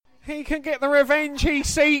he can get the revenge he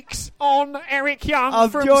seeks on Eric Young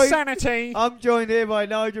Sanity. I'm joined here by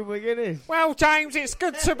Nigel McGuinness. Well, James, it's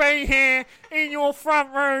good to be here in your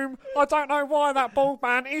front room. I don't know why that bald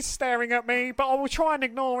man is staring at me, but I will try and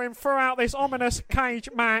ignore him throughout this ominous cage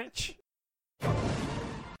match.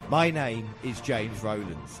 My name is James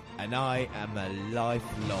Rowlands, and I am a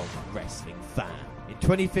lifelong wrestling fan. In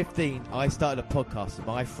 2015, I started a podcast with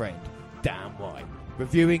my friend, Dan White,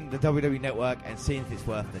 reviewing the WWE Network and seeing if it's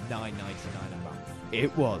worth the $9.99 a month.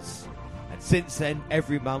 It was. And since then,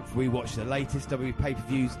 every month we watch the latest WWE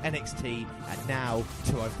pay-per-views, NXT, and now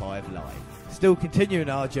 205 Live. Still continuing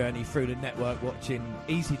our journey through the network, watching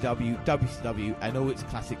ECW, WCW, and all its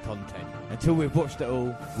classic content. Until we've watched it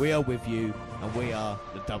all, we are with you, and we are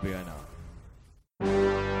the WNR.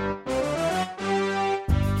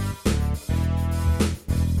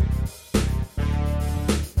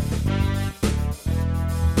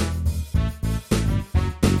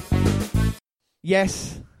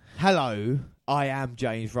 Yes, hello, I am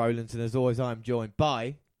James Rowlands, and as always I am joined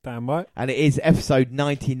by Dan White. And it is episode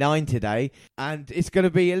 99 today, and it's going to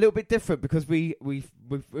be a little bit different because we've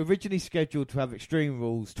originally scheduled to have Extreme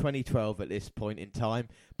Rules 2012 at this point in time,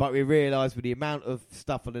 but we realised with the amount of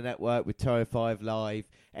stuff on the network with 205 Live,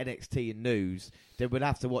 NXT and news, that we'd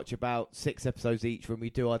have to watch about 6 episodes each when we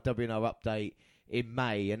do our WNR update in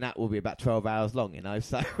May, and that will be about 12 hours long, you know,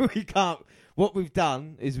 so we can't. What we've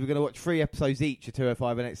done is we're going to watch 3 episodes each of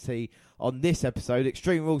 205 NXT on this episode.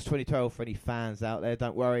 Extreme Rules 2012 for any fans out there.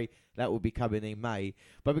 Don't worry, that will be coming in May.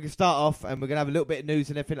 But we can start off and we're going to have a little bit of news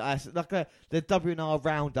and everything like that. Like the WNR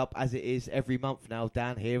roundup as it is every month now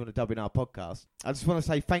down here on the WNR podcast. I just want to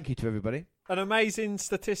say thank you to everybody. An amazing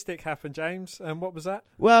statistic happened, James. And what was that?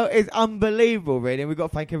 Well, it's unbelievable, really. And we've got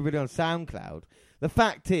to thank everybody on SoundCloud. The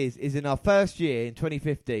fact is in our first year in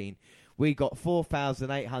 2015, we got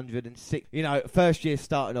 4,806. You know, first year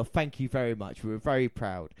starting off. Thank you very much. We were very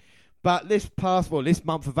proud. But this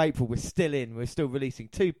month of April, we're still releasing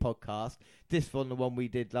 2 podcasts. This one, the one we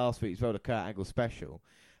did last week as well, the Kurt Angle special.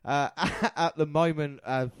 At the moment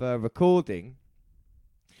of recording,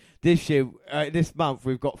 this month,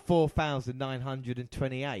 we've got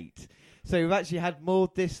 4,928. So we've actually had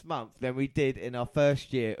more this month than we did in our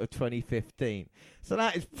first year of 2015. So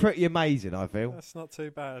that is pretty amazing, I feel. That's not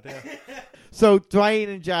too bad, yeah. So Dwayne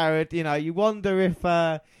and Jared, you know, you wonder if,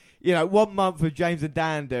 1 month of James and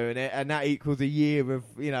Dan doing it, and that equals a year of,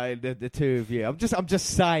 the two of you. I'm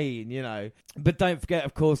just saying, you know. But don't forget,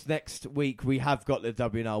 of course, next week we have got the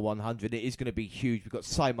WNR100. It is going to be huge. We've got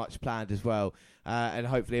so much planned as well. And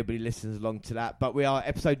hopefully everybody listens along to that. But we are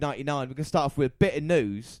episode 99. We're going to start off with a bit of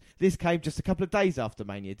news. This came just a couple of days after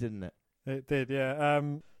Mania, didn't it? It did, yeah.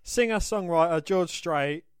 Singer-songwriter George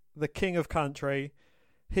Strait, the king of country,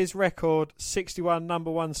 his record, 61 number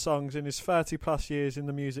 1 songs in his 30-plus years in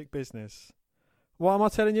the music business. Why am I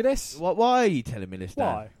telling you this? Why are you telling me this,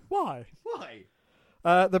 Dan? Why?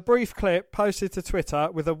 The brief clip posted to Twitter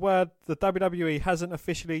with a word the WWE hasn't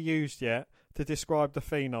officially used yet to describe the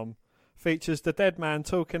Phenom features the dead man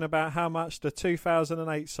talking about how much the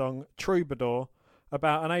 2008 song Troubadour,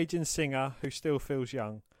 about an aging singer who still feels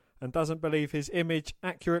young and doesn't believe his image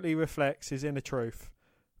accurately reflects his inner truth,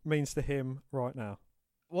 means to him right now.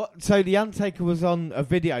 What? So the Undertaker was on a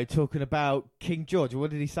video talking about King George.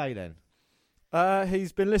 What did he say then?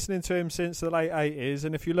 He's been listening to him since the late 80s,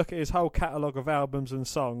 and if you look at his whole catalogue of albums and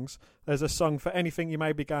songs, there's a song for anything you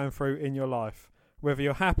may be going through in your life. Whether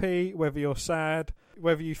you're happy, whether you're sad,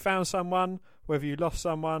 whether you found someone, whether you lost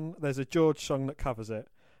someone, there's a George song that covers it.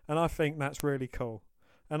 And I think that's really cool.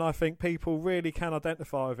 And I think people really can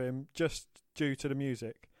identify with him just due to the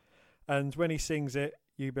music. And when he sings it,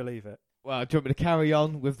 you believe it. Well, do you want me to carry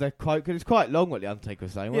on with the quote? Because it's quite long what the Undertaker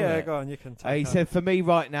was saying, wasn't it? Yeah, go on, you can take He said, for me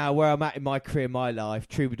right now, where I'm at in my career, my life,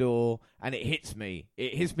 Troubadour, and it hits me.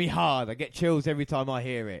 It hits me hard. I get chills every time I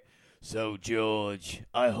hear it. So, George,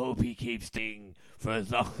 I hope he keeps singing for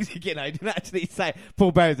as long as he can. I didn't actually say it.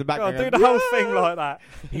 Paul Bear's in the background. Do the whole thing like that.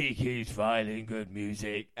 He keeps finding good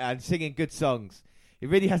music and singing good songs. It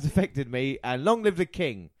really has affected me, and long live the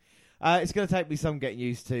king. It's going to take me some getting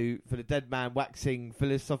used to for the dead man waxing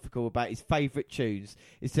philosophical about his favourite tunes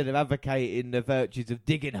instead of advocating the virtues of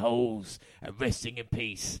digging holes and resting in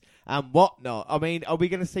peace and whatnot. I mean, are we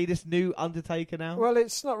going to see this new Undertaker now? Well,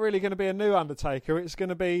 it's not really going to be a new Undertaker. It's going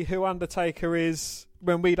to be who Undertaker is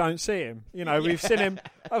when we don't see him. You know, we've seen him.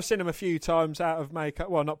 I've seen him a few times out of makeup.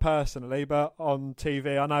 Well, not personally, but on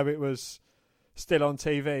TV. I know it was still on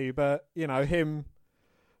TV, but, you know, him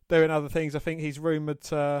doing other things. I think he's rumoured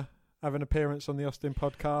to have an appearance on the Austin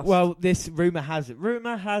podcast. Well, this rumour has it.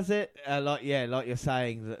 Like you're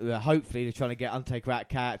saying, that hopefully they're trying to get Undertaker out of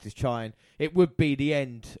characters. It would be the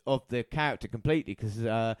end of the character completely, because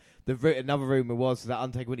another rumour was that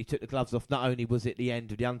Undertaker, when he took the gloves off, not only was it the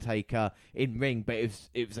end of the Undertaker in ring, but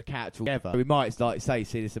it was a character together. We might, like say,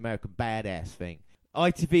 see this American Badass thing.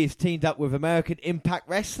 ITV has teamed up with American Impact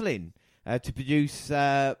Wrestling to produce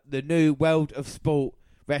the new World of Sport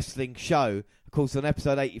Wrestling show. Of course, on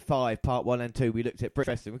episode 85, part 1 and 2, we looked at British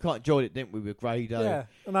wrestling. We quite enjoyed it, didn't we, with Grado? Yeah,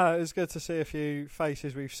 no, it was good to see a few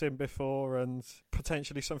faces we've seen before and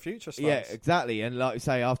potentially some future stars. Yeah, exactly. And like I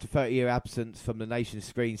say, after 30-year absence from the nation's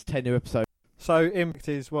screens, 10 new episodes. So Impact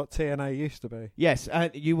is what TNA used to be. Yes,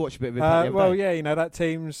 and you watched a bit of Impact. Well, yeah, that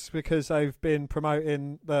team's because they've been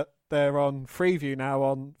promoting that they're on Freeview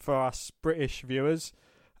now for us British viewers.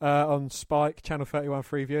 On Spike, Channel 31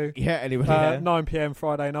 Freeview. Yeah, anyway. 9 p.m.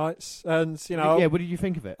 Friday nights. And, Yeah, what did you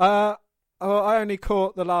think of it? I only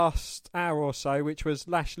caught the last hour or so, which was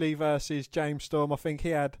Lashley versus James Storm. I think he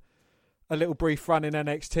had a little brief run in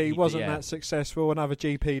NXT. Wasn't that successful. Another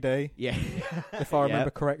GPD. Yeah. If I remember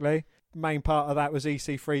correctly. Main part of that was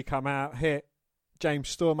EC3 come out, hit James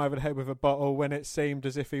Storm over the head with a bottle when it seemed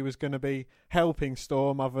as if he was going to be helping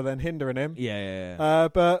Storm other than hindering him. Yeah.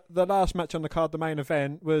 But the last match on the card, the main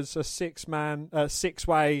event, was a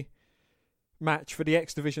six-way match for the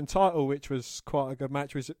X Division title, which was quite a good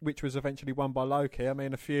match, which was eventually won by Loki. I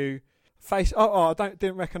mean, a few face. I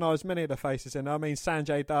didn't recognise many of the faces in there. I mean,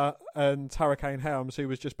 Sanjay Dutt and Hurricane Helms, who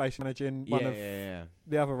was just basically managing one of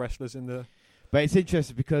the other wrestlers in the. But it's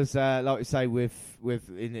interesting because, like we say, with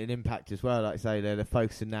in Impact as well, like I say, they're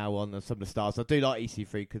focusing now on some of the stars. I do like EC3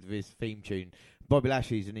 because of his theme tune. Bobby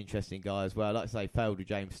Lashley's an interesting guy as well. Like I say, failed with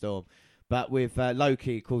James Storm. But with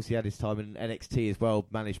Loki, of course, he had his time in NXT as well,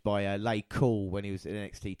 managed by Lay Cool when he was in an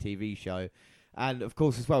NXT TV show. And, of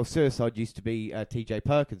course, as well, Suicide used to be TJ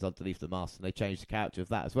Perkins underneath the mask, and they changed the character of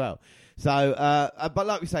that as well. So, but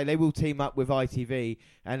like we say, they will team up with ITV,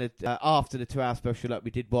 and after the 2-hour special that we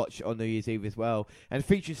did watch on New Year's Eve as well, and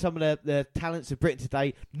featuring some of the talents of Britain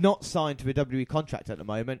today, not signed to a WWE contract at the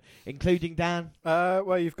moment, including Dan.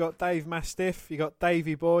 Well, you've got Dave Mastiff, you've got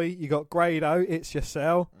Davey Boy, you've got Grado, It's Your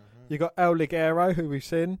Cell, you've got El Ligero, who we've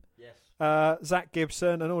seen. Zach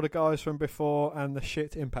Gibson and all the guys from before and the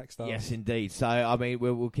shit Impact stars. Yes, indeed. So, I mean,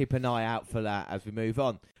 we'll keep an eye out for that as we move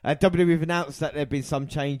on. WWE have announced that there have been some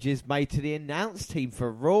changes made to the announce team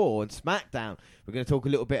for Raw and SmackDown. We're going to talk a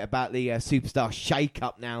little bit about the Superstar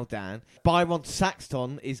shake-up now, Dan. Byron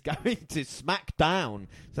Saxton is going to SmackDown.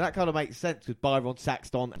 So that kind of makes sense with Byron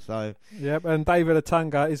Saxton. So, yep, and David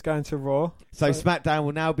Otunga is going to Raw. So SmackDown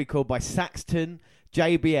will now be called by Saxton,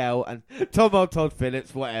 JBL, and Todd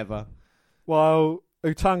Phillips, whatever. While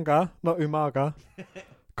Utunga, not Umaga,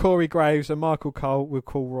 Corey Graves and Michael Cole will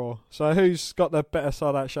call Raw. So who's got the better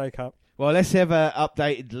side of that shake-up? Well, let's have an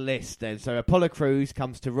updated list then. So Apollo Crews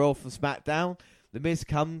comes to Raw from SmackDown. The Miz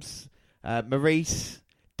comes, Maurice,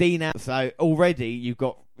 Dean. So already you've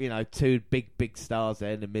got, two big stars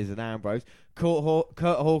there, The Miz and Ambrose. Kurt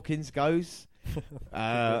Hawkins goes.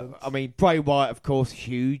 I mean, Bray Wyatt, of course,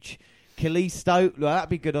 huge. Kalisto, well, that'd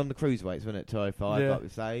be good on the cruiserweights, wouldn't it? 205, like we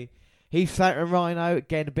say. Heath Slater and Rhino,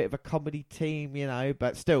 again, a bit of a comedy team,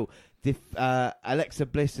 but still. Alexa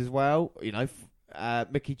Bliss as well,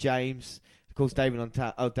 Mickey James, of course, David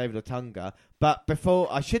Otunga. But before,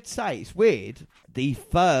 I should say, it's weird, the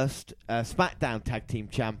first SmackDown Tag Team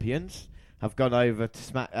Champions have gone over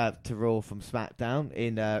to Raw from SmackDown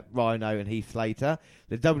in Rhino and Heath Slater.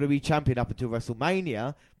 The WWE Champion up until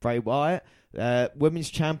WrestleMania, Bray Wyatt. Women's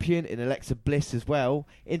Champion in Alexa Bliss as well.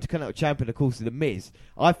 Intercontinental Champion, of course, is The Miz.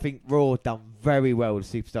 I think Raw done very well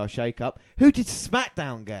with the Superstar shake-up. Who did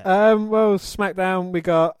SmackDown get? Well, SmackDown, we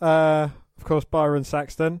got, of course, Byron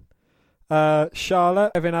Saxton,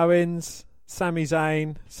 Charlotte, Kevin Owens, Sami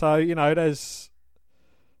Zayn. So, there's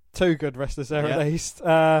two good wrestlers there at least.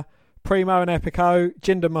 Primo and Epico,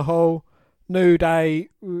 Jinder Mahal, New Day,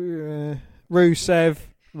 Rusev,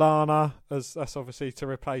 Lana, as that's obviously to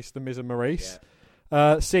replace The Miz and Maurice,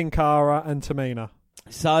 Sin Cara and Tamina.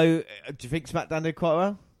 So, do you think SmackDown did quite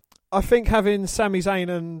well? I think having Sami Zayn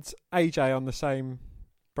and AJ on the same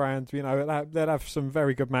brand, they'll have some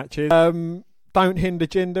very good matches. Don't hinder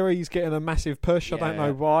Jinder, he's getting a massive push. I don't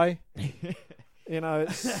know why.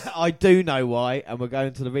 It's I do know why, and we're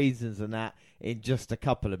going to the reasons and that. in just a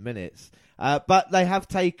couple of minutes. But they have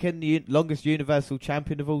taken the longest Universal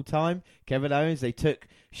Champion of all time, Kevin Owens. They took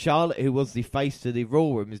Charlotte, who was the face of the Raw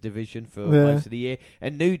Women's division for most of the year,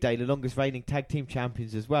 and New Day, the longest reigning tag team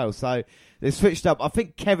champions as well. So they switched up. I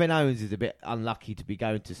think Kevin Owens is a bit unlucky to be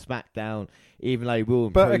going to SmackDown, even though he will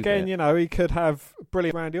improve. But again, you know, he could have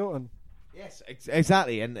brilliant Randy Orton. Yes,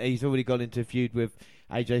 exactly. And he's already gone into a feud with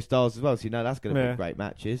AJ Styles as well, so you know that's going to be great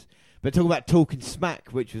matches. But talking about Talking Smack,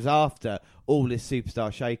 which was after all this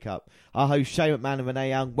superstar shake-up, our host Shane McMahon and Renee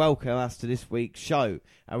Young welcome us to this week's show.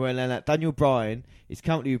 And we're learning that Daniel Bryan is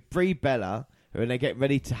currently with Brie Bella, and they're getting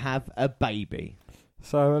ready to have a baby.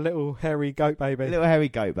 So a little hairy goat baby. A little hairy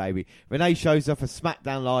goat baby. Renee shows off a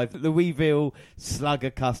SmackDown Live Louisville Slugger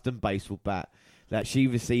custom baseball bat that she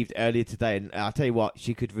received earlier today. And I'll tell you what,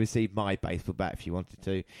 she could receive my baseball bat if she wanted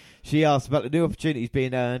to. She asked about the new opportunities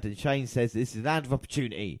being earned, and Shane says this is a land of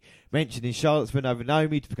opportunity, mentioning Charlotte's win over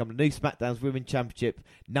Naomi to become the new SmackDown's Women's Championship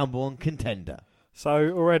 #1 contender. So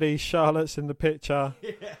already Charlotte's in the picture.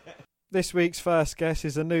 This week's first guest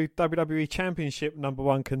is a new WWE Championship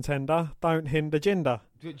 #1 contender. Don't hinder Jinder.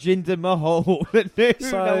 Jinder Mahal, the new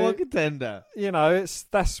 #1 contender. You know,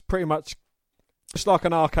 that's pretty much... It's like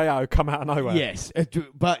an RKO come out of nowhere. Yes,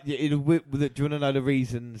 but do you want to know the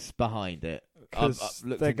reasons behind it? Because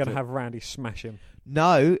they're going to have Randy smash him.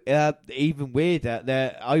 No, even weirder,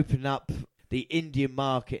 they're opening up the Indian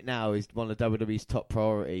market now is one of WWE's top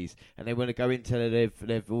priorities, and they want to go into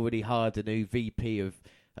they've already hired a new VP of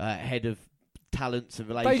head of talents and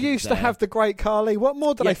relations. They used to have the great Carly. What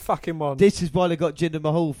more do they fucking want? This is why they got Jinder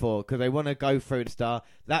Mahal for, because they want to go through the star.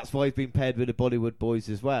 That's why he's been paired with the Bollywood boys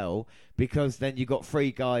as well, because then you got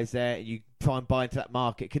 3 guys there and you try and buy into that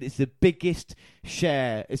market, because it's the biggest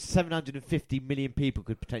share. It's 750 million people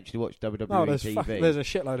could potentially watch WWE TV. There's a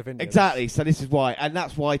shitload of Indians. Exactly, so this is why, and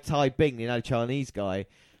that's why Tai Bing, Chinese guy,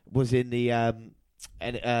 was in the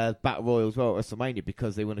Battle Royal as well at WrestleMania,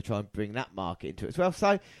 because they want to try and bring that market into it as well.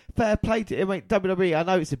 So fair play to WWE. I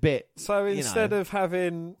know it's a bit. So instead of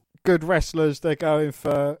having good wrestlers, they're going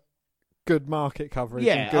for good market coverage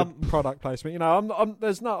and good product placement. You know,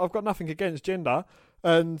 I've got nothing against Jinder,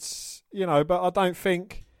 and you know, but I don't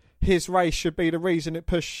think his race should be the reason it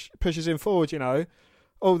pushes him forward. You know,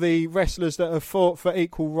 all the wrestlers that have fought for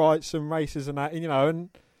equal rights and races and that. You know, and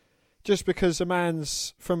just because a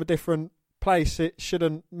man's from a different place, it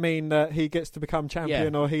shouldn't mean that he gets to become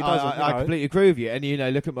champion or he doesn't. I completely agree with you. And you know,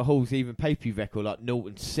 look at Mahal's even pay-per-view record, like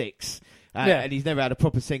 0-6, and he's never had a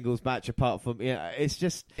proper singles match apart from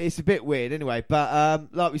it's a bit weird anyway.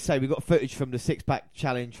 But like we say, we got footage from the 6-pack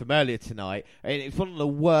challenge from earlier tonight, and it's one of the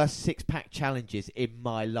worst 6-pack challenges in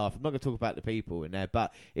my life. I'm not going to talk about the people in there,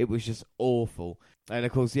 but it was just awful. And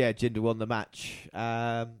of course, Jinder won the match.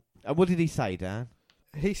 And what did he say, Dan?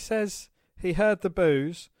 He says he heard the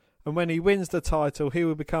boos, and when he wins the title, he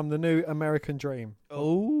will become the new American Dream.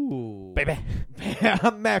 Oh, baby.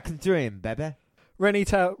 American Dream, baby.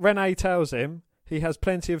 Renee tells him he has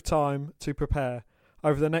plenty of time to prepare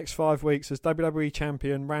over the next 5 weeks as WWE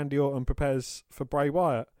Champion Randy Orton prepares for Bray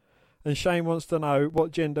Wyatt. And Shane wants to know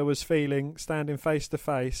what Jinder was feeling standing face to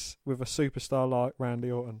face with a superstar like Randy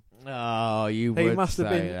Orton. Oh, he must have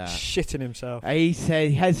been shitting himself. He said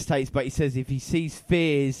he hesitates, but he says if he sees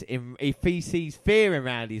fear in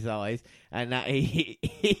Randy's eyes, and that he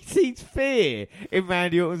sees fear in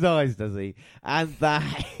Randy Orton's eyes, does he? And that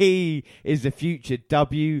he is the future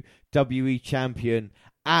WWE champion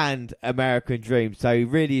and American Dream. So he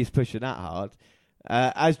really is pushing that hard.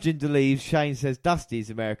 As Jinder leaves, Shane says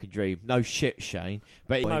Dusty's American Dream. No shit, Shane.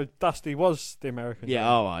 But no, Dusty was the American Dream. Yeah,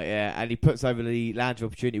 all right, yeah. And he puts over the land of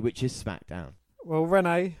opportunity, which is SmackDown. Well,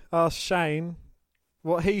 Renee asks Shane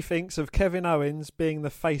what he thinks of Kevin Owens being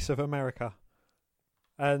the face of America.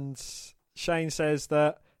 And Shane says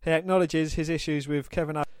that he acknowledges his issues with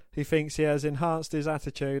Kevin Owens. He thinks he has enhanced his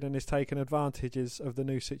attitude and is taking advantages of the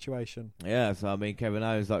new situation. Yeah, so I mean, Kevin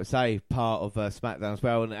Owens, like I say, part of SmackDown as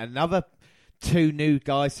well. And another 2 new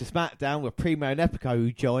guys to SmackDown were Primo and Epico,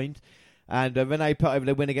 who joined, and Renee put over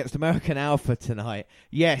the win against American Alpha tonight.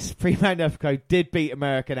 Yes, Primo and Epico did beat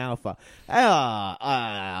American Alpha.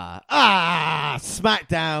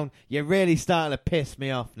 SmackDown, you're really starting to piss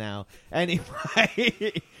me off now.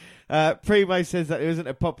 Anyway, Primo says that there isn't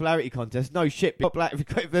a popularity contest. No shit. If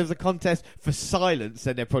there was a contest for silence,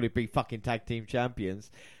 then there'd probably be fucking tag team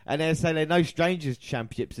champions. And they're saying they're no strangers to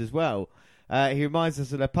championships as well. He reminds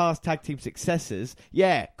us of their past tag team successes.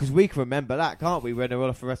 Yeah, because we can remember that, can't we? When they were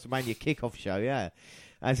off a WrestleMania kickoff show, yeah.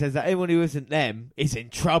 And says that anyone who isn't them is in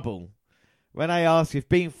trouble. When they ask if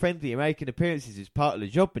being friendly and making appearances is part of the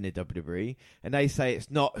job in the WWE, and they say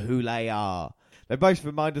it's not who they are. They both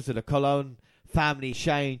remind us of the Cologne family,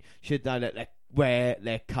 Shane, should know that where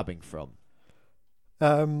they're coming from.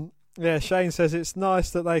 Yeah, Shane says it's nice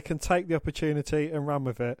that they can take the opportunity and run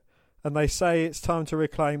with it. And they say it's time to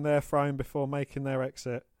reclaim their throne before making their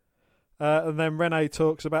exit. And then Renee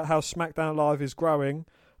talks about how SmackDown Live is growing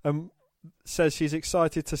and says she's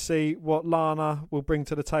excited to see what Lana will bring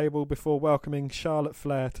to the table before welcoming Charlotte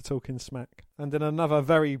Flair to Talking Smack. And in another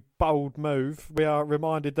very bold move, we are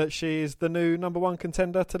reminded that she is the new number one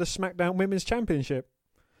contender to the SmackDown Women's Championship.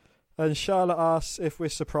 And Charlotte asks if we're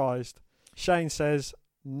surprised. Shane says,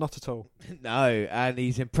 not at all. No, and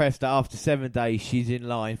he's impressed that after 7 days she's in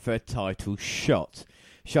line for a title shot.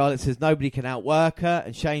 Charlotte says nobody can outwork her,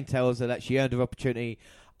 and Shane tells her that she earned her opportunity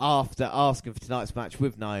after asking for tonight's match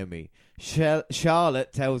with Naomi.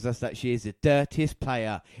 Charlotte tells us that she is the dirtiest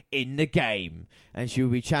player in the game, and she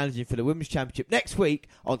will be challenging for the Women's Championship next week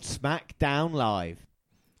on SmackDown Live.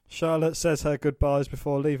 Charlotte says her goodbyes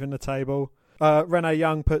before leaving the table. Renee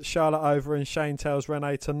Young puts Charlotte over, and Shane tells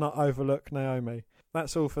Renee to not overlook Naomi.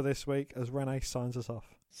 That's all for this week as Renee signs us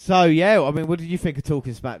off. So, yeah, I mean, what did you think of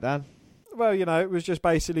Talking SmackDown? Well, it was just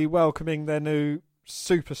basically welcoming their new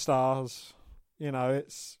superstars.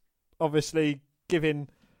 It's obviously giving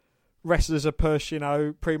wrestlers a push.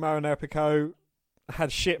 Primo and Epico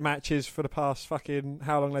had shit matches for the past fucking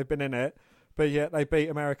how long they've been in it, but yet they beat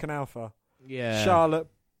American Alpha. Yeah. Charlotte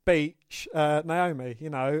beat Naomi,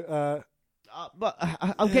 But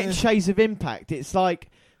I'm getting shades of Impact. It's like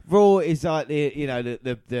Raw is like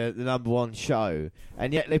the number one show,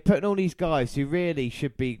 and yet they're putting all these guys who really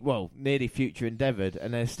should be nearly future endeavoured,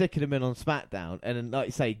 and they're sticking them in on SmackDown, and then, like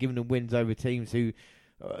you say, giving them wins over teams who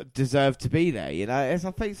deserve to be there. I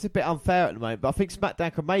think it's a bit unfair at the moment, but I think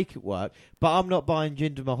SmackDown can make it work. But I'm not buying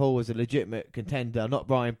Jinder Mahal as a legitimate contender. I'm not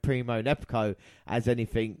buying Primo and Epico as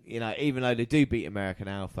anything. Even though they do beat American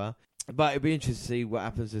Alpha. But it'll be interesting to see what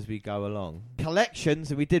happens as we go along. Collections,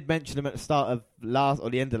 and we did mention them at the start of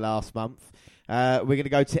the end of last month. We're going to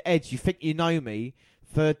go to Edge. You Think You Know Me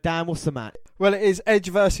for Dan, what's the match? Well, it is Edge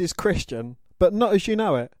versus Christian, but not as you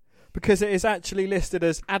know it, because it is actually listed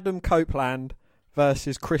as Adam Copeland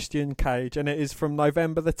versus Christian Cage, and it is from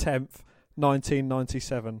November the 10th,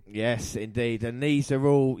 1997. Yes, indeed. And these are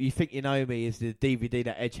all, You Think You Know Me is the DVD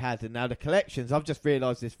that Edge had. And now the collections, I've just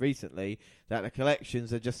realised this recently, that the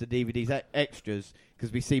collections are just the DVDs extras,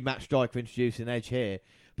 because we see Matt Striker introducing Edge here.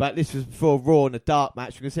 But this was before Raw and the Dark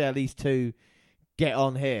match. We're going to see how these two get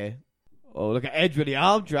on here. Oh, look at Edge with the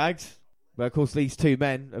arm drags. But of course, these two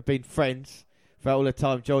men have been friends for all the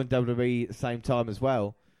time, joined WWE at the same time as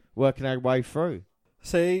well, working their way through.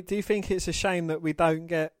 See, do you think it's a shame that we don't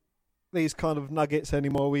get these kind of nuggets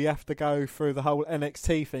anymore? We have to go through the whole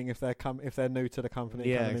NXT thing if they're new to the company.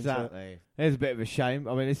 Yeah, exactly. It's a bit of a shame.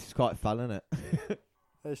 I mean, this is quite fun, isn't it?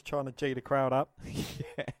 They're just trying to G the crowd up.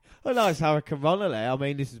 Yeah. A nice Hurricane Runner there. I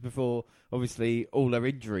mean, this is before, obviously, all their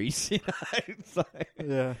injuries. So,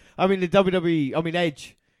 yeah. I mean, the WWE,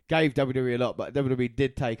 Edge gave WWE a lot, but WWE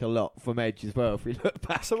did take a lot from Edge as well, if we look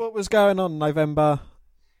back. So what was going on November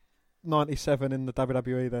 97 in the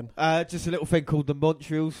WWE then? Just a little thing called the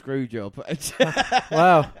Montreal Screwjob.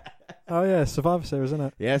 Wow. Oh yeah, Survivor Series, isn't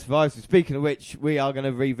it? Yeah, Survivor Series. Speaking of which, we are going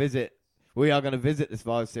to visit the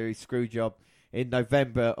Survivor Series Screwjob in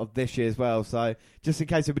November of this year as well. So just in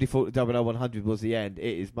case everybody thought the WNR100 was the end,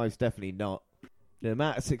 it is most definitely not. The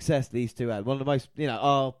amount of success these two had, one of the most,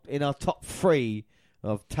 are in our top 3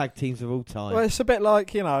 of tag teams of all time. Well, it's a bit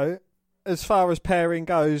like, as far as pairing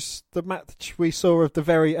goes, the match we saw of the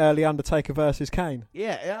very early Undertaker versus Kane.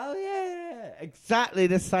 Yeah, oh yeah, exactly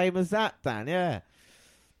the same as that, Dan, yeah.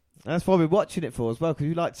 And that's why we're watching it for as well, because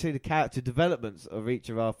we like to see the character developments of each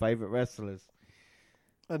of our favourite wrestlers.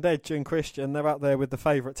 And Edge and Christian, they're up there with the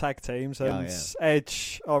favourite tag teams, and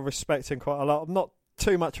Edge are respecting quite a lot. I'm not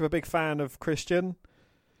too much of a big fan of Christian,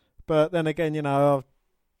 but then again,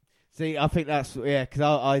 See, I think that's,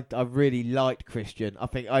 because I really liked Christian. I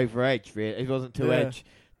think over Edge, really. It wasn't until Edge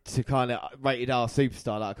to kind of rated R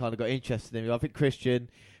superstar that I kind of got interested in him. I think Christian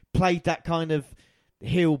played that kind of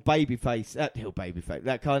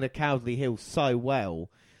that kind of cowardly heel so well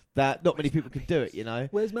that not many people can do it,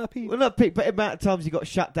 Where's my Pete? Well, not Pete, but the amount of times he got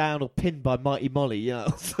shut down or pinned by Mighty Molly,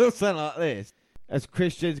 something like this. As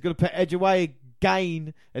Christian's going to put Edge away,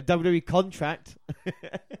 gain a WWE contract.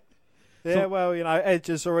 Yeah, well, Edge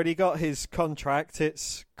has already got his contract.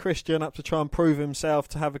 It's Christian up to try and prove himself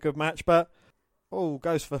to have a good match, but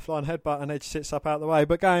goes for the flying headbutt and Edge sits up out the way.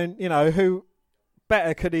 But going, who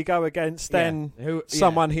better could he go against than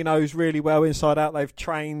someone he knows really well inside out? They've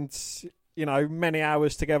trained, many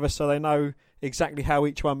hours together, so they know exactly how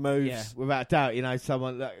each one moves. Yeah, without doubt,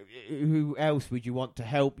 someone who else would you want to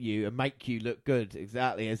help you and make you look good?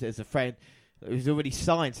 Exactly, as a friend. He's already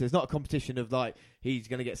signed, so it's not a competition of like he's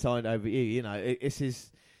going to get signed over you. You know, it's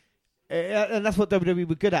his. And that's what WWE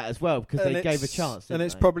were good at as well, because they gave a chance. And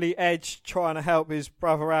it's probably Edge trying to help his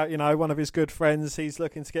brother out, you know, one of his good friends. He's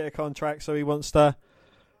looking to get a contract, so he wants to,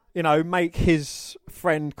 you know, make his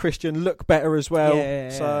friend Christian look better as well. Yeah.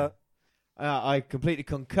 So I completely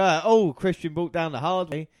concur. Oh, Christian brought down the hard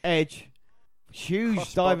way. Edge,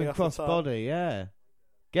 huge diving crossbody, yeah.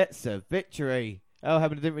 Gets a victory.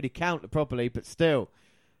 Heyman didn't really count it properly, but still.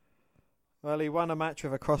 Well, he won a match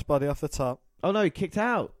with a crossbody off the top. Oh no, he kicked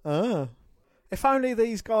out. If only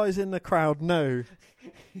these guys in the crowd knew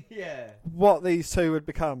what these two would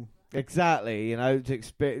become. Exactly, you know,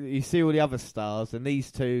 you see all the other stars, and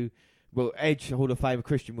these two, well, Edge, Hall of Famer,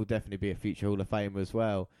 Christian will definitely be a future Hall of Famer as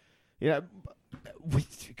well. You know,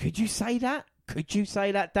 could you say that? Could you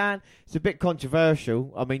say that, Dan? It's a bit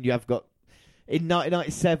controversial. I mean, you have got, in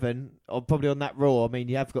 1997, or probably on that Raw, I mean,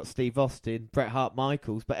 you have got Steve Austin, Bret Hart,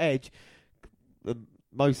 Michaels, but Edge, the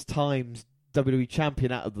most times WWE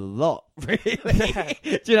champion out of the lot, really. Yeah.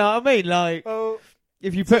 Do you know what I mean? Like, well,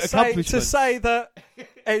 if you put accomplishments... To say that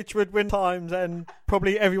Edge would win times and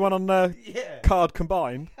probably everyone on the card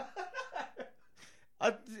combined.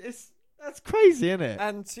 That's crazy, isn't it?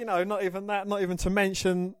 And, you know, not even that, not even to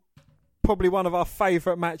mention probably one of our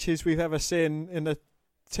favourite matches we've ever seen in the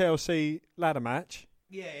TLC ladder match.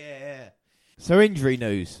 Yeah. So, injury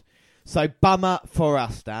news. So, bummer for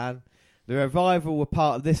us, Dan. The Revival were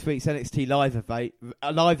part of this week's NXT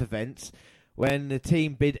live events when the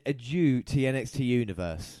team bid adieu to the NXT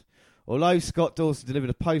universe. Although Scott Dawson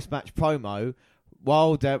delivered a post-match promo,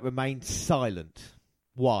 Wilder remained silent.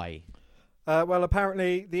 Why? Well,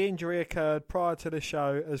 apparently the injury occurred prior to the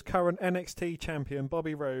show as current NXT champion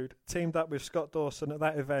Bobby Roode teamed up with Scott Dawson at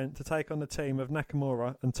that event to take on the team of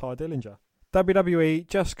Nakamura and Ty Dillinger. WWE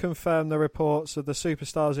just confirmed the reports of the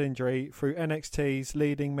superstar's injury through NXT's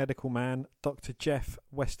leading medical man, Dr. Jeff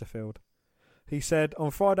Westerfield. He said,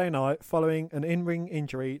 on Friday night, following an in-ring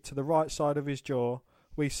injury to the right side of his jaw,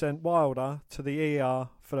 we sent Wilder to the ER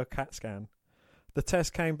for a CAT scan. The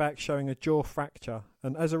test came back showing a jaw fracture,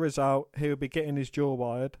 and as a result, he will be getting his jaw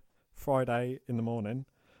wired Friday in the morning.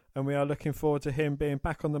 And we are looking forward to him being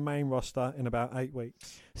back on the main roster in about 8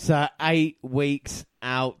 weeks. So 8 weeks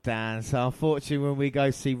out, Dan. So unfortunately, when we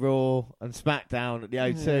go see Raw and SmackDown at the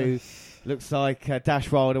O2, looks like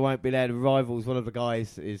Dash Wilder won't be there. The Rivals, one of the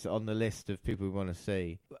guys, is on the list of people we want to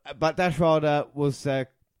see. But Dash Wilder was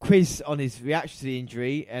quizzed on his reaction to the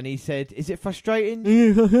injury, and he said, "Is it frustrating?"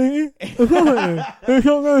 He said,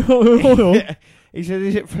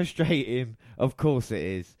 "Is it frustrating?" Of course it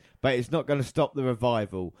is. But it's not going to stop the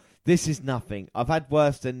Revival. This is nothing. I've had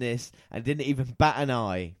worse than this and didn't even bat an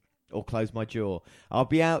eye or close my jaw. I'll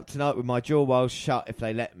be out tonight with my jaw well shut if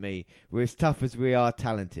they let me. We're as tough as we are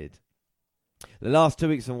talented. The last 2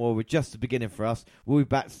 weeks on Raw were just the beginning for us. We'll be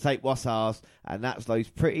back to take what's ours, and that's those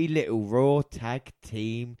pretty little Raw tag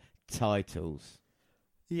team titles.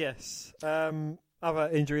 Yes. Other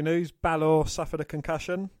injury news. Balor suffered a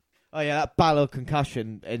concussion. Oh yeah, that Balor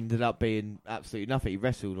concussion ended up being absolutely nothing. He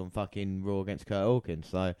wrestled on fucking Raw against Kurt Hawkins,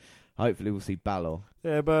 so hopefully we'll see Balor.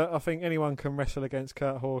 Yeah, but I think anyone can wrestle against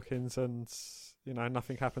Kurt Hawkins and, you know,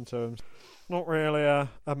 nothing happened to him. Not really a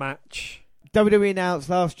match. WWE announced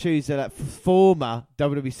last Tuesday that former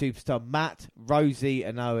WWE superstar Matt Rosie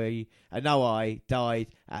Anoa'i died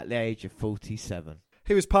at the age of 47.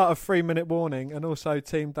 He was part of 3 Minute Warning and also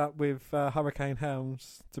teamed up with Hurricane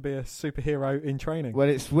Helms to be a superhero in training. Well,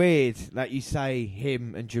 it's weird that you say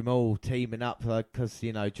him and Jamal teaming up because,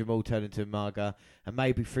 you know, Jamal turned into Umaga, and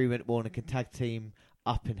maybe 3 Minute Warning can tag team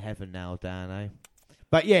up in heaven now, Dan, eh?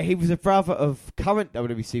 But yeah, he was a brother of current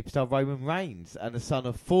WWE superstar Roman Reigns and the son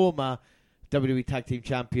of former WWE Tag Team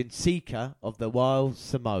Champion Sika of the Wild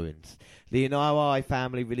Samoans. The Anoa'i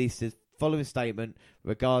family released his following statement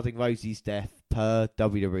regarding Rosie's death per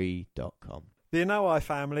WWE.com. The Anoa'i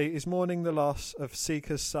family is mourning the loss of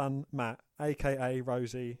Sika's son Matt, aka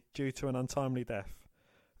Rosie, due to an untimely death.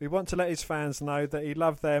 We want to let his fans know that he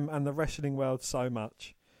loved them and the wrestling world so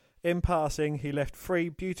much. In passing, he left 3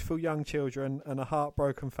 beautiful young children and a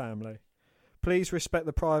heartbroken family. Please respect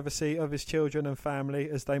the privacy of his children and family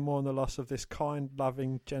as they mourn the loss of this kind,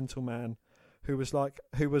 loving, gentle man who was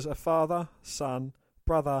a father, son,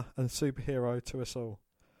 brother and superhero to us all.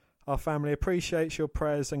 Our family appreciates your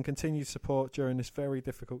prayers and continued support during this very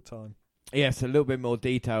difficult time. Yes, a little bit more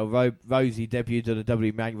detail. Rosie debuted on the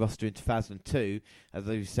WWE main roster in 2002, as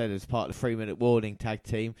we said, as part of the 3 Minute Warning tag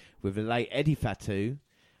team with the late Eddie Fatu.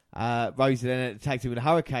 Rosie then tag team with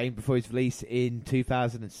Hurricane before his release in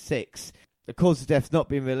 2006. The cause of death's not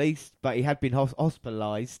been released, but he had been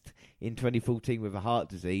hospitalised in 2014 with a heart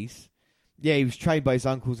disease. Yeah, he was trained by his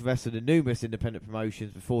uncles, wrestled in numerous independent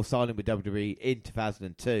promotions before signing with WWE in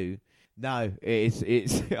 2002. No, it's.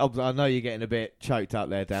 I know you're getting a bit choked up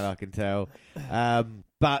there, Dan, I can tell.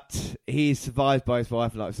 But he is survived by his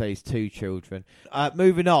wife and, like I say, his 2 children.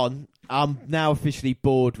 Moving on, I'm now officially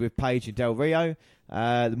bored with Paige and Del Rio.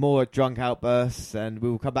 The more drunk outbursts, and we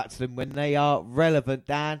will come back to them when they are relevant,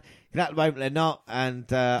 Dan. At the moment, they're not,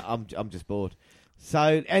 and I'm just bored. So,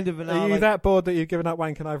 end of Vinale. Are you that bored that you've given up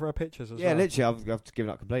wanking over our pictures as well? Yeah, literally, I've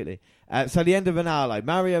given up completely. So, the end of Vinale.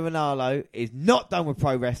 Mario Vinale is not done with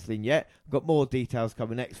pro wrestling yet. I've got more details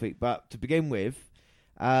coming next week, but to begin with,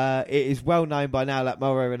 it is well known by now that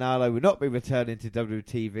Mario Vinale will not be returning to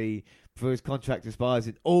WWE before his contract expires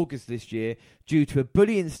in August this year due to a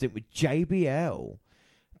bullying incident with JBL.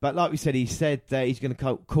 But like we said, he said he's going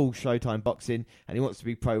to call Showtime Boxing and he wants to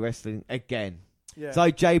be pro wrestling again. Yeah.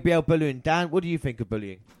 So JBL bullying. Dan, what do you think of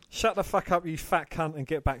bullying? Shut the fuck up, you fat cunt, and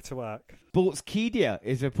get back to work. Sportskeeda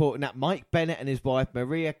is reporting that Mike Bennett and his wife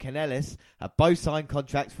Maria Kanellis have both signed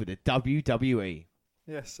contracts with the WWE.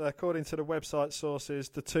 Yes, according to the website sources,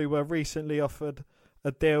 the two were recently offered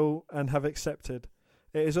a deal and have accepted.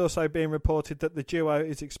 It is also being reported that the duo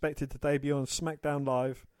is expected to debut on SmackDown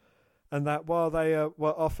Live, and that while they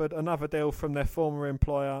were offered another deal from their former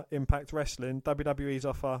employer, Impact Wrestling, WWE's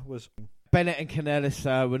offer was... Bennett and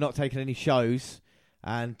Kanellis were not taking any shows,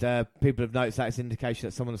 and people have noticed that it's an indication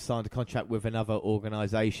that someone has signed a contract with another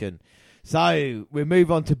organisation. So we move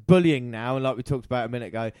on to bullying now, and like we talked about a minute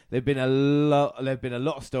ago, there've been a lot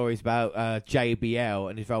of stories about JBL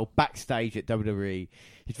and his role backstage at WWE.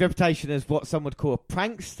 His reputation as what some would call a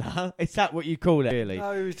prankster. Is that what you call it, really?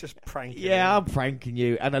 No, he was just pranking. Yeah, I'm pranking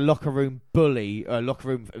you. And a locker room bully, a locker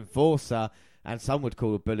room enforcer, and some would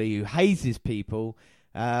call a bully who hazes people.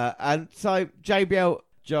 And so JBL,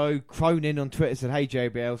 Joe Cronin on Twitter said, "Hey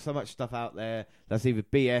JBL, so much stuff out there that's either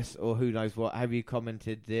BS or who knows what. Have you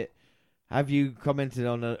commented it? Have you commented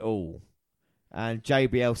on it all?" And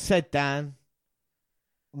JBL said, Dan,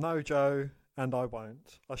 "No, Joe, and I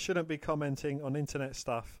won't. I shouldn't be commenting on internet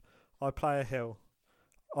stuff. I play a hill.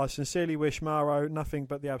 I sincerely wish Maro nothing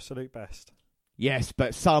but the absolute best." Yes,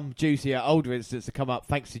 but some juicier, older incidents have come up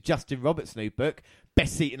thanks to Justin Roberts' new book,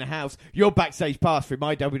 Best Seat in the House, Your Backstage Pass through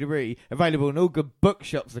My WWE, available in all good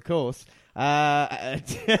bookshops, of course.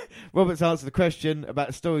 Roberts answered the question about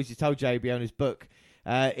the stories he told JB on his book.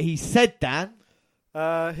 He said, Dan...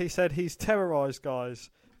 he said he's terrorised guys.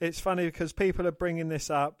 It's funny because people are bringing this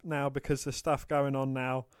up now because the stuff going on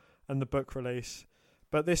now and the book release.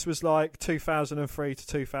 But this was like 2003 to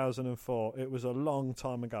 2004. It was a long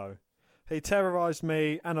time ago. He terrorised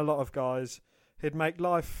me and a lot of guys. He'd make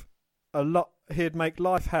life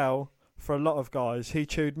hell for a lot of guys. He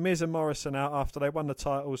chewed Miz and Morrison out after they won the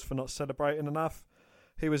titles for not celebrating enough.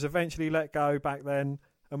 He was eventually let go back then,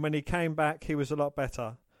 and when he came back, he was a lot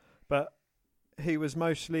better. But he was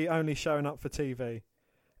mostly only showing up for TV.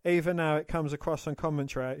 Even now, it comes across on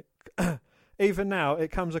commentary.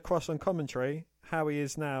 How he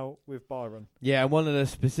is now with Byron. Yeah, and one of the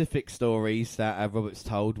specific stories that Roberts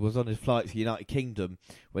told was on his flight to the United Kingdom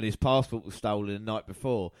when his passport was stolen the night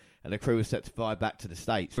before and the crew was set to fly back to the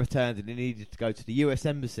States. Returned and he needed to go to the US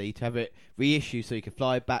Embassy to have it reissued so he could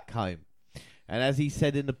fly back home. And as he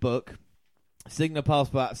said in the book, sticking a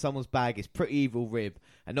passport out of someone's bag is pretty evil rib,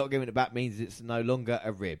 and not giving it back means it's no longer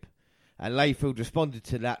a rib. And Layfield responded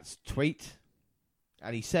to that tweet,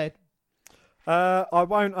 and he said, I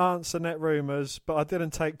won't answer net rumours, but I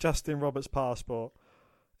didn't take Justin Roberts' passport.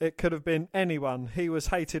 It could have been anyone. He was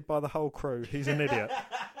hated by the whole crew. He's an idiot.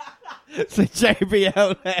 So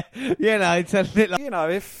JBL, you know,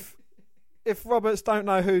 if Roberts don't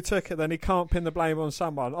know who took it, then he can't pin the blame on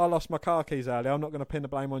someone. I lost my car keys earlier. I'm not going to pin the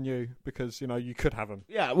blame on you because, you know, you could have them.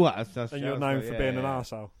 Yeah, well, and you're known for being an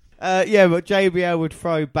arsehole. Yeah, but JBL would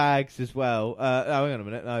throw bags as well. No, hang on a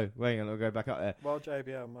minute. No, hang on. I'll go back up there. While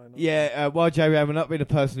JBL might not. Yeah, while JBL might not be the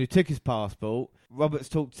person who took his passport, Roberts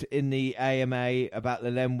talked in the AMA about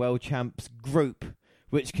the Len World Champs group,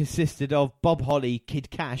 which consisted of Bob Holly,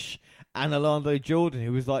 Kid Cash, and Orlando Jordan,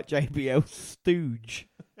 who was like JBL's stooge.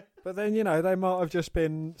 But then, you know, they might have just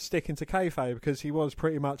been sticking to kayfabe because he was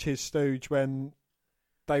pretty much his stooge when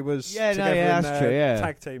they was together in their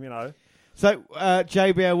tag team, you know. So,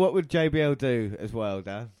 JBL, what would JBL do as well,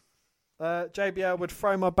 Dan? JBL would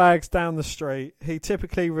throw my bags down the street. He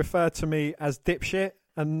typically referred to me as dipshit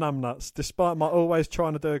and numbnuts, despite my always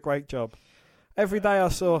trying to do a great job. Every day I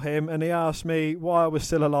saw him and he asked me why I was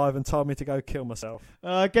still alive and told me to go kill myself.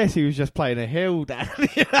 I guess he was just playing a hill, Dan.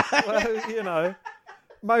 Well, you know,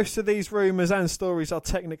 most of these rumours and stories are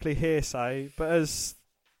technically hearsay, but as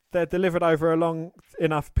they're delivered over a long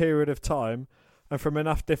enough period of time, and from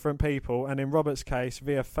enough different people, and in Roberts' case,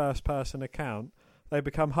 via first-person account, they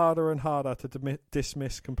become harder and harder to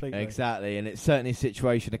dismiss completely. Exactly, and it's certainly a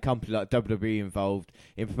situation a company like WWE involved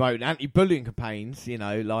in promoting anti-bullying campaigns,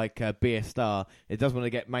 like BSR. It does want to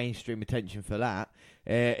get mainstream attention for that.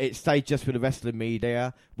 It stayed just with the wrestling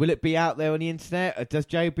media. Will it be out there on the internet? Or does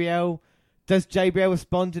JBL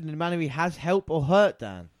respond in the manner he has helped or hurt,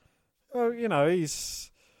 Dan? Well, he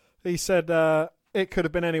said it could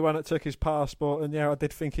have been anyone that took his passport, and I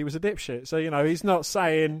did think he was a dipshit. So he's not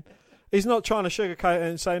saying. He's not trying to sugarcoat it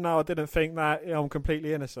and say, no, I didn't think that, I'm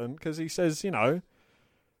completely innocent, because he says,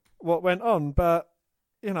 what went on. But,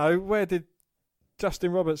 where did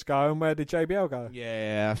Justin Roberts go and where did JBL go?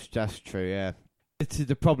 Yeah, that's true, yeah. This is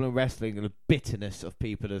the problem with wrestling and the bitterness of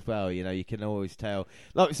people as well. You can always tell.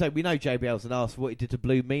 Like we say, we know JBL's an arse for what he did to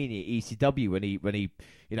Blue Meanie at ECW when he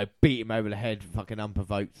beat him over the head fucking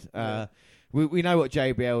unprovoked. Yeah. We know what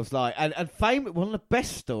JBL's like. And fame, one of the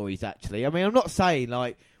best stories, actually. I mean, I'm not saying,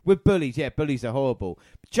 with bullies, bullies are horrible.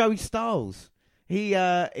 But Joey Styles, he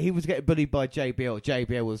was getting bullied by JBL.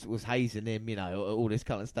 JBL was hazing him, all this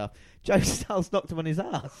kind of stuff. Joey Styles knocked him on his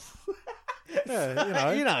ass.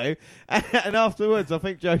 Yeah, And afterwards, I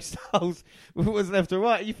think Joey Styles was left or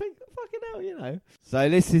right. You think, fucking hell, So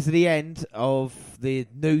this is the end of the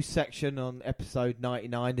news section on episode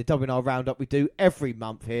 99, the WNR Roundup we do every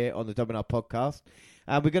month here on the WNR podcast.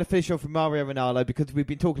 And we're going to finish off with Mario Ranallo because we've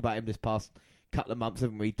been talking about him this past couple of months,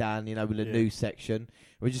 haven't we, Dan? With the news section.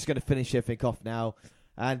 We're just going to finish everything off now.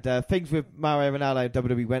 And things with Mario Ranallo and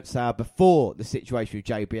WWE went sour before the situation with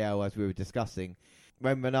JBL, as we were discussing.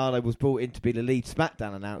 When Ranallo was brought in to be the lead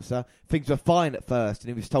SmackDown announcer, things were fine at first, and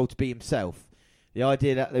he was told to be himself. The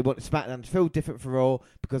idea that they wanted SmackDown to feel different for Raw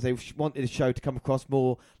because they wanted the show to come across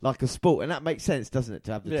more like a sport, and that makes sense, doesn't it,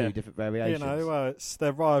 to have the two different variations?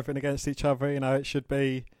 They're rivaling against each other. It should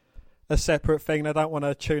be a separate thing. They don't want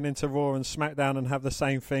to tune into Raw and SmackDown and have the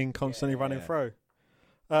same thing constantly running through.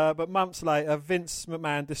 But months later, Vince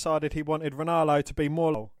McMahon decided he wanted Ranallo to be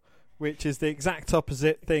more loyal, which is the exact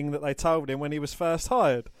opposite thing that they told him when he was first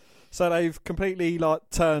hired. So they've completely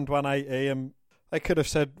turned 180, and they could have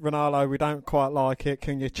said, Ranallo, we don't quite like it.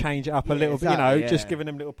 Can you change it up a little bit? Just giving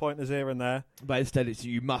him little pointers here and there. But instead, it's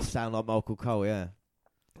you must sound like Michael Cole, yeah.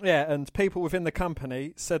 Yeah, and people within the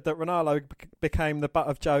company said that Ranallo became the butt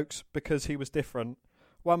of jokes because he was different.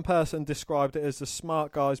 One person described it as the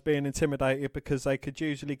smart guys being intimidated because they could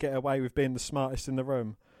usually get away with being the smartest in the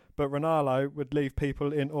room. But Ranallo would leave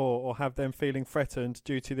people in awe or have them feeling threatened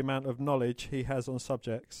due to the amount of knowledge he has on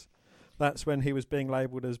subjects. That's when he was being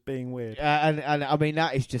labelled as being weird. And I mean,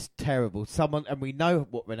 that is just terrible. And we know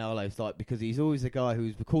what Ranallo's like because he's always the guy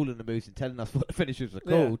who's calling the moves and telling us what the finishers are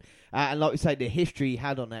called. And like we say, the history he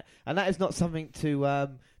had on it. And that is not something to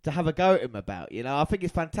have a go at him about. I think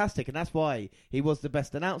it's fantastic, and that's why he was the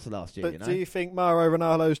best announcer last year. But do you think Mauro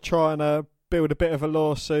Ranallo's trying to build a bit of a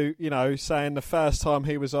lawsuit, saying the first time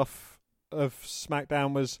he was off of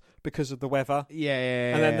SmackDown was because of the weather?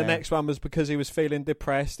 And then the next one was because he was feeling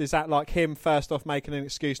depressed. Is that like him first off making an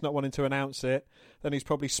excuse, not wanting to announce it? Then he's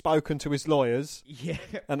probably spoken to his lawyers. Yeah.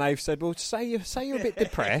 And they've said, well, say you're a bit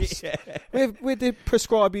depressed. We did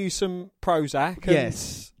prescribe you some Prozac.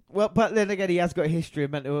 Yes. Well, but then again, he has got a history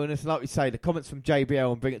of mental illness. Like we say, the comments from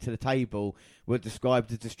JBL and Bring It to the Table were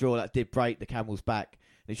described as the straw that did break the camel's back.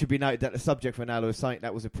 It should be noted that the subject for Ranallo is something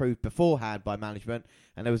that was approved beforehand by management,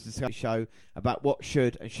 and there was a discussion show about what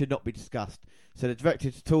should and should not be discussed. So the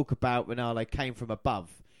directive to talk about Ranallo came from above,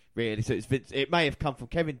 really. So it may have come from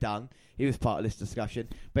Kevin Dunn. He was part of this discussion,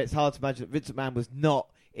 but it's hard to imagine that Vince McMahon was not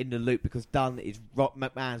in the loop because Dunn is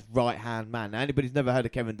McMahon's right-hand man. Now, anybody's never heard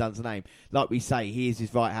of Kevin Dunn's name, like we say, he is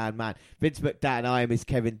his right-hand man. Vince McMahon, I am, is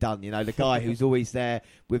Kevin Dunn, the guy who's always there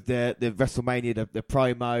with the WrestleMania, the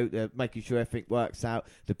promo, the making sure everything works out,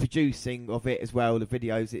 the producing of it as well, the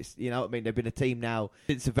videos. It's they've been a team now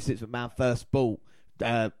since McMahon first bought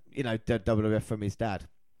WWF from his dad.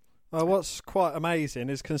 Well, what's quite amazing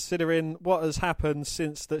is considering what has happened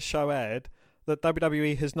since that show aired, that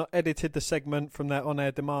WWE has not edited the segment from their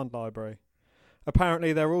on-air demand library.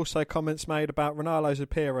 Apparently, there were also comments made about Ranallo's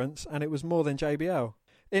appearance, and it was more than JBL.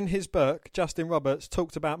 In his book, Justin Roberts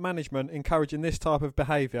talked about management encouraging this type of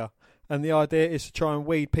behaviour, and the idea is to try and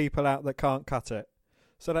weed people out that can't cut it.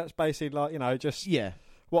 So that's basically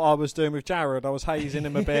what I was doing with Jared. I was hazing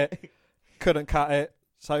him a bit, couldn't cut it,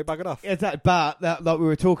 so he buggered off. Exactly, but that, like we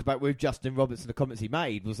were talking about with Justin Roberts and the comments he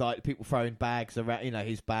made, was like people throwing bags around,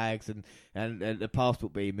 his bags and the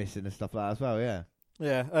passport being missing and stuff like that as well, yeah.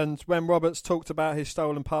 Yeah, and when Roberts talked about his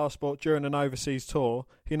stolen passport during an overseas tour,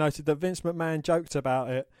 he noted that Vince McMahon joked about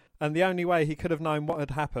it, and the only way he could have known what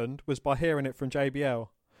had happened was by hearing it from JBL.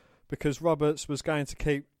 because Roberts was going to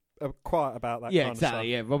keep quiet about that kind of stuff.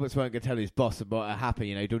 Yeah, Roberts weren't going to tell his boss about it happening.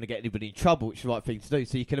 You know, he don't want to get anybody in trouble, which is the right thing to do.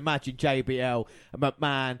 So you can imagine JBL and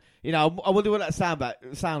McMahon. You know, I wonder what that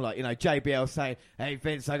sound like. You know, JBL saying, "Hey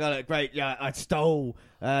Vince, I got it great. Yeah, I stole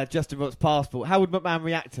Justin Roberts' passport." How would McMahon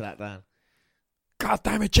react to that, Dan? God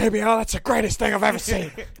damn it, JBL, that's the greatest thing I've ever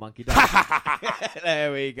seen. Monkey dance.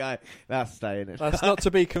 There we go. That's staying in. That's not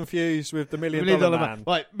to be confused with the $1 Million Man.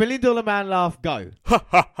 Right, $1 Million Man laugh, go. Oh,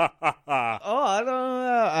 I don't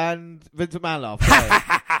know. And Vince McMahon laugh,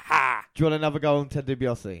 go. Do you want another go on Ted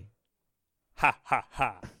DiBiase? Ha ha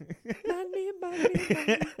ha.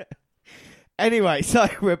 Money. Anyway, so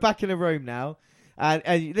we're back in the room now.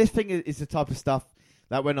 And this thing is the type of stuff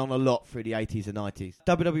that went on a lot through the 80s and 90s.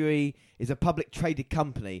 WWE is a public traded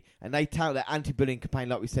company, and they tout their anti-bullying campaign,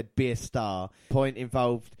 like we said, be a star. Point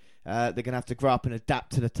involved, they're going to have to grow up and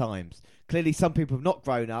adapt to the times. Clearly, some people have not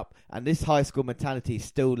grown up, and this high school mentality is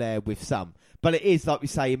still there with some. But it is, like we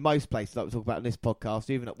say, in most places, like we talk about in this podcast,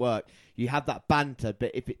 even at work, you have that banter,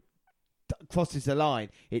 but if it crosses the line,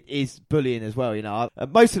 it is bullying as well. You know,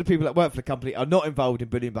 most of the people that work for the company are not involved in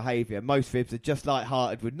bullying behaviour. Most fibs are just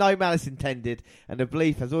light-hearted with no malice intended, and the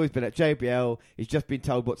belief has always been that JBL is just being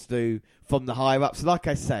told what to do from the higher ups. So like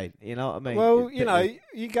I said, you know what I mean? Well, you know,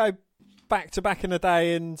 you go back in the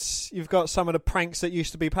day, and you've got some of the pranks that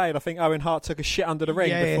used to be paid. I think Owen Hart took a shit under the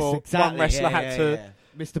ring before one wrestler had to. Yeah.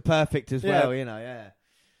 Mr. Perfect as well, you know, yeah.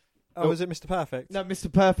 Oh, was it Mr. Perfect? No, Mr.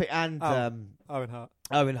 Perfect and Owen Hart.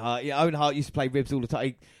 Owen Hart. Yeah, Owen Hart used to play ribs all the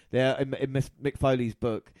time. There in Mick Foley's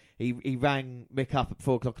book, he rang Mick up at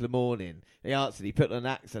 4 o'clock in the morning. He answered. He put on an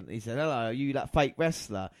accent. He said, "Hello, are you that fake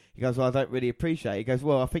wrestler?" He goes, "Well, I don't really appreciate it." He goes,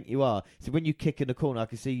 "Well, I think you are." So when you kick in the corner, I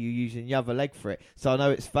can see you using the other leg for it. So I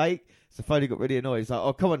know it's fake. So Foley got really annoyed. He's like,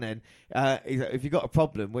 "Oh, come on then. He's like, if you've got a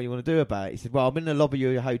problem, what do you want to do about it?" He said, "Well, I'm in the lobby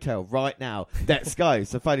of your hotel right now. Let's go."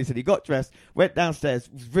 So Foley said he got dressed, went downstairs,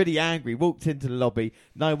 was really angry, walked into the lobby.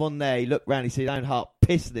 No one there. He looked round. He said, Owen Hart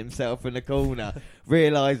pissing himself in the corner,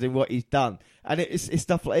 realising what he's done. And it's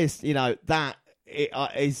stuff like this, you know, that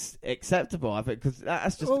is acceptable, I think, because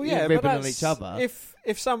that's just ribbing on each other. If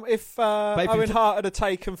Owen Hart had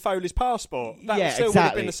taken Foley's passport, that still would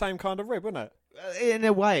have been the same kind of rib, wouldn't it? In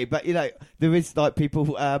a way, but you know, there is like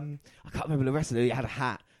people. I can't remember the wrestler. He had a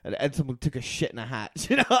hat, and someone took a shit in a hat.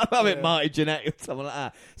 You know, I mean, Marty Jannetty or something like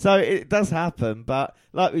that. So it does happen, but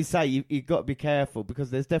like we say, you've got to be careful because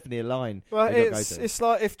there's definitely a line. Well, it's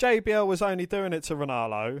like if JBL was only doing it to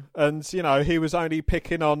Ronaldo, and you know he was only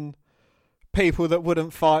picking on people that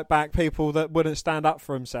wouldn't fight back, people that wouldn't stand up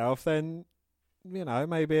for himself, then you know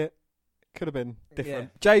maybe it could have been different.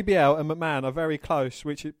 Yeah. JBL and McMahon are very close,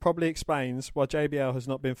 which probably explains why JBL has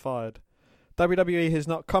not been fired. WWE has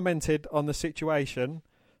not commented on the situation,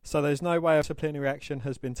 so there's no way a disciplinary action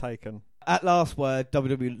has been taken. At last word,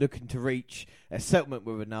 WWE looking to reach a settlement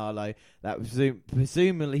with Ronaldo that would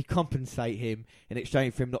presumably compensate him in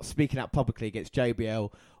exchange for him not speaking out publicly against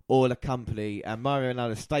JBL or the company. And Mario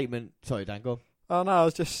Ronaldo's statement... Sorry, Dan, go on. Oh, no, I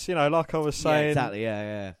was just, you know, like I was saying... Yeah, exactly,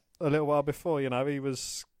 yeah. A little while before, you know, he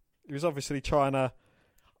was obviously trying to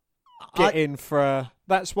get in for...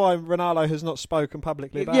 That's why Ronaldo has not spoken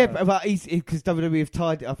publicly about it. Yeah, but because WWE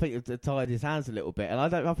have tied his hands a little bit, and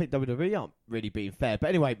I think WWE aren't really being fair. But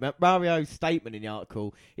anyway, Mario's statement in the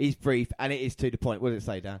article is brief, and it is to the point. What did it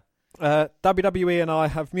say, Dan? WWE and I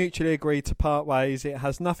have mutually agreed to part ways. It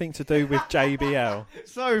has nothing to do with JBL.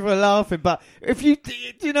 Sorry for laughing, but if do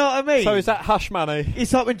you know what I mean? So is that hush money?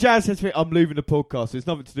 It's like when Jazz says to me, "I'm leaving the podcast. It's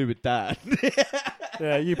nothing to do with Dan."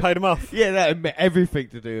 Yeah, you paid him off. Yeah, that everything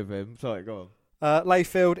to do with him. Sorry, go on.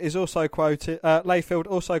 Layfield is also quoted. Layfield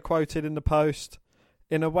also quoted in the post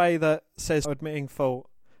in a way that says admitting fault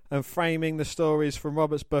and framing the stories from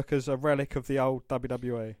Robert's book as a relic of the old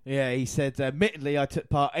WWE. Yeah, he said, "Admittedly, I took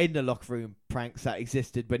part in the locker room pranks that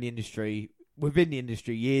existed within the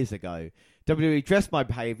industry years ago. WWE addressed my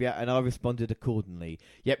behaviour and I responded accordingly.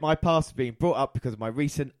 Yet my past is being brought up because of my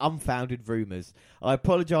recent unfounded rumours. I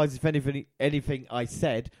apologise if anything I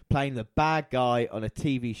said playing the bad guy on a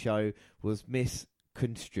TV show was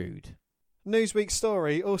misconstrued." Newsweek's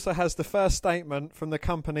story also has the first statement from the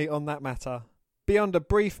company on that matter. Beyond a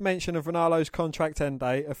brief mention of Ronaldo's contract end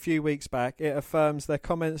date a few weeks back, it affirms their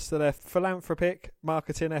comments to their philanthropic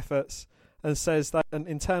marketing efforts and says that an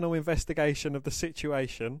internal investigation of the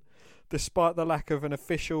situation, despite the lack of an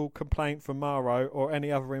official complaint from Maro or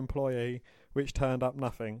any other employee, which turned up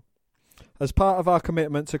nothing. As part of our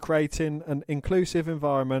commitment to creating an inclusive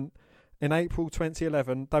environment, in April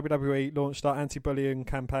 2011, WWE launched our anti-bullying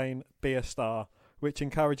campaign, Be a Star, which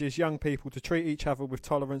encourages young people to treat each other with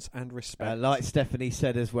tolerance and respect. Like Stephanie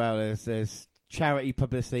said as well, there's charity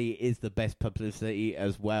publicity is the best publicity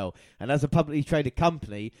as well. And as a publicly traded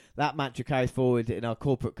company, that mantra carries forward in our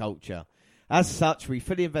corporate culture. As such, we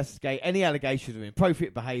fully investigate any allegations of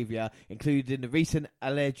inappropriate behaviour, including the recent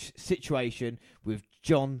alleged situation with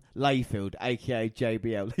John Layfield, a.k.a.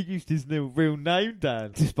 JBL. They used his real name,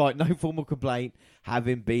 Dan, despite no formal complaint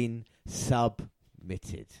having been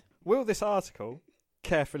submitted. Will this article,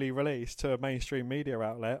 carefully released to a mainstream media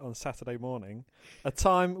outlet on Saturday morning, a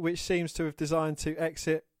time which seems to have designed to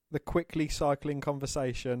exit the quickly cycling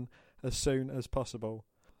conversation as soon as possible,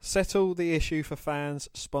 settle the issue for fans,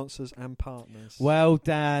 sponsors and partners? Well,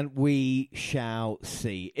 Dan, we shall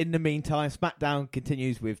see. In the meantime, SmackDown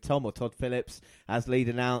continues with Todd Phillips as lead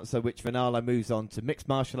announcer, which Ronaldo moves on to mixed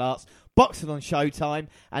martial arts, boxing on Showtime,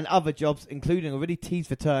 and other jobs, including already teased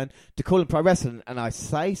return to Calling Pro Wrestling. And I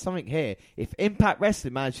say something here: if Impact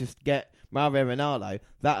Wrestling manages to get Mario Ronaldo,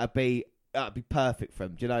 that'd be perfect for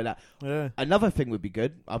him. Do you know that? Yeah. Another thing would be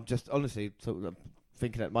good. I'm just honestly sort of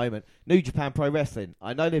thinking at the moment, New Japan Pro Wrestling.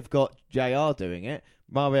 I know they've got JR doing it,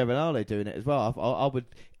 Mario Ronaldo doing it as well. I would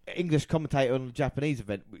English commentator on a Japanese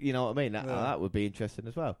event. You know what I mean? That would be interesting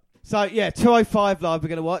as well. So yeah, 205 Live we're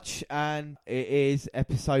going to watch, and it is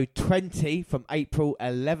episode 20 from April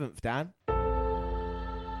 11th, Dan.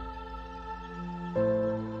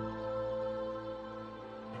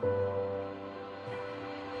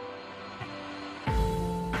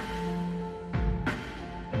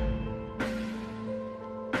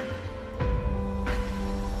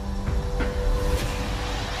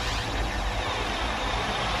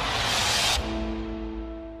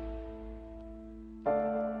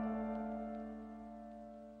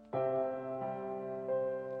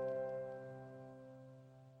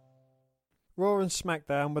 Raw and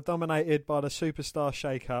SmackDown were dominated by the Superstar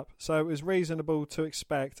shake-up, so it was reasonable to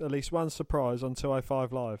expect at least one surprise on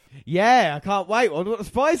 205 Live. Yeah, I can't wait. I wonder what the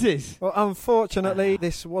surprise is. Well, unfortunately,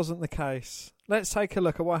 this wasn't the case. Let's take a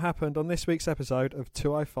look at what happened on this week's episode of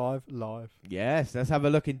 205 Live. Yes, let's have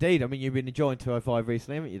a look indeed. I mean, you've been enjoying 205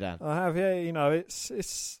 recently, haven't you, Dan? I have, yeah. You know,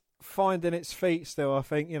 it's finding its feet still, I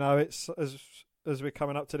think. You know, it's as we're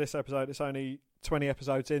coming up to this episode, it's only 20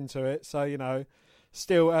 episodes into it, so, you know,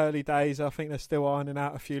 still early days. I think they're still ironing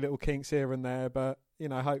out a few little kinks here and there, but, you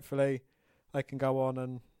know, hopefully they can go on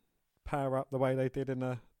and power up the way they did in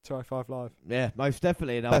the 205 Live. Yeah, most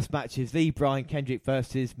definitely. And our first match is the Brian Kendrick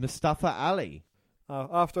versus Mustafa Ali.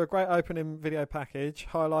 After a great opening video package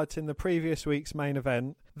highlighting the previous week's main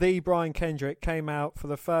event, the Brian Kendrick came out for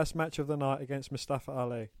the first match of the night against Mustafa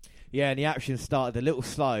Ali. Yeah, and the action started a little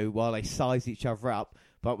slow while they sized each other up,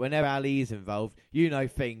 but whenever Ali is involved, you know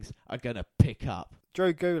things are going to pick up.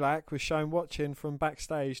 Drew Gulak was shown watching from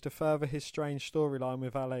backstage to further his strange storyline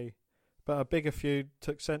with Ali, but a bigger feud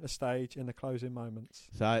took centre stage in the closing moments.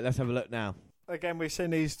 So let's have a look now. Again, we've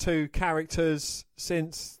seen these two characters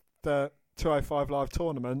since the 205 Live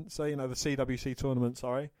tournament, so, you know, the CWC tournament,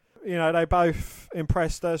 sorry. You know, they both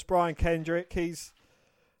impressed us. Brian Kendrick, he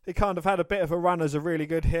kind of had a bit of a run as a really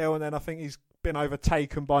good heel, and then I think he's been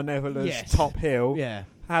overtaken by Neville as top heel. Yeah.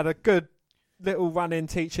 Had a good little run-in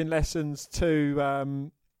teaching lessons to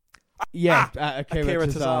Akira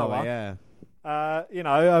Tozawa. Yeah. You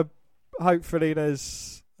know, hopefully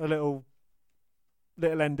there's a little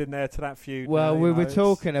ending there to that feud. Well, now, we were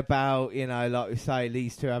talking about, you know, like we say,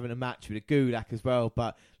 these two having a match with a Gulak as well,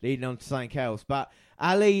 but leading on to something else. But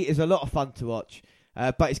Ali is a lot of fun to watch,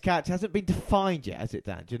 but his character hasn't been defined yet, has it,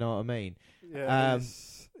 Dan? Do you know what I mean?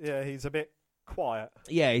 Yeah, he's a bit quiet.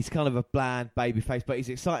 Yeah, he's kind of a bland babyface, but his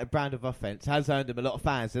exciting brand of offense has earned him a lot of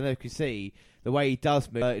fans. And as you can see, the way he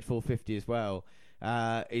does move 450 as well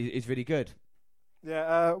is really good.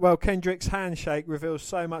 Yeah, well, Kendrick's handshake reveals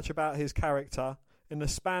so much about his character. In the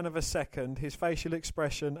span of a second, his facial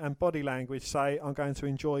expression and body language say, I'm going to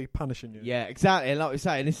enjoy punishing you. Yeah, exactly. And like we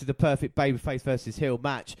say, this is the perfect babyface versus heel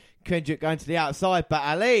match. Kendrick going to the outside, but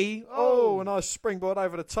Ali... Oh, a nice springboard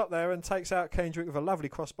over the top there and takes out Kendrick with a lovely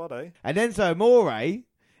crossbody. And Enzo Amore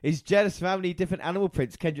is jealous of how many different animal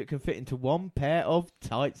prints Kendrick can fit into one pair of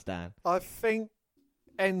tights, Dan. I think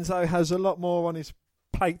Enzo has a lot more on his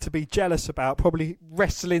plate to be jealous about. Probably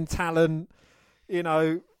wrestling talent, you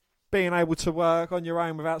know, being able to work on your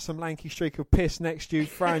own without some lanky streak of piss next to you,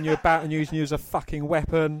 throwing you about and using you as a fucking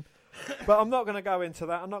weapon. But I'm not going to go into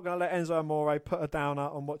that. I'm not going to let Enzo Amore put a downer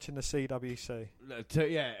on watching the CWC.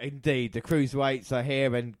 Yeah, indeed. The cruiserweights are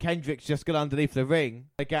here, and Kendrick's just got underneath the ring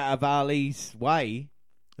to get out of Ali's way.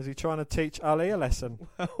 Is he trying to teach Ali a lesson?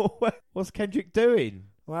 What's Kendrick doing?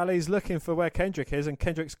 Well, Ali's looking for where Kendrick is, and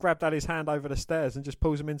Kendrick's grabbed Ali's hand over the stairs and just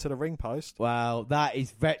pulls him into the ring post. Wow, that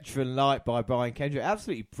is veteran-like by Brian Kendrick.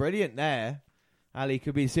 Absolutely brilliant there. Ali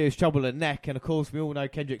could be in serious trouble at neck, and of course we all know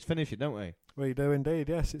Kendrick's finishing, don't we? We do indeed,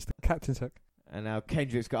 yes. It's the captain's hook. And now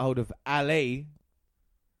Kendrick's got hold of Ali.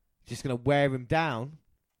 Just going to wear him down.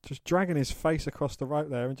 Just dragging his face across the rope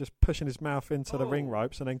there and just pushing his mouth into the ring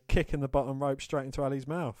ropes and then kicking the bottom rope straight into Ali's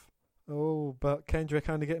mouth. Oh, but Kendrick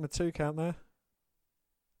only getting a 2 count there.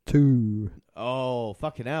 2. Oh,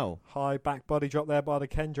 fucking hell. High back body drop there by the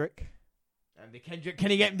Kendrick. And the Kendrick,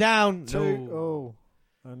 can he get him down? 2. No. Oh,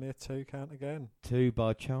 only a 2 count again. 2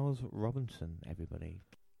 by Charles Robinson, everybody.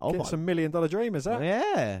 Oh, Get some $1 Million Dreamers, that.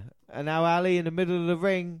 Yeah. And now Ali in the middle of the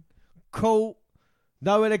ring. Caught.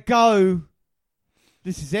 Nowhere to go.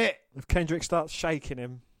 This is it. If Kendrick starts shaking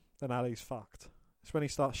him, then Ali's fucked. It's when he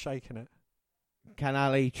starts shaking it. Can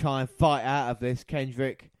Ali try and fight out of this?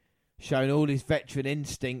 Kendrick showing all his veteran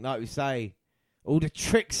instinct, like we say. All the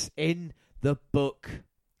tricks in the book.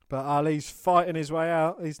 But Ali's fighting his way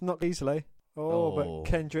out. He's not easily. But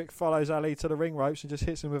Kendrick follows Ali to the ring ropes and just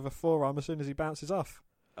hits him with a forearm as soon as he bounces off.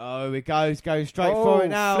 Oh, he goes straight for it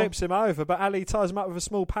now. Flips him over, but Ali ties him up with a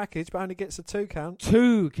small package, but only gets a 2 count.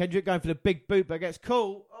 2. Kendrick going for the big boot, but gets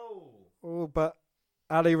caught. But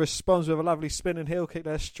Ali responds with a lovely spinning heel kick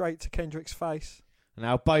there straight to Kendrick's face.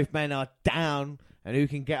 Now both men are down, and who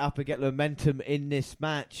can get up and get momentum in this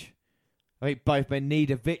match? I think both men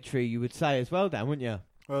need a victory, you would say as well, Dan, wouldn't you?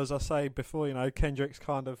 Well, as I say before, Kendrick's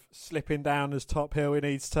kind of slipping down as top heel. He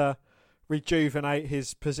needs to rejuvenate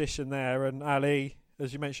his position there, and Ali,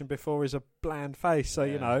 as you mentioned before, is a bland face.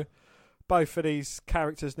 So, both of these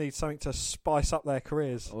characters need something to spice up their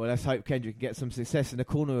careers. Well, let's hope Kendrick can get some success in the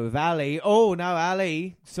corner with Ali. Oh, no,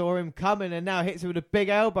 Ali saw him coming and now hits him with a big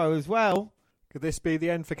elbow as well. Could this be the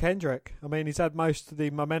end for Kendrick? I mean, he's had most of the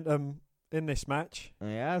momentum in this match.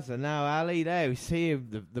 He has, and now Ali there, we see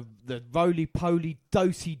him, the roly-poly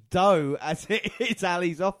do-si-do as it is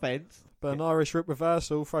Ali's offense. But an Irish Rip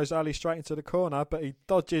reversal throws Ali straight into the corner, but he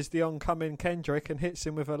dodges the oncoming Kendrick and hits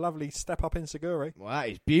him with a lovely step-up enziguri. Well, that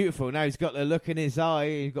is beautiful. Now he's got the look in his eye.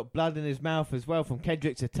 He's got blood in his mouth as well from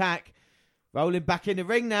Kendrick's attack. Rolling back in the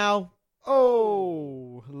ring now.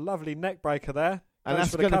 Oh, lovely neck breaker there. And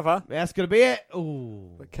that's for the cover. That's going to be it.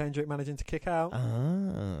 Oh, but Kendrick managing to kick out.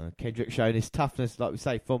 Kendrick showing his toughness, like we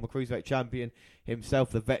say, former Cruiserweight champion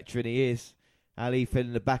himself, the veteran he is. Ali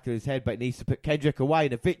feeling the back of his head, but he needs to put Kendrick away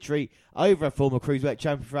in a victory over a former Cruiserweight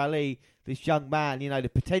champion for Ali. This young man, the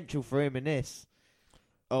potential for him in this.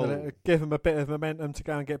 Oh, it'll give him a bit of momentum to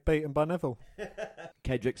go and get beaten by Neville.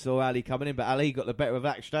 Kendrick saw Ali coming in, but Ali got the better of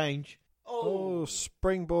that exchange. Oh,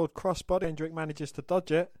 springboard crossbody. Kendrick manages to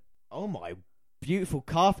dodge it. Oh, my beautiful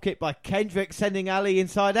calf kick by Kendrick, sending Ali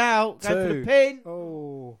inside out. Going for the pin.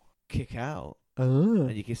 Oh. Kick out.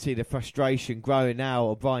 And you can see the frustration growing now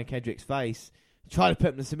on Brian Kendrick's face. Trying to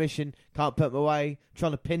put him in submission, can't put him away.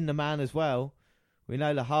 Trying to pin the man as well. We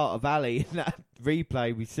know the heart of Ali. In that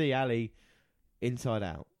replay, we see Ali inside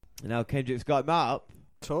out. And now Kendrick's got him up.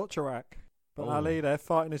 Torture rack. But Ali there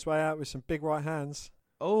fighting his way out with some big right hands.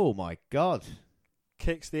 Oh, my God.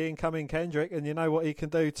 Kicks the incoming Kendrick, and you know what he can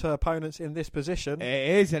do to opponents in this position. It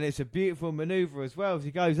is, and it's a beautiful manoeuvre as well as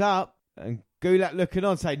he goes up. And Gulak looking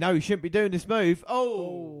on, saying, no, he shouldn't be doing this move.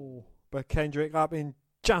 Oh. But Kendrick up in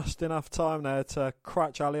just enough time there to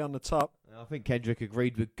crutch Ali on the top. I think Kendrick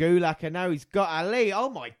agreed with Gulak, and now he's got Ali. Oh,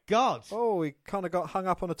 my God. Oh, he kind of got hung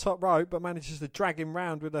up on the top rope, but manages to drag him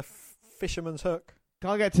round with a fisherman's hook.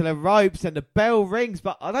 Can't get to the ropes, and the bell rings,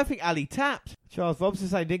 but I don't think Ali tapped. Charles Robinson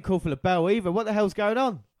saying didn't call for the bell either. What the hell's going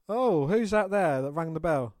on? Oh, who's that there that rang the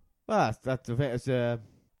bell? Well, that's a bit as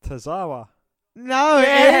Tozawa. No,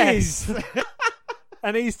 it is.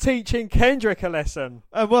 And he's teaching Kendrick a lesson.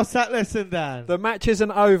 And what's that lesson, Dan? The match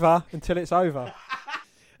isn't over until it's over.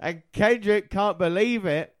 And Kendrick can't believe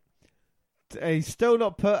it. He's still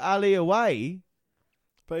not put Ali away.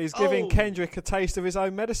 But he's giving Kendrick a taste of his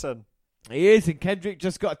own medicine. He is, and Kendrick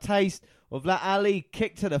just got a taste of that Ali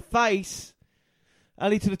kick to the face.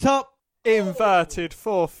 Ali to the top. Inverted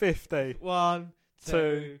 450. 1,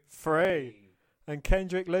 2, 3. And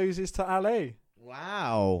Kendrick loses to Ali.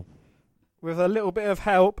 Wow. With a little bit of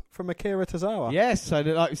help from Akira Tozawa. Yes, so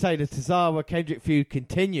like we say, the Tozawa-Kendrick feud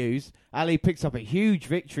continues. Ali picks up a huge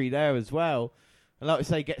victory there as well. And like we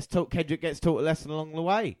say, Kendrick gets taught a lesson along the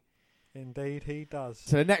way. Indeed he does.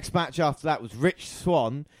 So the next match after that was Rich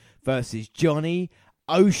Swann versus Johnny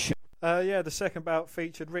Ocean. The second bout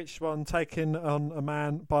featured Rich Swann taking on a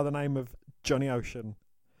man by the name of Johnny Ocean.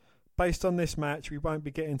 Based on this match, we won't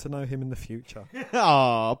be getting to know him in the future.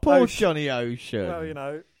 Oh, poor Johnny Ocean.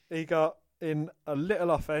 Well, he got in a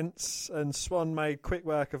little offence and Swann made quick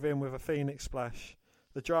work of him with a Phoenix splash.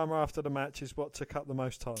 The drama after the match is what took up the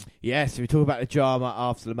most time. Yes, we talk about the drama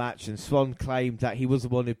after the match, and Swann claimed that he was the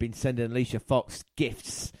one who'd been sending Alicia Fox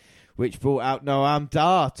gifts which brought out Noam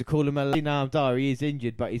Dar to call him a Noam Dar. He is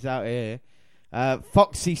injured, but he's out here.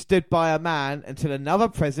 Foxy stood by a man until another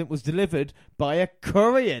present was delivered by a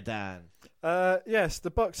courier, Dan. Yes, the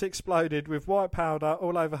box exploded with white powder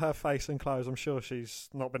all over her face and clothes. I'm sure she's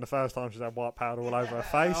not been the first time she's had white powder all over her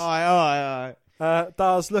face. Aye.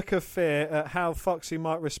 Dar's look of fear at how Foxy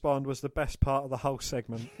might respond was the best part of the whole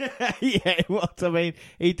segment. Yeah, what I mean,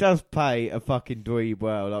 he does pay a fucking dweeb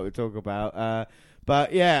well, like we talk about.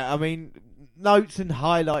 But yeah, I mean, notes and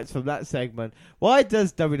highlights from that segment. Why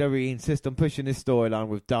does WWE insist on pushing this storyline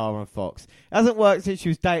with Dar and Fox? It hasn't worked since she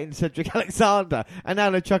was dating Cedric Alexander, and now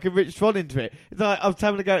they're chucking Rich Swann into it. It's like, I was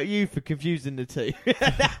having to go at you for confusing the two.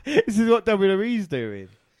 This is what WWE's doing.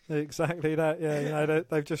 Exactly that, yeah.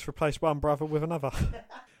 They've just replaced one brother with another.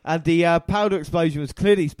 And the powder explosion was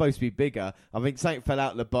clearly supposed to be bigger. I think something fell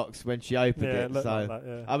out of the box when she opened it. Looked like that,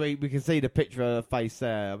 yeah. I mean, we can see the picture of her face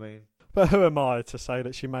there. I mean, but who am I to say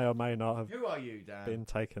that she may or may not have who are you, Dan? been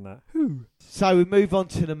taking that? Who? So we move on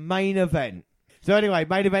to the main event. So anyway,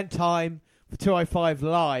 main event time for 205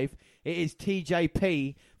 Live. It is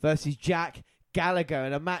TJP versus Jack Gallagher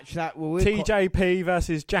in a match that will TJP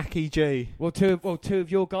versus Jackie G. Well, two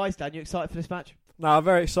of your guys, Dan. You excited for this match? No, I'm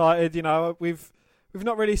very excited. You know, we've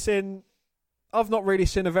not really seen. I've not really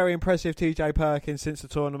seen a very impressive TJ Perkins since the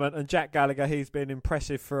tournament, and Jack Gallagher, he's been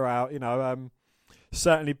impressive throughout. You know,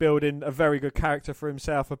 certainly building a very good character for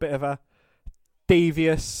himself, a bit of a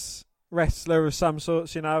devious wrestler of some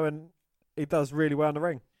sorts. You know, and he does really well in the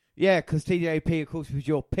ring. Yeah, because TJP, of course, was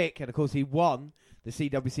your pick, and of course he won the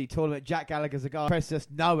CWC tournament. Jack Gallagher's a guy pressed us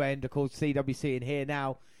no end. Of course, CWC in here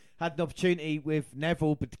now had an opportunity with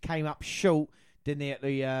Neville, but came up short, didn't he? At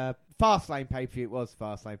the Fastlane pay-per-view, it was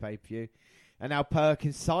Fastlane pay-per-view, and now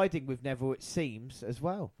Perkins siding with Neville, it seems, as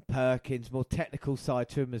well. Perkins, more technical side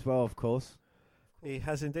to him as well, of course. He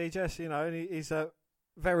has indeed, yes. You know, he's a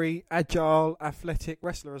very agile, athletic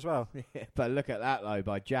wrestler as well. Yeah, but look at that though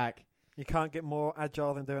by Jack. You can't get more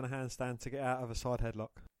agile than doing a handstand to get out of a side headlock.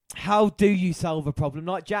 How do you solve a problem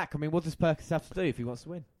like Jack? I mean, what does Perkins have to do if he wants to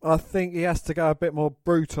win? I think he has to go a bit more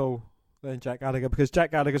brutal than Jack Gallagher, because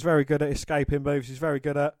Jack Gallagher's very good at escaping moves. He's very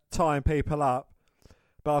good at tying people up.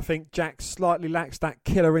 But I think Jack slightly lacks that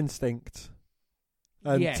killer instinct.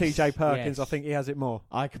 And yes, TJ Perkins, yes. I think he has it more.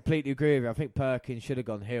 I completely agree with you. I think Perkins should have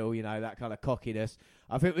gone heel, you know, that kind of cockiness.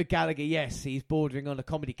 I think with Gallagher, yes, he's bordering on a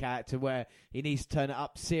comedy character where he needs to turn it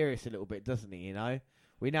up serious a little bit, doesn't he, you know?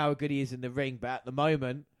 We know how good he is in the ring, but at the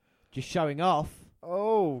moment, just showing off.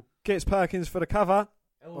 Oh, gets Perkins for the cover.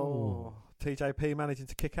 Oh. TJP managing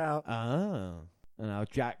to kick out. And now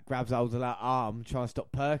Jack grabs hold of that arm, trying to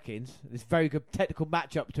stop Perkins. This very good technical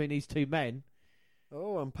matchup between these two men.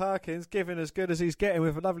 Oh, and Perkins giving as good as he's getting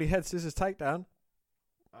with a lovely head scissors takedown.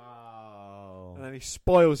 Oh. And then he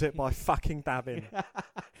spoils it by fucking dabbing.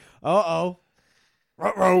 Uh-oh.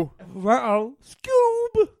 Ruh-roh. Ruh-oh.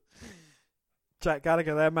 Scoob. Jack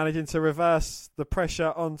Gallagher there managing to reverse the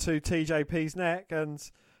pressure onto TJP's neck, and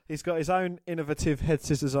he's got his own innovative head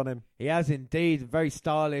scissors on him. He has indeed, very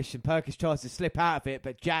stylish, and Perkins tries to slip out of it,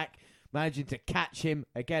 but Jack managing to catch him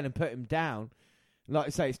again and put him down. Like I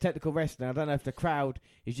say, it's technical wrestling. I don't know if the crowd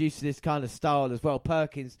is used to this kind of style as well.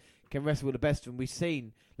 Perkins can wrestle with the best of them. We've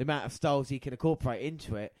seen the amount of styles he can incorporate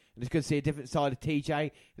into it, and it's good to see a different side of TJ.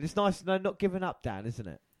 And it's nice to know not giving up, Dan, isn't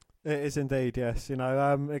it? It is indeed, yes. You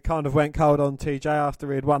know, it kind of went cold on TJ after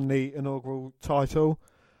he had won the inaugural title.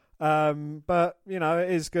 But, you know,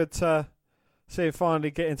 it is good to see him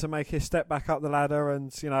finally getting to make his step back up the ladder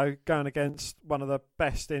and, you know, going against one of the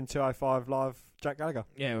best in 205 Live, Jack Gallagher.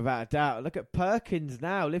 Yeah, without a doubt. Look at Perkins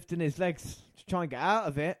now, lifting his legs to try and get out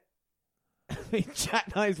of it. I mean,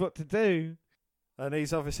 Jack knows what to do. And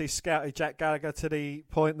he's obviously scouted Jack Gallagher to the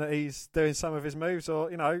point that he's doing some of his moves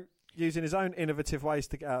or, you know, using his own innovative ways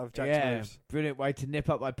to get out of Jack's moves. Brilliant way to nip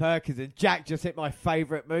up by Perkins. And Jack just hit my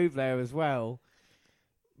favourite move there as well.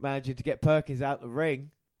 Managing to get Perkins out the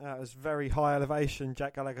ring. That was very high elevation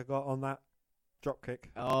Jack Gallagher got on that drop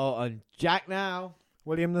kick. Oh, and Jack now.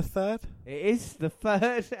 William the Third? It is the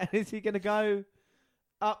third. And is he going to go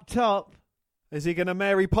up top? Is he going to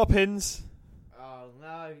Mary Poppins? Oh,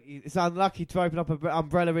 no. It's unlucky to open up an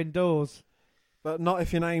umbrella indoors. But not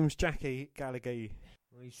if your name's Jackie Gallagher.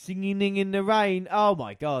 He's singing in the rain. Oh,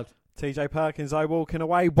 my God. TJ Perkins, though, walking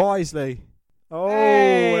away wisely. Oh,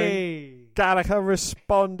 hey! Gallagher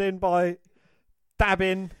responding by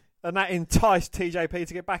dabbing, and that enticed TJP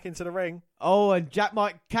to get back into the ring. Oh, and Jack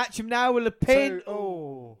might catch him now with a pin.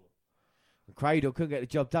 Oh. Cradle couldn't get the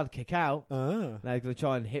job done. Kick out. Now he's going to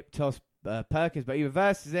try and hip toss Perkins, but he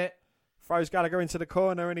reverses it. Throws Gallagher into the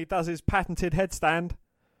corner, and he does his patented headstand.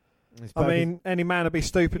 I mean, any man would be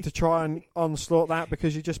stupid to try and onslaught that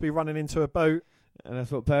because you'd just be running into a boot. And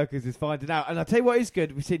that's what Perkins is finding out. And I'll tell you what is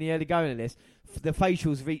good, we've seen the early going in this, the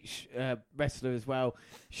facials of each wrestler as well,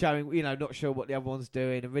 showing, not sure what the other one's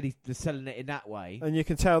doing and really selling it in that way. And you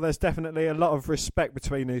can tell there's definitely a lot of respect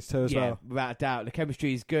between these two as well. Without a doubt. The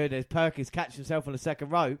chemistry is good. As Perkins catches himself on the second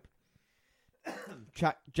rope.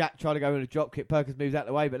 Jack trying to go in a drop kick. Perkins moves out of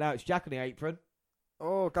the way, but now it's Jack on the apron.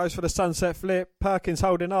 Oh, goes for the sunset flip. Perkins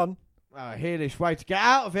holding on. Oh, heelish way to get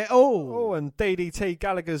out of it. Oh, and DDT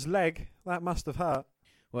Gallagher's leg. That must have hurt.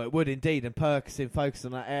 Well, it would indeed. And Perkins focused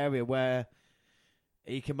on that area where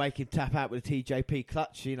he can make him tap out with a TJP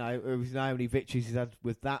clutch. It was how many victories he's had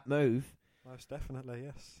with that move. Most definitely,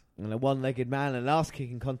 yes. And a one-legged man and last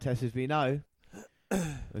kicking contest, as we know.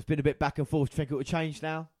 It's been a bit back and forth. Do you think it will change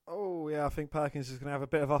now? Oh, yeah. I think Perkins is going to have a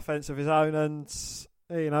bit of offense of his own and,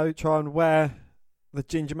 try and wear the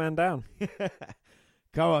ginger man down.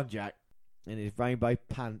 Go on, Jack. In his rainbow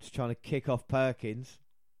pants, trying to kick off Perkins.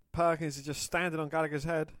 Perkins is just standing on Gallagher's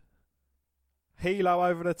head. Helo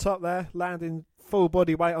over the top there, landing full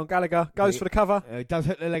body weight on Gallagher. Goes for the cover. He does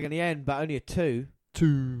hit the leg in the end, but only a 2.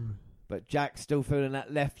 2. But Jack's still feeling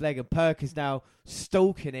that left leg, and Perkins now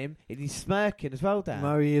stalking him, and he's smirking as well, Dan.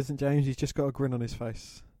 No, he isn't, James. He's just got a grin on his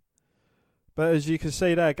face. But as you can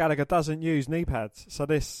see there, Gallagher doesn't use knee pads, so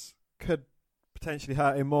this could potentially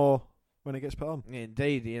hurt him more when it gets put on.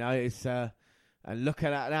 Indeed, it's and look at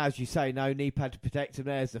that now, as you say, no knee pad to protect him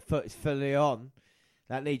there as the foot is fully on.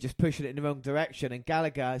 That knee just pushing it in the wrong direction, and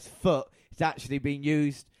Gallagher's foot is actually being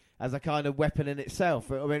used as a kind of weapon in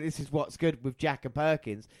itself. I mean, this is what's good with Jack and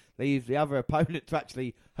Perkins. They use the other opponent to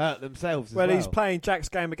actually hurt themselves as well. Well, he's playing Jack's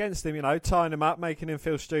game against him, tying him up, making him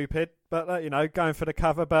feel stupid, but, going for the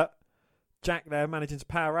cover, but Jack there managing to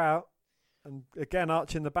power out. And again,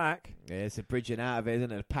 arching the back. Yeah, it's a bridging out of it,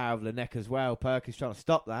 isn't it? The power of the neck as well. Perkins trying to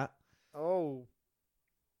stop that. Oh,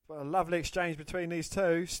 but a lovely exchange between these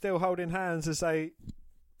two. Still holding hands as they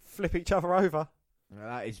flip each other over. Well,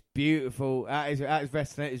 that is beautiful. That is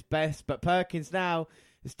wrestling at his best. But Perkins now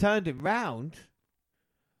has turned him round.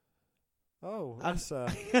 Oh, that's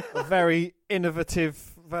a very innovative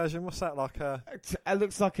version. What's that like? It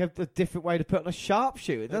looks like a different way to put on a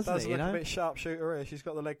sharpshooter, doesn't it? It does look a bit sharpshooter-ish. She's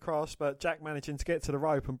got the leg crossed, but Jack managing to get to the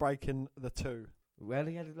rope and breaking the 2. Well,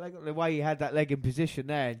 he had his leg, the way he had that leg in position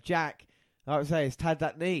there. And Jack, like I say, has had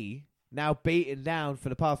that knee now beaten down for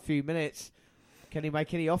the past few minutes. Can he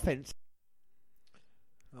make any offense?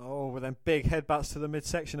 Oh, with them big headbutts to the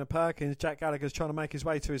midsection of Perkins. Jack Gallagher's trying to make his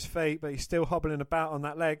way to his feet, but he's still hobbling about on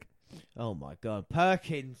that leg. Oh, my God.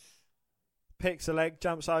 Perkins picks a leg,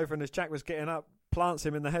 jumps over, and as Jack was getting up, plants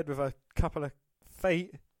him in the head with a couple of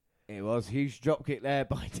feet. It was a huge dropkick there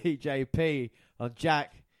by TJP on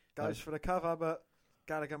Jack. Goes for the cover, but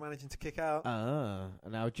Gallagher managing to kick out.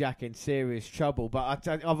 And now Jack in serious trouble. But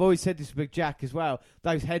I've always said this with Jack as well.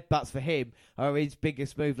 Those headbutts for him are his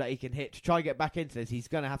biggest move that he can hit. To try and get back into this, he's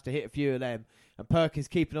going to have to hit a few of them. And Perkins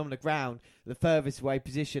keeping on the ground, the furthest away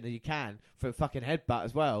position that you can for a fucking headbutt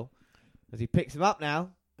as well. As he picks him up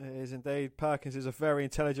now. It is indeed. Perkins is a very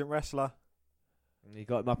intelligent wrestler. And he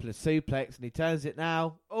got him up in a suplex, and he turns it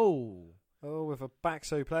now. Oh, with a back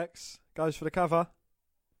suplex. Goes for the cover.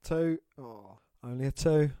 2. Oh, only a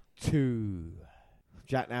 2. 2.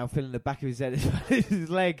 Jack now feeling the back of his head. His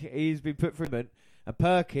leg, he's been put through it. And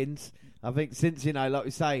Perkins, I think since, like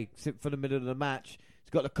we say, for the middle of the match,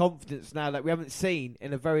 he's got the confidence now that we haven't seen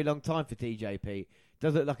in a very long time for TJP.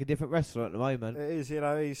 Does look like a different wrestler at the moment. It is,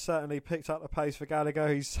 he's certainly picked up the pace for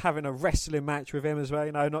Gallagher. He's having a wrestling match with him as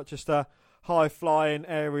well, not just a high-flying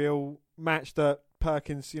aerial match that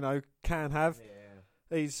Perkins, can have.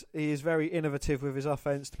 Yeah. He is very innovative with his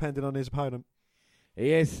offense, depending on his opponent.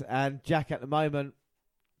 He is, and Jack at the moment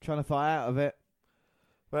trying to fight out of it.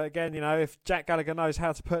 But again, if Jack Gallagher knows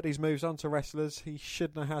how to put these moves onto wrestlers, he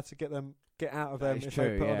should know how to get out of them if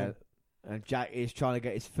they put on him. And Jack is trying to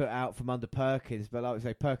get his foot out from under Perkins, but like I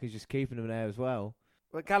say, Perkins just keeping him there as well.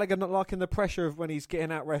 But Gallagher not liking the pressure of when he's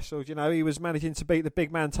getting out wrestled. He was managing to beat the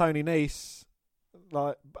big man Tony Nese,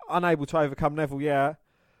 unable to overcome Neville,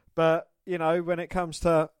 But, when it comes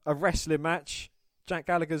to a wrestling match, Jack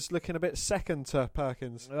Gallagher's looking a bit second to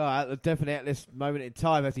Perkins. Definitely at this moment in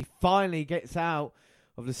time, as he finally gets out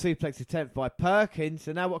of the suplex attempt by Perkins.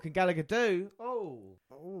 And now what can Gallagher do? Oh,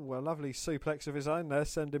 a lovely suplex of his own there,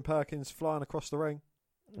 sending Perkins flying across the ring.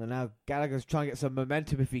 And now Gallagher's trying to get some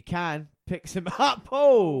momentum if he can. Picks him up.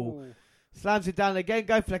 Oh! Slams it down again.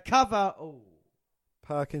 Go for the cover. Oh!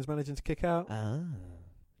 Perkins managing to kick out.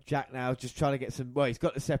 Jack now just trying to get some... Well, he's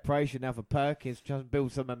got the separation now for Perkins. Trying to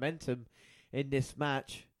build some momentum in this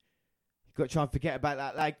match. You've got to try and forget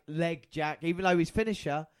about that leg, Jack. Even though his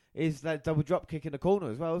finisher is that double drop kick in the corner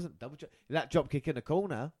as well, isn't it? That drop kick in the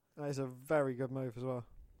corner. That is a very good move as well.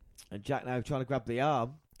 And Jack now trying to grab the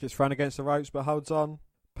arm. Gets thrown against the ropes but holds on.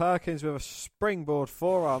 Perkins with a springboard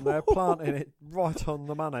forearm there, planting it right on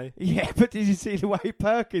the money. Yeah, but did you see the way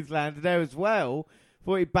Perkins landed there as well?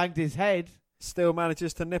 Thought he banged his head. Still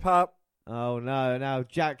manages to nip up. Oh no, now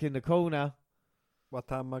Jack in the corner.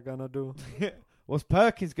 What am I going to do? What's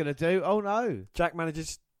Perkins going to do? Oh no. Jack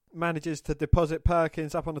manages to deposit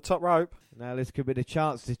Perkins up on the top rope. Now this could be the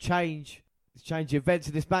chance to change the events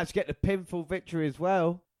of this match, get the pinfall victory as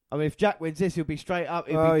well. I mean, if Jack wins this, he'll be straight up.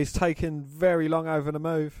 He's taken very long over the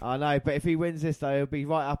move. I know, but if he wins this, though, he'll be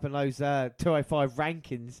right up in those 205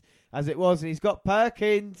 rankings as it was, and he's got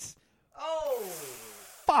Perkins. Oh!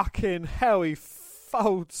 Fucking hell, he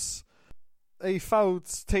folds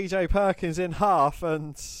TJ Perkins in half,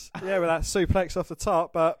 and yeah, with that suplex off the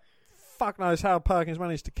top, but fuck knows how Perkins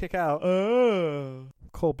managed to kick out.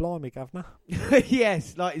 Call blimey, governor.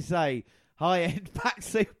 Yes, like you say, high-end back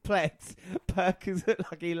suplex. Perkins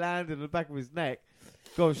looked like he landed on the back of his neck.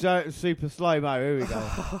 Go on, show it super slow-mo. Here we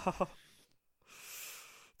go.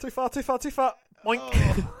 Too far. Boink.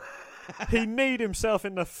 Oh. He kneed himself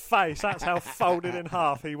in the face. That's how folded in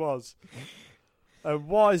half he was.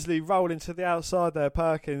 Wisely rolling to the outside there,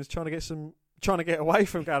 Perkins, trying to get away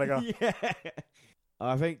from Gallagher. Yeah.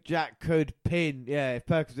 I think Jack could pin. Yeah, if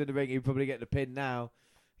Perkins in the ring, he'd probably get the pin now.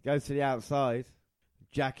 Goes to the outside.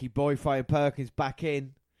 Jackie boy fighting Perkins back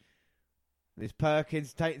in. This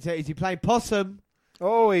Perkins is he playing possum?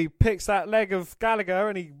 Oh, he picks that leg of Gallagher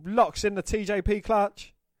and he locks in the TJP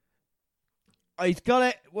clutch. Oh, he's got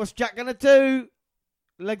it. What's Jack going to do?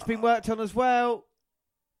 Leg's been worked on as well.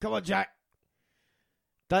 Come on, Jack.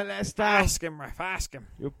 Don't let us down. Ask him, ref. Ask him.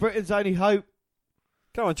 You're Britain's only hope.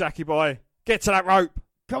 Come on, Jackie boy. Get to that rope.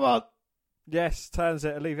 Come on. Yes, turns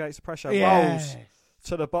it, alleviates the pressure. Yes. Rolls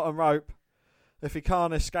to the bottom rope. If he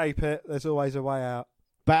can't escape it, there's always a way out.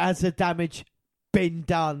 But has the damage been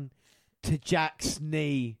done to Jack's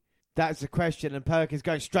knee? That's the question. And Perkins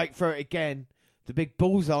going straight through it again. The big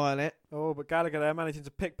bullseye on it. Oh, but Gallagher there managing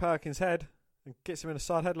to pick Perkins' head and gets him in a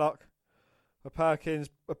side headlock. But Perkins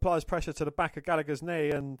applies pressure to the back of Gallagher's knee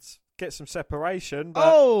and gets some separation.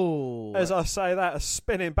 But as I say that, a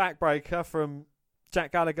spinning backbreaker from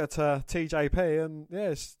Jack Gallagher to TJP, and yeah,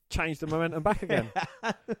 it's changed the momentum back again.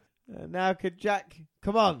 Now could Jack,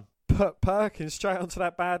 come on. Put Perkins straight onto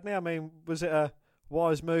that bad knee. I mean, was it a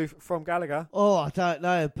wise move from Gallagher? Oh, I don't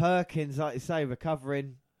know. Perkins, like you say,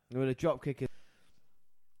 recovering with a drop kick.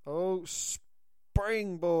 Oh,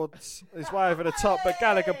 springboards his way over the top, but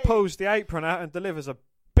Gallagher pulls the apron out and delivers a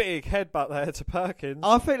big headbutt there to Perkins.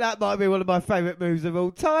 I think that might be one of my favourite moves of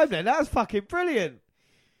all time then. That was fucking brilliant.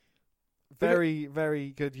 Very, very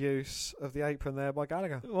good use of the apron there by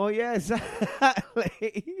Gallagher. Well, yeah,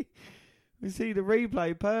 exactly. We see the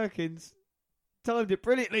replay. Perkins timed it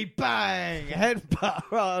brilliantly. Bang! Headbutt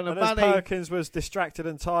right on the money. As Perkins was distracted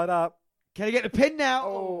and tied up. Can he get the pin now?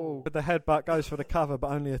 Oh. But the headbutt goes for the cover,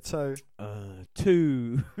 but only a 2.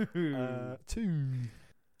 2. 2.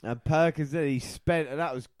 And Perkins, he spent, and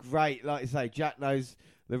that was great. Like you say, Jack knows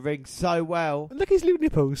the ring so well. Look at his little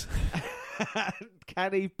nipples.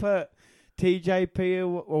 Can he put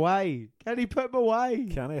TJP away? Can he put him away?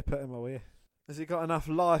 Can he put him away? Has he got enough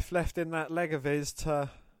life left in that leg of his to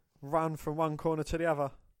run from one corner to the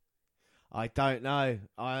other? I don't know.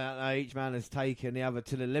 I don't know. Each man has taken the other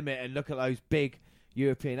to the limit, and look at those big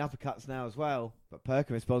European uppercuts now as well. But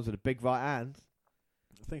Perkins responds with a big right hand.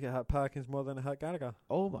 I think it hurt Perkins more than it hurt Gallagher.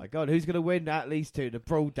 Oh my God. Who's going to win at least two? The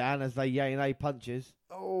brawl down as they yay and they punches.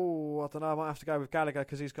 Oh, I don't know. I might have to go with Gallagher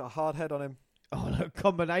because he's got a hard head on him. Oh, look,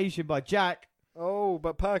 combination by Jack. Oh,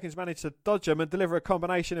 but Perkins managed to dodge him and deliver a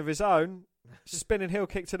combination of his own. Spinning heel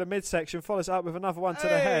kick to the midsection, follows it up with another one to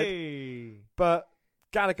the head. But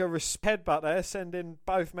Gallagher headbutt there, sending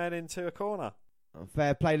both men into a corner.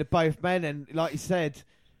 Fair play to both men, and like you said,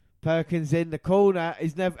 Perkins in the corner.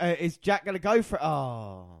 Is Jack going to go for it?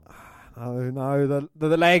 Oh. No,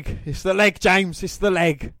 the leg. It's the leg, James. It's the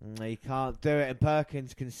leg. He can't do it, and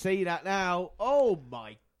Perkins can see that now. Oh,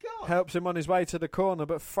 my God. Helps him on his way to the corner,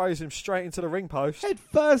 but throws him straight into the ring post. Head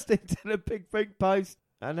first into the big ring post.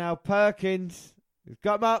 And now Perkins has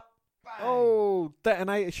got him up. Bang. Oh,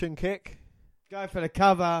 detonation kick. Go for the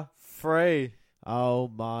cover. 3. Oh,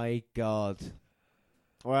 my God.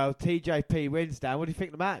 Well, TJP wins down. What do you think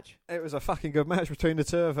of the match? It was a fucking good match between the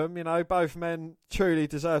two of them. You know, both men truly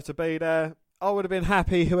deserve to be there. I would have been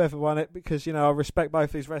happy whoever won it because, you know, I respect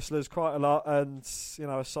both these wrestlers quite a lot. And, you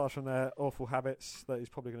know, aside from their awful habits that he's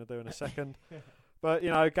probably going to do in a second. But,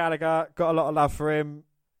 you know, Gallagher, got a lot of love for him.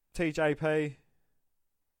 TJP,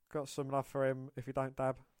 got some love for him if you don't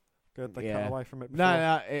dab. Good, they cut away from it before.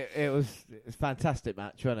 No, it was a fantastic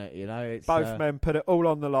match, wasn't it? You know, both men put it all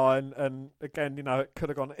on the line, and again, you know, it could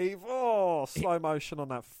have gone slow motion on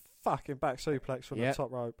that fucking back suplex from the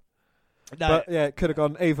top rope. No. But yeah, it could have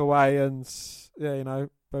gone either way, and yeah, you know,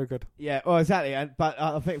 very good. Yeah, well, exactly. But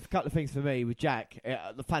I think a couple of things for me with Jack,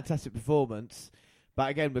 the fantastic performance. But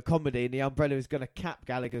again, with comedy, and the umbrella is going to cap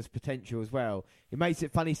Gallagher's potential as well. He makes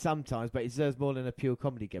it funny sometimes, but he deserves more than a pure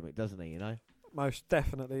comedy gimmick, doesn't he? You know. Most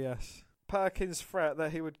definitely, yes. Perkins' threat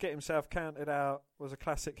that he would get himself counted out was a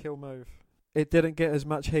classic heel move. It didn't get as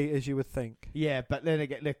much heat as you would think. Yeah, but then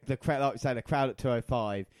again, the crowd, like we say, the crowd at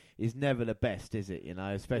 205 is never the best, is it? You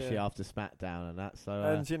know, especially after SmackDown and that. So,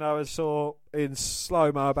 and you know, I saw in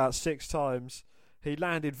slow mo about 6 times. He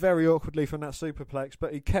landed very awkwardly from that superplex,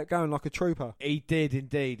 but he kept going like a trooper. He did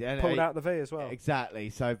indeed, and pulled out the V as well.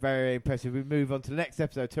 Exactly. So very impressive. We move on to the next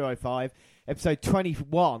episode, 205, episode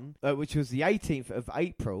 21, which was the 18th of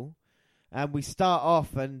April. And we start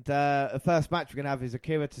off, and the first match we're going to have is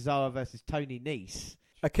Akira Tozawa versus Tony Nese.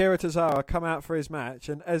 Akira Tozawa come out for his match,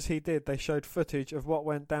 and as he did, they showed footage of what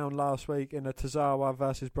went down last week in a Tozawa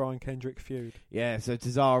versus Brian Kendrick feud. Yeah, so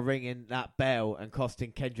Tozawa ringing that bell and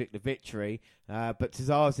costing Kendrick the victory. But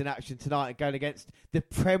Tozawa's in action tonight and going against the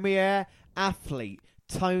premier athlete,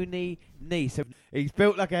 Tony Nese. He's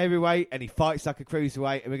built like a heavyweight, and he fights like a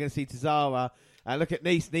cruiserweight, and we're going to see Tozawa. Look at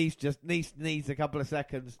Nese. Nese needs a couple of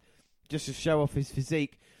seconds just to show off his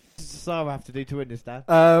physique. What does Tozawa have to do to win this, Dan?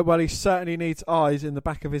 Well, he certainly needs eyes in the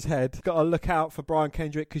back of his head. Got to look out for Brian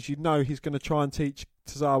Kendrick, because you know he's going to try and teach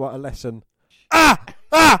Tozawa a lesson.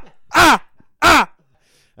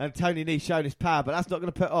 And Tony Nese showing his power, but that's not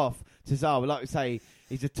going to put off Tozawa. Like we say,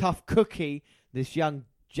 he's a tough cookie, this young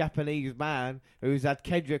Japanese man who's had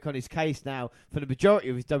Kendrick on his case now for the majority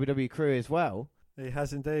of his WWE career as well. He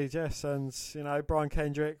has indeed, yes. And, you know, Brian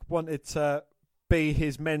Kendrick wanted to be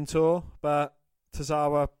his mentor, but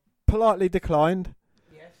Tozawa politely declined.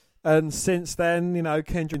 Yes. And since then, you know,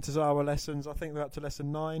 Kendrick and Tozawa lessons, I think they're up to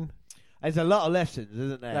lesson 9. There's a lot of lessons,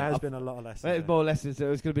 isn't there? There has been a lot of lessons. There's more lessons. It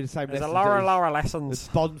was going to be the same There's lessons. There's a lot of lessons.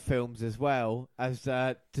 With Bond films as well. As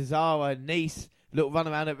Tozawa and Nese, little run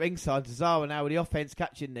around at ringside. Tozawa now with the offense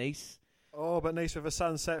catching Nese. Oh, but Nese with a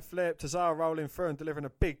sunset flip. Tozawa rolling through and delivering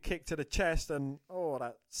a big kick to the chest. And,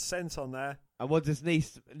 that scent on there. And what does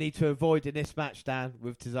Nese need to avoid in this match, Dan,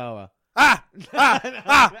 with Tozawa?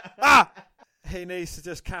 He needs to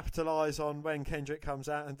just capitalise on when Kendrick comes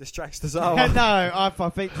out and distracts Tozawa. No, I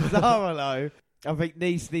think Tozawa, though. I think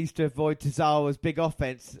Nese needs to avoid Tozawa's big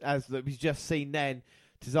offense, as we've just seen then.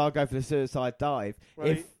 Tozawa go for the suicide dive.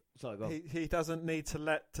 Well, he doesn't need to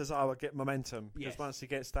let Tozawa get momentum, because once he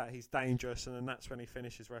gets that, he's dangerous, and then that's when he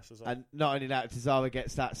finishes wrestlers off. And not only that, Tozawa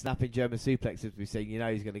gets that snapping German suplex, as we've seen. You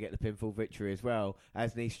know he's going to get the pinfall victory as well,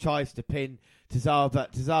 as Nese tries to pin Tozawa,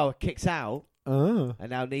 but Tozawa kicks out. Oh.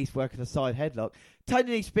 And now Nese working a side headlock.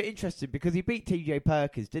 Tony Nese a bit interesting because he beat TJ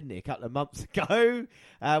Perkins, didn't he, a couple of months ago?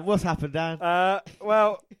 What's happened, Dan?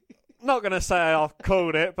 Well, not going to say I've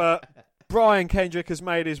called it, but Brian Kendrick has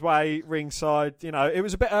made his way ringside. You know, it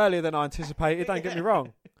was a bit earlier than I anticipated, don't get me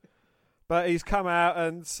wrong. But he's come out,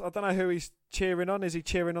 and I don't know who he's cheering on. Is he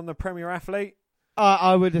cheering on the premier athlete?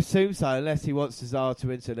 I would assume so, unless he wants Tozawa to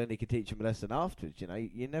win so then he can teach him a lesson afterwards. You know,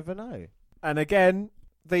 you never know. And again,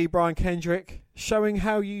 the Brian Kendrick showing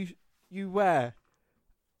how you wear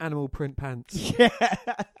animal print pants. Yeah.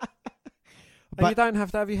 But you don't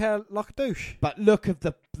have to have your hair like a douche. But look at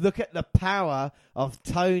the power of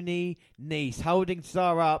Tony Nese holding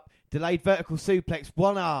Tozawa up, delayed vertical suplex,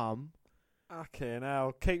 one arm. Okay,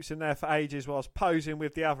 now keeps him there for ages whilst posing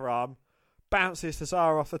with the other arm. Bounces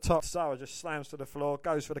Tozawa off the top. Tozawa just slams to the floor,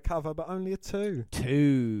 goes for the cover, but only a 2.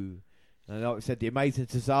 2. And like I said, the amazing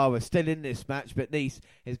Tozawa still in this match, but Nese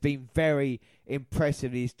has been very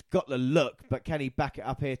impressive. He's got the look, but can he back it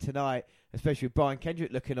up here tonight, especially with Brian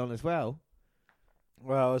Kendrick looking on as well?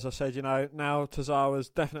 Well, as I said, you know, now Tozawa's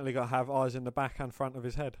definitely got to have eyes in the back and front of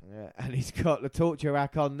his head. Yeah, and he's got the torture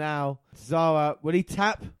rack on now. Tozawa, will he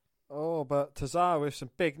tap? Oh, but Tozawa with some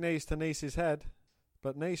big knees to Nese's head.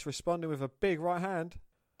 But Nese responding with a big right hand.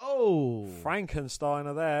 Oh!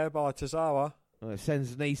 Frankensteiner there by Tozawa. Well, it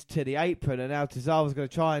sends Nese to the apron, and now Tozawa's going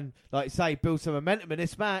to try and, like you say, build some momentum in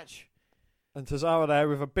this match. And Tozawa there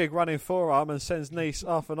with a big running forearm and sends Nese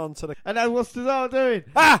off and onto the... And now what's Tozawa doing?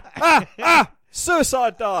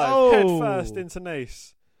 Suicide dive! Oh. Head first into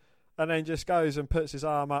Nese. And then just goes and puts his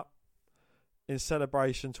arm up in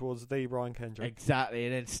celebration towards the Brian Kendrick. Exactly,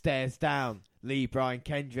 and then stares down Lee Brian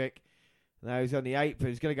Kendrick. Now he's on the apron.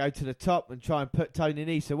 He's going to go to the top and try and put Tony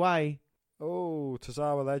Nese away. Oh,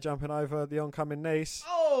 Tozawa there jumping over the oncoming Nese.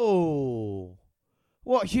 Oh!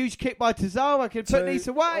 What, huge kick by Tozawa can put Nice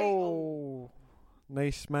away. Oh,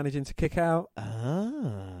 Nice managing to kick out.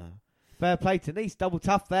 Fair play to Nice. Double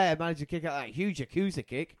tough there. Managed to kick out that huge Yakuza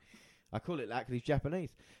kick. I call it that because he's Japanese.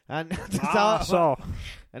 And Tozawa.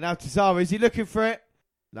 And now Tozawa, is he looking for it?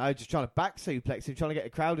 No, just trying to back suplex him, trying to get the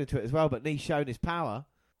crowd into it as well. But Nice showing his power.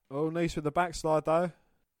 Oh, Nice with the backslide though.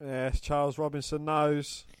 Yes, Charles Robinson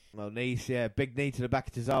knows. Well, Nice, big knee to the back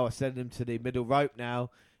of Tozawa, sending him to the middle rope now.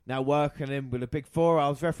 Now working him with a big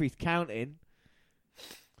forearms. Referee's counting.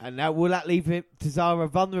 And now will that leave him Tozawa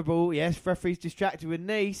vulnerable? Yes, referee's distracted with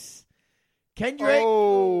Nice. Kendrick.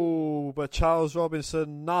 Oh, but Charles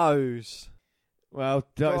Robinson knows. Well,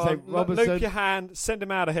 Robinson. Loop your hand, send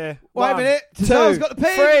him out of here. Wait a minute. Tozawa's got the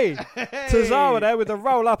pin. 3. Tozawa there with a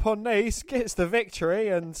roll up on Nice, gets the victory,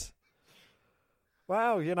 and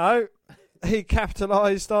well, he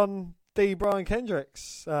capitalised on D. Brian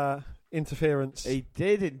Kendrick's interference. He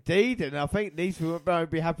did indeed, and I think Nice would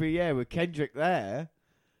be happy, with Kendrick there.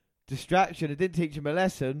 Distraction. It didn't teach him a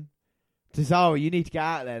lesson. Tozawa, you need to get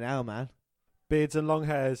out of there now, man. Beards and long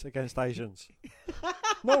hairs against Asians.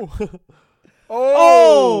 No.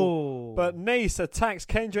 But Nice attacks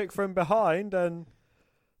Kendrick from behind, and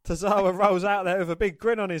Tozawa rolls out there with a big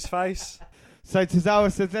grin on his face. So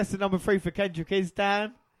Tozawa says that's the number 3 for Kendrick is,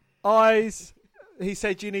 Dan. Eyes. He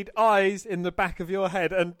said you need eyes in the back of your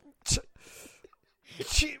head, and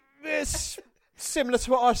it's similar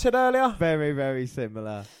to what I said earlier. Very, very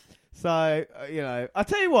similar. So, I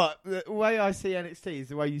tell you what, the way I see NXT is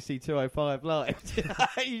the way you see 205 Live.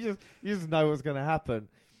 you just know what's going to happen.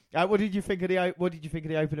 What did you think of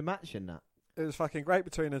the opening match in that? It was fucking great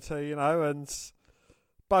between the two, and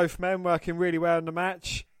both men working really well in the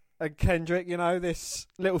match. And Kendrick, this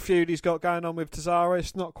little feud he's got going on with Tozawa,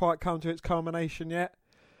 it's not quite come to its culmination yet.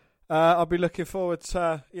 I'll be looking forward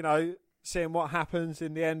to, seeing what happens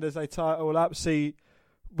in the end as they tie it all up, see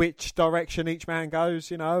which direction each man goes,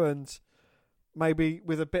 and maybe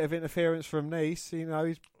with a bit of interference from Nice, he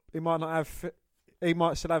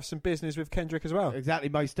might still have some business with Kendrick as well. Exactly,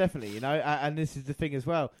 most definitely, and this is the thing as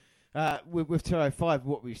well. With 205,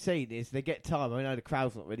 what we've seen is they get time. I know the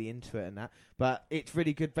crowd's not really into it and that, but it's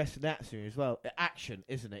really good wrestling action as well. Action,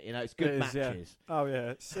 isn't it? It's good matches. Yeah. Oh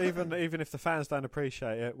yeah, it's even if the fans don't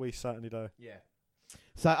appreciate it, we certainly do. Yeah.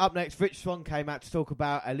 So up next, Rich Swann came out to talk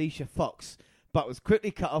about Alicia Fox, but was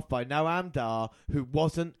quickly cut off by Noam Dar, who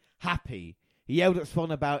wasn't happy. He yelled at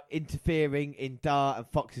Swann about interfering in Dar and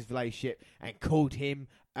Fox's relationship and called him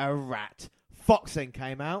a rat. Fox then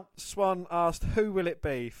came out. Swann asked, "Who will it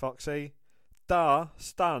be, Foxy?" Dar,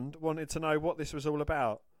 stunned, wanted to know what this was all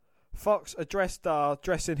about. Fox addressed Dar,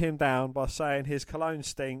 dressing him down by saying his cologne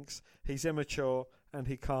stinks, he's immature, and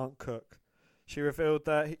he can't cook. She revealed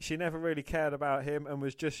that she never really cared about him and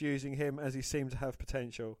was just using him as he seemed to have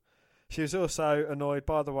potential. She was also annoyed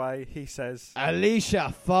by the way he says,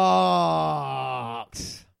 Alicia Fox.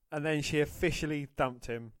 And then she officially dumped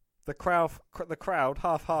him. The crowd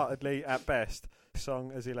half-heartedly at best,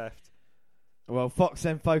 song as he left. Well, Fox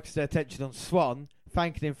then focused their attention on Swann,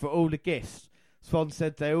 thanking him for all the gifts. Swann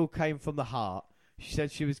said they all came from the heart. She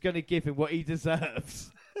said she was going to give him what he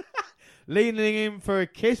deserves. Leaning in for a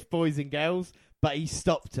kiss, boys and girls, but he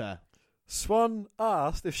stopped her. Swann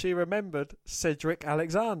asked if she remembered Cedric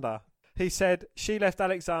Alexander. He said she left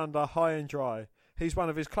Alexander high and dry. He's one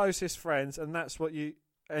of his closest friends, and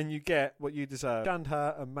you get what you deserve. Shunned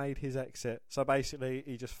her and made his exit. So basically,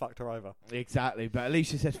 he just fucked her over. Exactly. But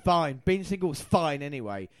Alicia said, fine. Being single was fine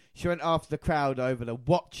anyway. She went after the crowd over the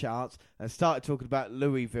what chance and started talking about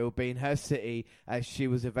Louisville being her city as she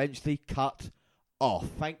was eventually cut off.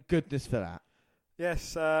 Thank goodness for that.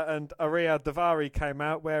 Yes, and Ariya Daivari came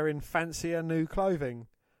out wearing fancier new clothing.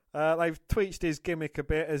 They've tweaked his gimmick a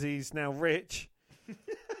bit as he's now rich.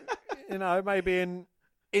 Maybe in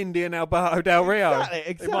Indian Alberto Del Rio.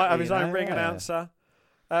 Exactly, he might have his own ring announcer.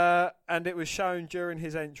 And it was shown during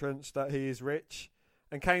his entrance that he is rich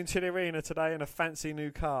and came to the arena today in a fancy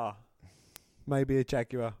new car. Maybe a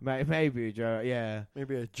Jaguar. Maybe a Jaguar, yeah.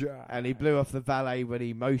 Maybe a Jaguar. And he blew off the valet when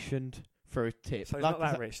he motioned for a tip. So he's not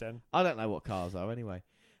that rich then? I don't know what cars are anyway.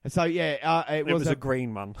 And so it was a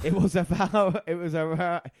green one. It was Daivari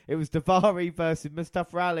versus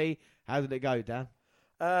Mustafa Ali. How did it go, Dan?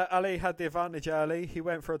 Ali had the advantage early. He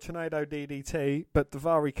went for a tornado DDT, but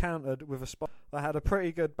Daivari countered with a spot. They had a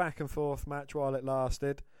pretty good back and forth match while it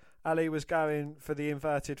lasted. Ali was going for the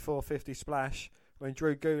inverted 450 splash when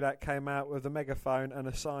Drew Gulak came out with a megaphone and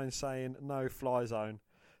a sign saying no fly zone.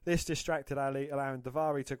 This distracted Ali, allowing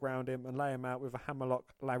Daivari to ground him and lay him out with a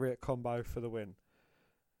hammerlock lariat combo for the win.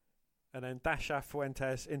 And then Dasha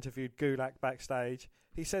Fuentes interviewed Gulak backstage.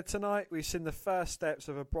 He said, "Tonight we've seen the first steps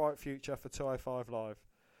of a bright future for 205 Live.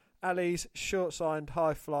 Ali's short-sighted,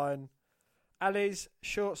 high-flying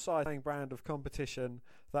brand of competition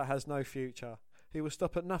that has no future. He will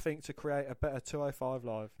stop at nothing to create a better 205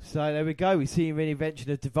 Live." So there we go. We see a reinvention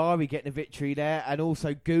of Davari getting a victory there, and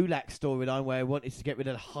also Gulak's storyline where he wanted to get rid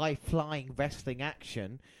of the high-flying wrestling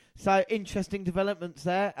action. So interesting developments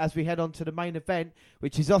there as we head on to the main event,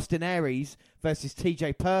 which is Austin Aries versus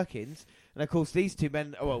TJ Perkins. And of course, these two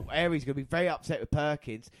men, well, Aries is going to be very upset with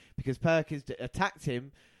Perkins because Perkins attacked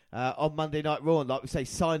him on Monday Night Raw, and like we say,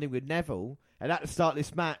 signing with Neville. And at the start of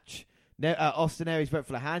this match, Austin Aries went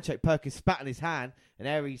for the handshake. Perkins spat on his hand, and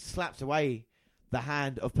Aries slaps away the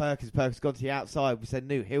hand of Perkins. Perkins gone to the outside. We said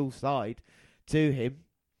new heel side to him.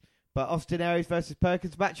 But Austin Aries versus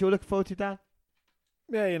Perkins match, you're looking forward to, Dan?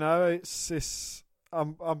 Yeah, you know, it's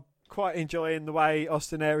I'm quite enjoying the way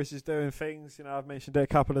Austin Aries is doing things. You know, I've mentioned it a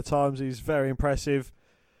couple of times. He's very impressive.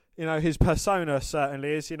 You know, his persona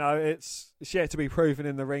certainly is. You know, it's yet to be proven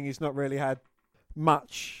in the ring. He's not really had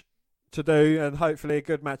much to do, and hopefully a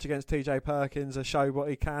good match against TJ Perkins will show what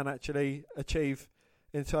he can actually achieve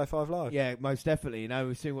in 205 Live. Yeah, most definitely. You know,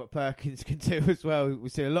 we've seen what Perkins can do as well.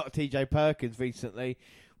 We've seen a lot of TJ Perkins recently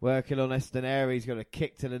working on Austin Aries. He's got a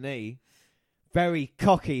kick to the knee. Very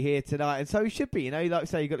cocky here tonight, and so he should be. You know, like I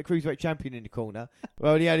say, you've got the Cruiserweight Champion in the corner.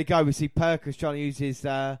 Well, the only guy we see Perkins trying to use his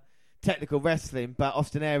technical wrestling, but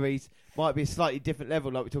Austin Aries might be a slightly different level,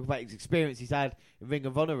 like we talk about his experience he's had in Ring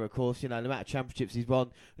of Honor, of course, you know, the amount of championships he's won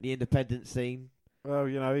on the independent scene. Well,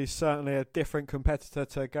 you know, he's certainly a different competitor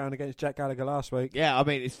to going against Jack Gallagher last week. Yeah, I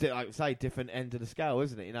mean, it's, like I say, different end of the scale,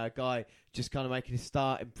 isn't it? You know, a guy just kind of making his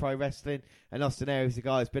start in pro wrestling, and Austin Aries, a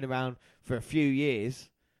guy who's been around for a few years.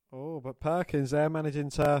 Oh, but Perkins there managing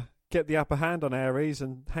to get the upper hand on Aries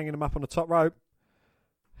and hanging him up on the top rope.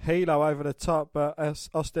 Hilo over the top, but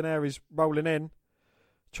Austin Aries rolling in,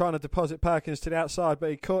 trying to deposit Perkins to the outside, but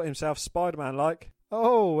he caught himself Spider-Man-like.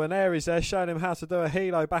 Oh, and Aries there showing him how to do a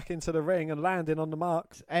Hilo back into the ring and landing on the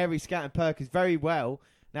marks. Aries scouting Perkins very well.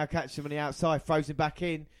 Now catches him on the outside, throws him back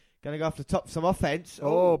in. Going to go off the top, some offense.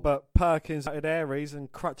 Oh, but Perkins at Aries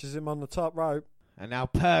and crutches him on the top rope. And now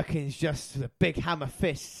Perkins just the big hammer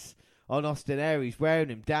fists on Austin Aries, wearing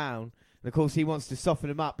him down. And of course, he wants to soften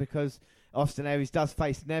him up because Austin Aries does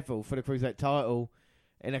face Neville for the Cruiserweight title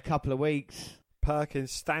in a couple of weeks.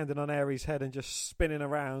 Perkins standing on Aries' head and just spinning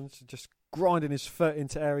around, just grinding his foot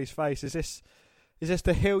into Aries' face. Is this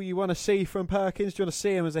the heel you want to see from Perkins? Do you want to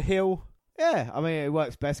see him as a heel? Yeah, I mean, it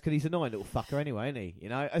works best because he's an annoying little fucker anyway, isn't he? You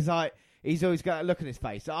know, it's like, he's always got a look in his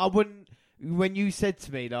face. I wouldn't... When you said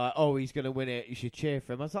to me, like, oh, he's going to win it, you should cheer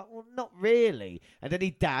for him, I was like, well, not really. And then he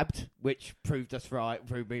dabbed, which proved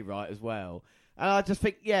me right as well. And I just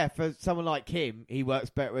think, yeah, for someone like him, he works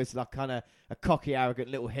better as like kind of a cocky, arrogant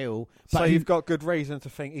little heel. But so you've got good reason to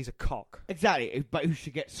think he's a cock. Exactly, but who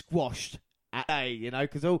should get squashed at A, you know?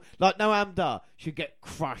 Because like Noam Dar should get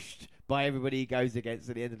crushed by everybody he goes against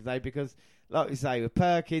at the end of the day. Because, like we say, with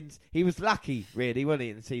Perkins, he was lucky, really, wasn't he,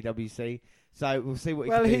 in the CWC? So we'll see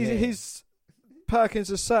what he can do. Perkins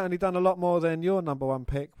has certainly done a lot more than your number one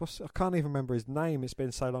pick. I can't even remember his name. It's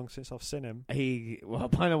been so long since I've seen him. My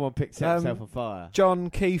number one pick set himself on fire. John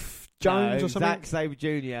Keith Jones or something? Zack Sabre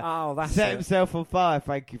Jr. Oh, that's set it. himself on fire,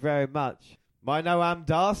 thank you very much. My Noam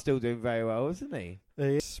Dar still doing very well, isn't he?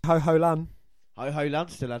 Yes. Ho-Ho Lun. Ho-Ho Lun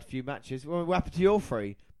still had a few matches. What happened to your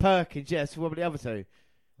three? Perkins, yes. What were the other two?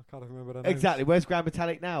 I can't even remember their names. Exactly. Where's Grand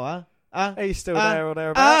Metallic now, huh? He's still there or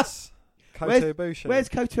thereabouts. Kota Ibushi. Where's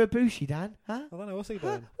Kota Ibushi, Dan? Huh? I don't know. What's he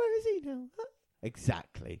doing? Where is he now? Huh?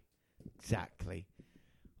 Exactly.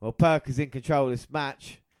 Well, Perkins in control of this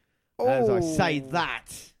match. As I say that.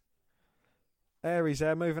 Aries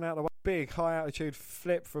there moving out the way. Big high altitude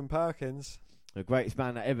flip from Perkins. The greatest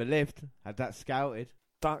man that ever lived. Had that scouted.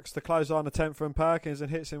 Ducks the clothesline attempt from Perkins and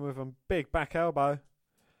hits him with a big back elbow.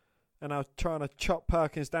 And now trying to chop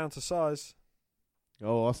Perkins down to size.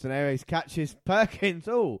 Oh, Austin Aries catches Perkins.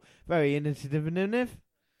 Oh, very innovative.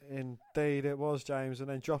 Indeed it was, James. And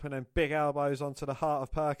then dropping them big elbows onto the heart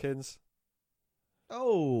of Perkins.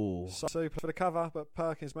 Oh. Super for the cover, but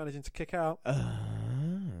Perkins managing to kick out.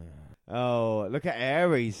 Oh, look at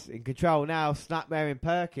Aries in control now. Snapmaring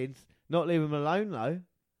Perkins. Not leaving him alone, though.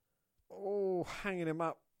 Oh, hanging him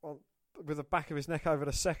up with the back of his neck over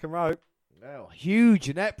the second rope. Oh,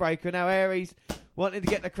 huge net breaker. Now Aries wanting to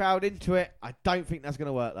get the crowd into it. I don't think that's going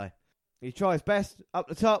to work, though. He tries best up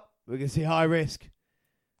the top. We're going to see high risk.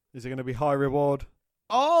 Is it going to be high reward?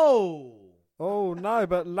 Oh, no,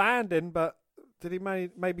 but landing, but did he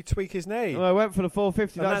maybe tweak his knee? Well, I went for the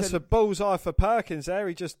 450. And that's a bullseye for Perkins there.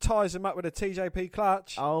 He just ties him up with a TJP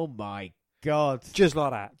clutch. Oh, my God. Just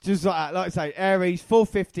like that. Just like that. Like I say, Aries,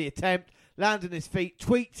 450 attempt, landing his feet,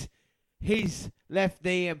 tweaked his left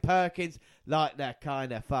knee, and Perkins, like that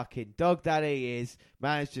kind of fucking dog that he is,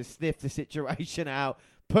 managed to sniff the situation out,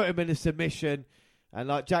 put him in a submission, and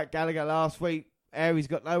like Jack Gallagher last week, Aries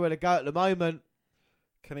got nowhere to go at the moment.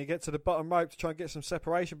 Can he get to the bottom rope to try and get some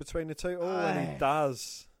separation between the two? Oh, and he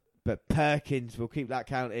does. But Perkins will keep that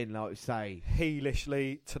count in, like we say.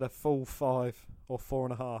 Heelishly to the full 5 or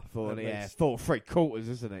 4.5. 4 3/4,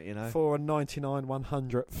 isn't it, you know? 4 and 99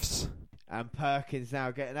 100ths. And Perkins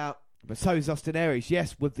now getting out. But so is Austin Aries,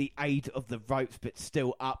 yes, with the aid of the ropes, but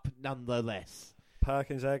still up nonetheless.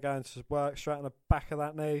 Perkins there going to work straight on the back of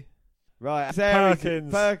that knee. Right,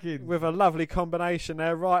 Perkins Perkins with a lovely combination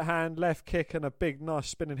there. Right hand, left kick, and a big, nice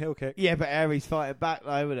spinning heel kick. Yeah, but Aries fighting back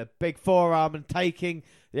though with a big forearm and taking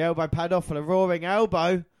the elbow pad off and a roaring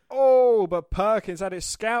elbow. Oh, but Perkins had it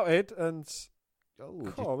scouted and...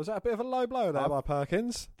 was that a bit of a low blow there by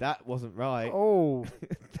Perkins? That wasn't right. Oh.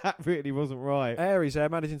 That really wasn't right. Aries there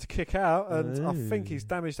managing to kick out, and I think he's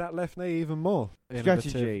damaged that left knee even more.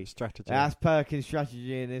 Strategy. That's Perkins'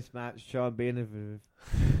 strategy in this match. Try and be innovative.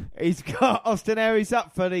 He's got Austin Aries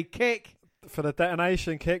up for the kick. For the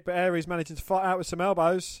detonation kick, but Aries managing to fight out with some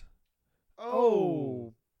elbows.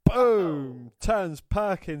 Oh. Boom. Turns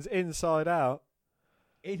Perkins inside out.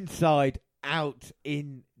 Inside out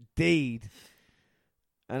indeed.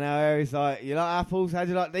 And now Aries like, you like apples? How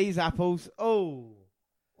do you like these apples? Oh.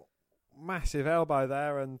 Massive elbow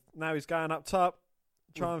there, and now he's going up top.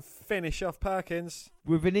 Try and finish off Perkins.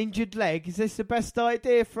 With an injured leg, is this the best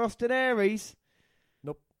idea for Austin Aries?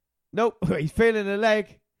 Nope. He's feeling the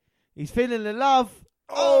leg. He's feeling the love.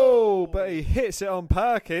 Oh, but he hits it on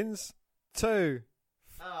Perkins. 2.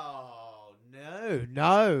 Oh,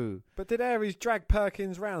 no. But did Aries drag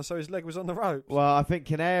Perkins round so his leg was on the ropes? Well, I think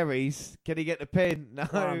can he get the pin? No.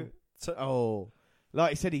 1, 2. Oh.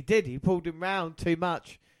 Like he said he did. He pulled him round too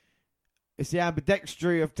much. It's the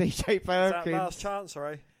ambidextry of TJ Perkins. Is that last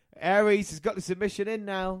chancery? Aries has got the submission in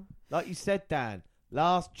now. Like you said, Dan.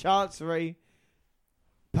 Last chancery.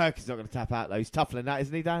 Perkins not going to tap out, though. He's tougher than that,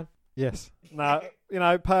 isn't he, Dan? Yes.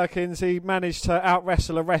 No, Perkins, he managed to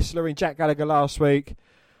out-wrestle a wrestler in Jack Gallagher last week.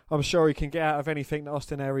 I'm sure he can get out of anything that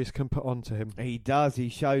Austin Aries can put onto him. He does. He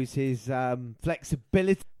shows his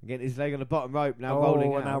flexibility. Getting his leg on the bottom rope, now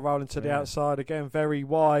rolling out. Now rolling to the outside again. Very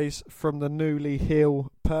wise from the newly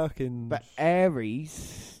heel Perkins. But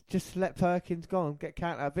Aries, just let Perkins go and get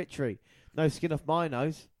count out victory. No skin off my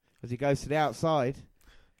nose as he goes to the outside.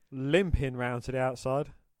 Limping round to the outside.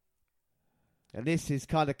 And this is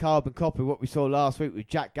kind of carbon copy what we saw last week with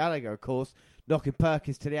Jack Gallagher, of course, knocking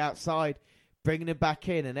Perkins to the outside, bringing him back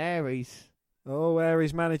in, and Aries. Oh,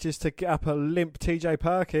 Aries manages to get up a limp TJ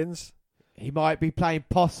Perkins. He might be playing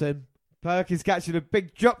possum. Perkins catching a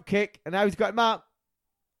big drop kick, and now he's got him up.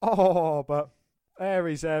 Oh, but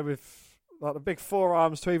Aries there with like the big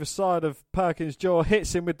forearms to either side of Perkins' jaw,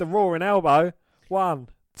 hits him with the roaring elbow. 1,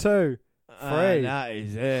 2, 3. That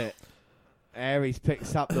is it. Aries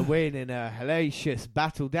picks up the win in a hellacious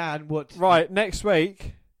battle down. Right, next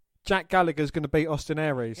week, Jack Gallagher's going to beat Austin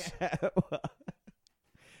Aries.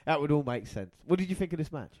 That would all make sense. What did you think of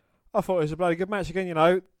this match? I thought it was a bloody good match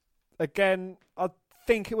again, Again, I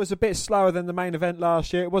think it was a bit slower than the main event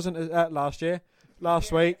last year. It wasn't last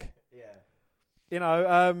week.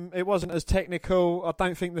 Yeah. It wasn't as technical. I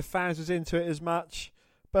don't think the fans was into it as much.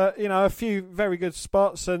 But, a few very good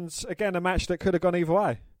spots and, again, a match that could have gone either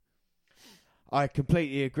way. I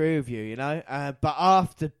completely agree with you, But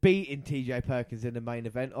after beating TJ Perkins in the main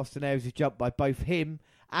event, Austin Aries was jumped by both him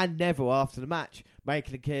and Neville after the match,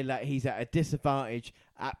 making it clear that he's at a disadvantage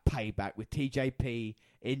at Payback with TJP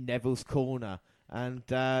in Neville's corner. And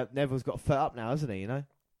Neville's got a foot up now, hasn't he,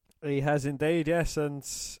 He has indeed, yes. And,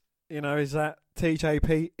 is that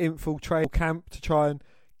TJP infiltrate camp to try and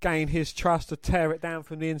gain his trust to tear it down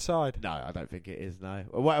from the inside? No, I don't think it is, no.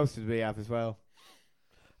 Well, what else did we have as well?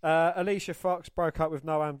 Alicia Fox broke up with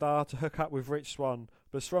Noam Dar to hook up with Rich Swann,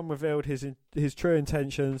 but Swann revealed his true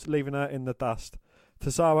intentions, leaving her in the dust.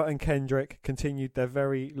 Tozawa and Kendrick continued their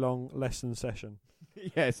very long lesson session.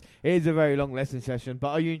 Yes, it is a very long lesson session, but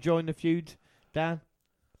are you enjoying the feud, Dan?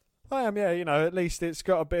 I am, yeah. At least it's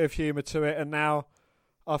got a bit of humour to it, and now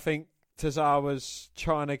I think Tozawa's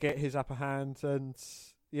trying to get his upper hand and,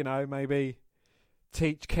 maybe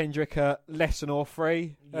teach Kendrick a lesson or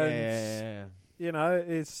 3. Yeah. And, it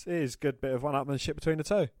is a good bit of one-upmanship between the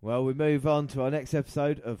two. Well, we move on to our next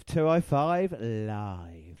episode of 205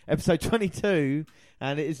 Live. Episode 22,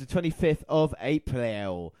 and it is the 25th of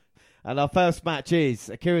April. And our first match is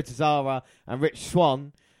Akira Tozawa and Rich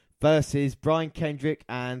Swann versus Brian Kendrick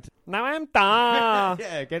and Noam Dar.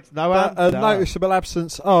 yeah, against Noam A Dar. noticeable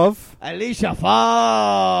absence of Alicia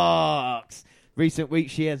Fox. Recent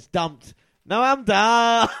weeks she has dumped Noam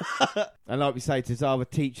Dar. And like we say, Tozawa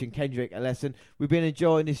teaching Kendrick a lesson. We've been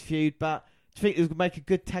enjoying this feud, but do you think it would make a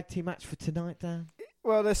good tag team match for tonight, Dan?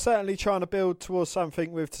 Well, they're certainly trying to build towards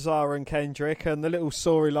something with Tozawa and Kendrick, and the little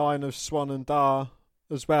storyline of Swan and Dar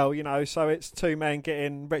as well, you know. So it's two men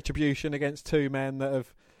getting retribution against two men that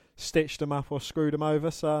have stitched them up or screwed them over.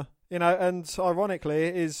 So, you know, and ironically,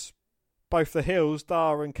 it is both the heels,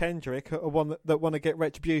 Dar and Kendrick, are one that want to get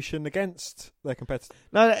retribution against their competitors.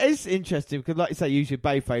 No, it is interesting because, like you say, usually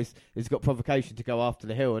Bayface has got provocation to go after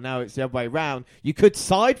the heel, and now it's the other way round. You could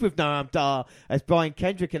side with Noam Dar as Brian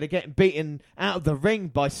Kendrick, and they're getting beaten out of the ring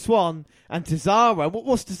by Swan and Tozawa.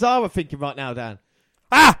 What's Tozawa thinking right now, Dan?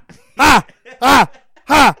 Ah! Ah! Ah!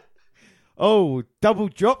 Ah! Oh, double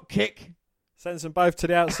drop kick. Sends them both to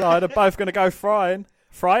the outside. They're both going to go flying.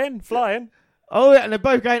 Flying. Oh, yeah, and they're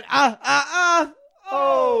both going, ah.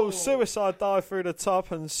 Oh, suicide dive through the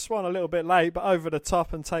top, and Swan a little bit late, but over the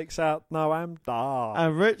top and takes out Noam Dar.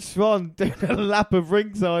 And Rich Swan doing a lap of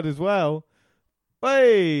ringside as well.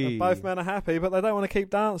 Hey! Both men are happy, but they don't want to keep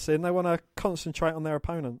dancing. They want to concentrate on their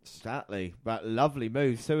opponents. Exactly. That lovely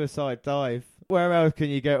move, suicide dive. Where else can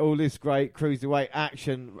you get all this great cruiserweight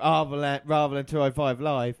action rather than 205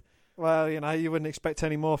 Live? Well, you know, you wouldn't expect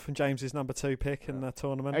any more from James's number 2 pick in the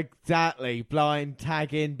tournament. Exactly. Blind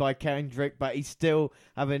tag in by Kendrick, but he's still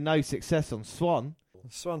having no success on Swan.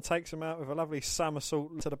 Swan takes him out with a lovely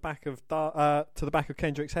somersault to the back of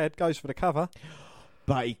Kendrick's head, goes for the cover.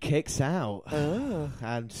 But he kicks out.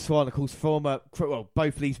 And Swan, of course,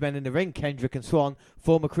 both these men in the ring, Kendrick and Swan,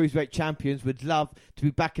 former Cruiserweight champions, would love to be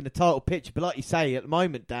back in the title picture. But like you say, at the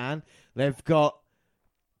moment, Dan, they've got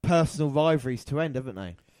personal rivalries to end, haven't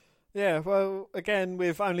they? Yeah, well, again,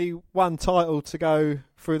 with only one title to go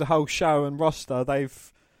through the whole show and roster,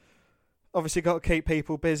 they've obviously got to keep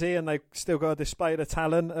people busy, and they've still got to display the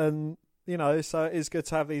talent, and, you know, so it is good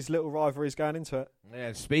to have these little rivalries going into it.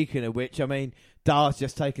 Yeah, speaking of which, I mean, Dar's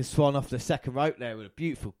just taken Swan off the second rope there with a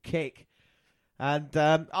beautiful kick. And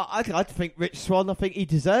I think Rich Swan, I think he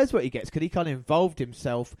deserves what he gets because he kind of involved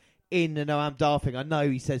himself in the Noam Dar thing. I know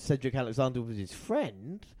he said Cedric Alexander was his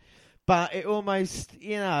friend, but it almost,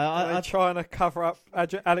 you know... They're trying to cover up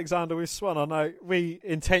Alexander with Swan. I know we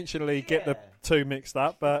intentionally get the two mixed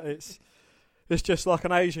up, but it's just like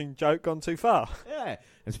an Asian joke gone too far. Yeah.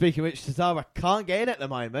 And speaking of which, Tozawa can't get in at the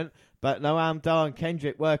moment, but Noam Dar and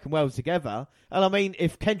Kendrick working well together. And I mean,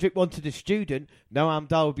 if Kendrick wanted a student, Noam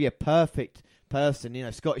Dar would be a perfect person, you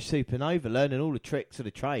know, Scottish supernova, learning all the tricks of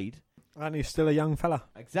the trade. And he's still a young fella.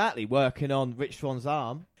 Exactly, working on Rich Swan's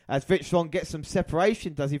arm. As Rich Swan gets some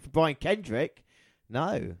separation, does he, for Brian Kendrick?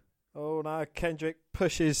 No. Oh, no, Kendrick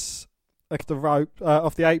pushes off the rope,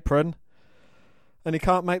 off the apron, and he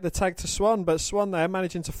can't make the tag to Swan, but Swan there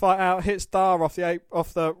managing to fight out, hits Dar off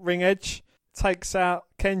the ring edge, takes out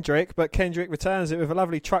Kendrick, but Kendrick returns it with a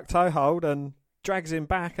lovely truck toe hold and drags him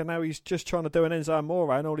back, and now he's just trying to do an Enzo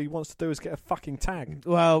Amore, and all he wants to do is get a fucking tag.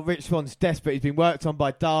 Well, Rich Swan's desperate. He's been worked on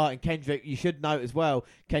by Dar and Kendrick. You should note as well,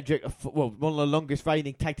 Kendrick, one of the longest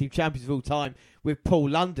reigning tag team champions of all time with Paul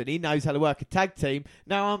London. He knows how to work a tag team.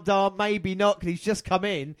 Now Dar maybe not, because he's just come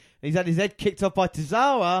in and he's had his head kicked off by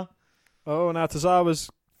Tozawa. Oh, now Tozawa's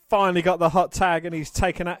finally got the hot tag, and he's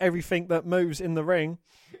taken out everything that moves in the ring.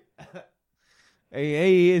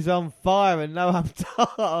 He is on fire, and Noam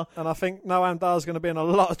Dar. And I think Noam Dar's going to be in a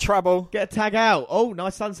lot of trouble. Get a tag out. Oh,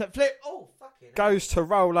 nice sunset flip. Oh, fucking goes to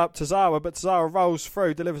roll up Tozawa, but Tozawa rolls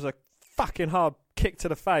through, delivers a fucking hard kick to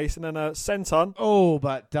the face, and then a senton. Oh,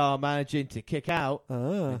 but Dar managing to kick out. Ah.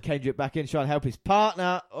 And Kendrick back in, trying to help his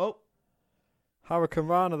partner. Oh. Hurricane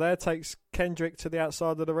Rana there takes Kendrick to the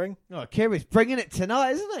outside of the ring. Oh, Kiri's bringing it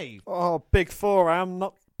tonight, isn't he? Oh, big forearm,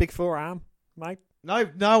 not big forearm, mate.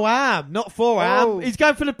 No arm, not forearm. Oh. He's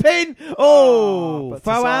going for the pin. Oh,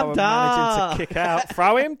 throw him down. Managing to kick out.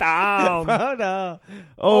 Throw him down.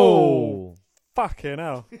 Oh, fucking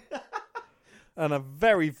hell. And a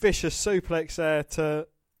very vicious suplex there to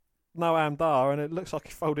Noam Dar, and it looks like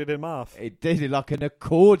he folded him half. It did it like an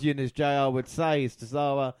accordion, as JR would say, as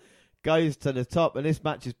Tozawa goes to the top, and this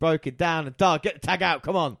match is broken down. And Dar, get the tag out,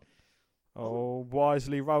 come on. Oh,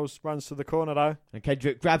 wisely runs to the corner, though. And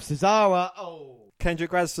Kendrick grabs Tozawa. Oh.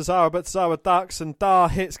 Kendrick grabs Tozawa, but Tozawa ducks, and Dar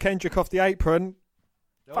hits Kendrick off the apron.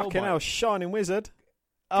 Fucking hell, Shining Wizard.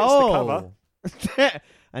 Gets the cover.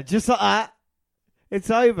 And just like that,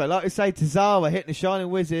 it's over. Like I say, Tozawa hitting the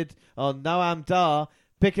Shining Wizard on Noam Dar,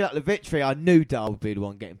 picking up the victory. I knew Dar would be the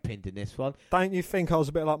one getting pinned in this one. Don't you think I was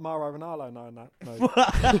a bit like Mauro Ranallo knowing that?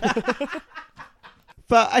 No.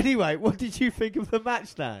 But anyway, what did you think of the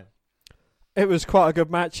match, Dan? It was quite a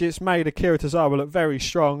good match. It's made Akira Tozawa look very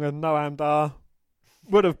strong, and Noam Dar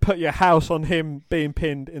would have put your house on him being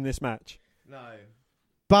pinned in this match. No.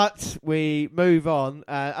 But we move on.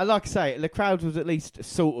 And like I say, the crowd was at least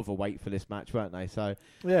sort of awake for this match, weren't they? So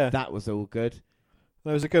yeah, that was all good.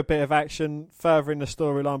 There was a good bit of action furthering the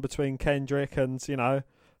storyline between Kendrick and,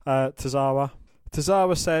 Tozawa.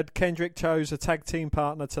 Tozawa said Kendrick chose a tag team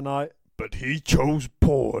partner tonight, but he chose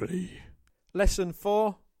poorly. Lesson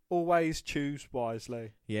 4, always choose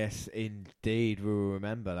wisely. Yes, indeed. We will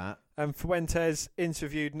remember that. And Fuentes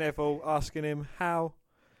interviewed Neville, asking him how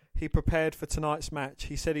he prepared for tonight's match.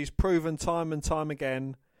 He said he's proven time and time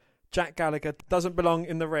again Jack Gallagher doesn't belong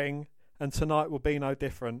in the ring, and tonight will be no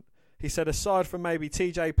different. He said aside from maybe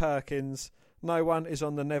TJ Perkins, no one is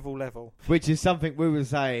on the Neville level. Which is something we were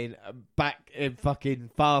saying back in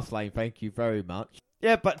fucking Fastlane, thank you very much.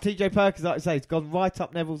 Yeah, but TJ Perkins, like I say, he's gone right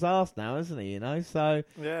up Neville's arse now, hasn't he? So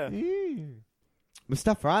yeah.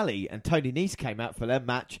 Mustafa Ali and Tony Nese came out for their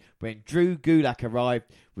match when Drew Gulak arrived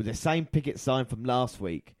with the same picket sign from last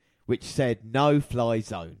week, which said no fly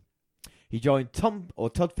zone. He joined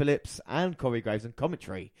Todd Phillips and Corey Graves on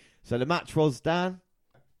commentary. So the match was, Dan?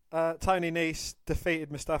 Tony Nese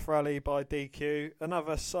defeated Mustafa Ali by DQ.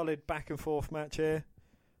 Another solid back and forth match here.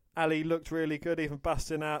 Ali looked really good, even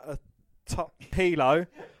busting out a top helo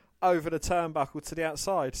over the turnbuckle to the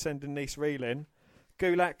outside, sending Nese reeling.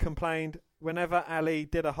 Gulak complained whenever Ali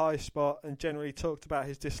did a high spot and generally talked about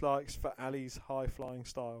his dislikes for Ali's high-flying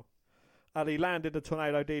style. Ali landed a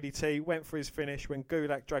tornado DDT, went for his finish when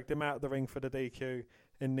Gulak dragged him out of the ring for the DQ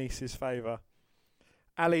in Nese's favour.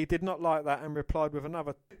 Ali did not like that and replied with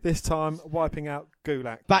another, this time wiping out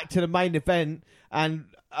Gulak. Back to the main event, and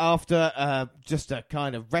after just a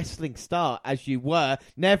kind of wrestling start, as you were,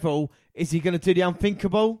 Neville, is he going to do the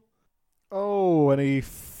unthinkable? Oh, and he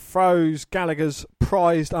throws Gallagher's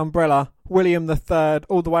prized umbrella, William III,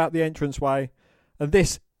 all the way up the entranceway. And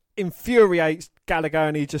this infuriates Gallagher,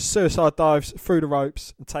 and he just suicide dives through the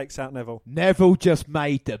ropes and takes out Neville. Neville just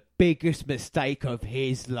made the biggest mistake of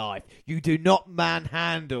his life. You do not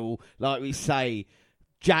manhandle, like we say,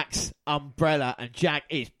 Jack's umbrella, and Jack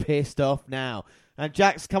is pissed off now. And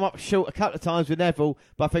Jack's come up short a couple of times with Neville,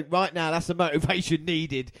 but I think right now that's the motivation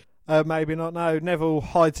needed. Maybe not, no. Neville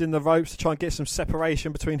hides in the ropes to try and get some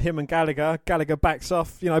separation between him and Gallagher. Gallagher backs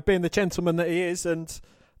off, being the gentleman that he is, and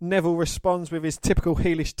Neville responds with his typical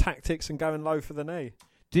heelish tactics and going low for the knee.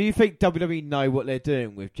 Do you think WWE know what they're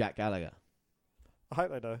doing with Jack Gallagher? I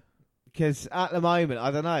hope they do. Because at the moment,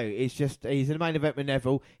 I don't know. It's just, he's in the main event with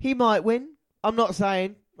Neville. He might win. I'm not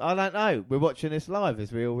saying. I don't know. We're watching this live,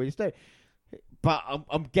 as we always do. But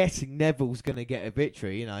I'm guessing Neville's going to get a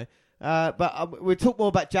victory, But we'll talk more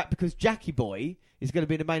about Jack, because Jackie Boy is going to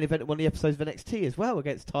be in the main event of one of the episodes of NXT as well,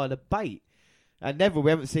 against Tyler Bate. And Neville, we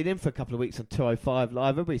haven't seen him for a couple of weeks on 205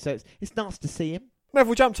 Live, have we? So it's nice to see him.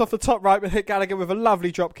 Neville jumped off the top rope and hit Gallagher with a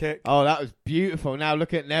lovely drop kick. Oh, that was beautiful. Now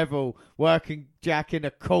look at Neville working Jack in a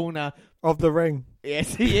corner of the ring.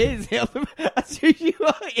 Yes, he is. That's who you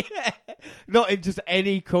are, yeah. Not in just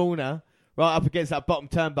any corner. Right up against that bottom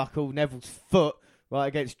turnbuckle, Neville's foot, right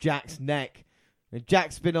against Jack's neck. And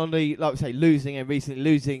Jack's been on the, like we say, recently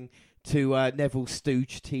losing to Neville's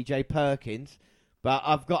stooge, TJ Perkins. But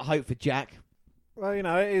I've got hope for Jack. Well,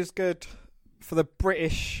 it is good for the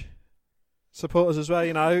British supporters as well.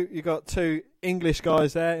 You got two English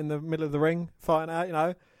guys there in the middle of the ring fighting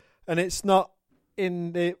out, and it's not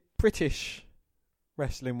in the British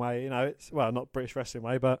wrestling way, it's, well, not British wrestling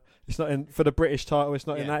way, but it's not in for the British title, it's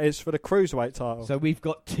not in that, it's for the Cruiserweight title. So we've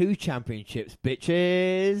got 2 championships,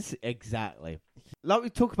 bitches. Exactly. Like we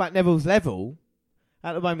talk about Neville's level,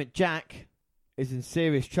 at the moment Jack is in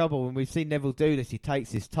serious trouble, and we've seen Neville do this. He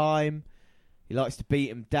takes his time. He likes to beat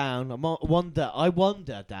him down. I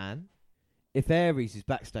wonder, Dan, if Aries is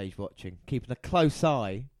backstage watching, keeping a close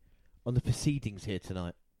eye on the proceedings here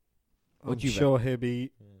tonight. I'm sure he'll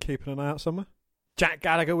be keeping an eye out somewhere. Jack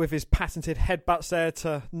Gallagher with his patented headbutts there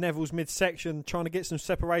to Neville's midsection, trying to get some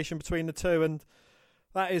separation between the two, and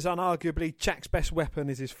that is unarguably Jack's best weapon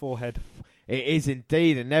is his forehead. It is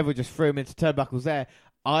indeed, and Neville just threw him into turnbuckles there.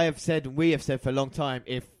 I have said, and we have said for a long time,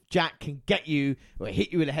 if Jack can get you or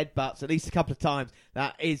hit you with the headbutts at least a couple of times,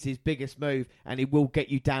 that is his biggest move, and he will get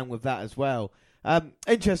you down with that as well.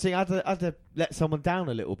 Interesting, I had to let someone down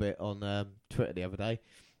a little bit on Twitter the other day.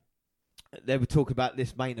 They were talking about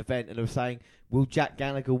this main event, and they were saying, will Jack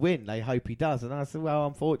Gallagher win? They hope he does. And I said, well,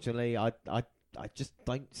 unfortunately, I just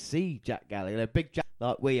don't see Jack Gallagher. They're big Jack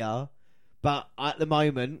like we are. But at the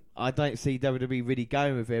moment, I don't see WWE really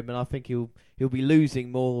going with him, and I think he'll be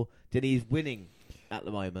losing more than he's winning at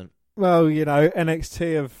the moment. Well,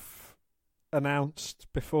 NXT have announced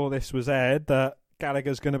before this was aired that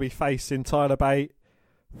Gallagher's going to be facing Tyler Bate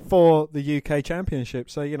for the UK Championship.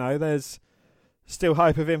 So, there's still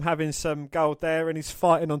hope of him having some gold there, and he's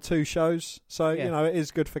fighting on 2 shows. So, it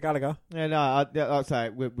is good for Gallagher. Yeah, no, I'd say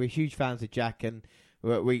we're huge fans of Jack, and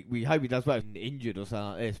we hope he does well. Injured or something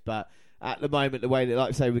like this, but at the moment, the way that, like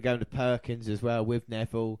I say, we're going to Perkins as well with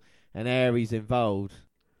Neville and Aries involved.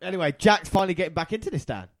 Anyway, Jack's finally getting back into this,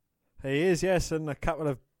 Dan. He is, yes, and a couple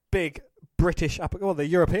of big British the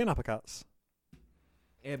European uppercuts.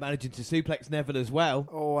 Yeah, managing to suplex Neville as well.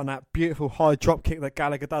 Oh, and that beautiful high drop kick that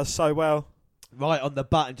Gallagher does so well. Right on the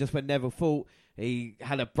button, just when Neville thought he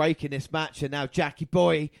had a break in this match, and now Jackie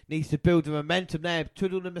Boy needs to build the momentum there.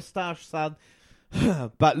 Twiddle the moustache, son.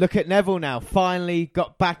 But look at Neville now, finally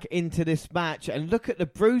got back into this match, and look at the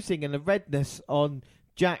bruising and the redness on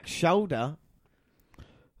Jack's shoulder.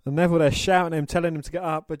 And Neville there shouting at him, telling him to get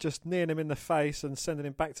up, but just kneeing him in the face and sending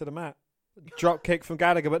him back to the mat. Drop kick from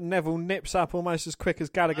Gallagher, but Neville nips up almost as quick as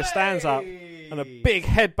Gallagher stands up. And a big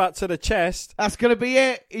headbutt to the chest. That's going to be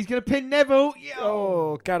it. He's going to pin Neville. Yo.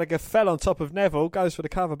 Oh, Gallagher fell on top of Neville, goes for the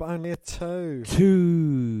cover, but only a 2.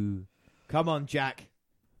 2. Come on, Jack.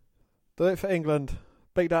 Do it for England.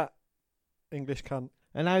 Beat that English cunt.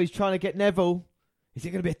 And now he's trying to get Neville. Is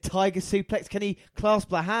it going to be a tiger suplex? Can he clasp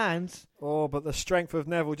the hands? Oh, but the strength of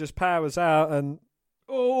Neville just powers out and...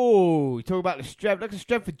 Oh, you talk about the strength. Look at the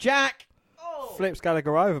strength for Jack. Oh. Flips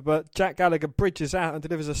Gallagher over, but Jack Gallagher bridges out and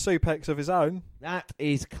delivers a suplex of his own. That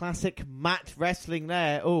is classic mat wrestling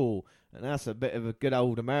there. Oh, and that's a bit of a good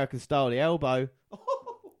old American style, the elbow.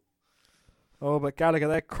 Oh, but Gallagher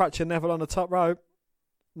there crutching Neville on the top rope.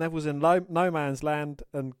 Neville's in no man's land,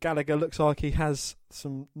 and Gallagher looks like he has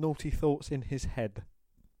some naughty thoughts in his head.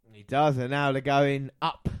 He does, and now they're going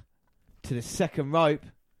up to the second rope.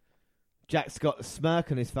 Jack's got a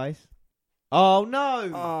smirk on his face. Oh,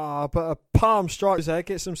 no! Ah, but a palm strikes there,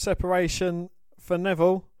 gets some separation for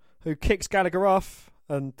Neville, who kicks Gallagher off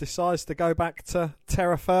and decides to go back to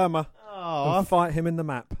terra firma and fight him in the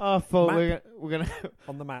map. I thought we're going to...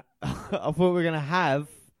 On the map. I thought we were going to have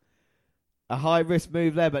a high-risk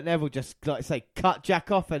move there, but Neville just, like I say, cut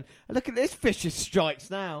Jack off. And look at this vicious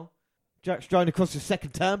strikes now. Jack's trying across the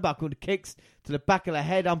second turnbuckle and kicks to the back of the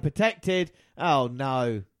head unprotected. Oh,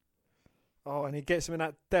 no. Oh, and he gets him in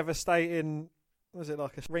that devastating, was it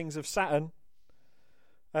like a Rings of Saturn?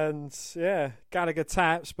 And, yeah, Gallagher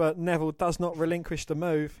taps, but Neville does not relinquish the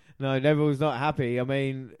move. No, Neville's not happy. I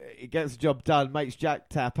mean, he gets the job done, makes Jack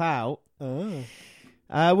tap out. Oh.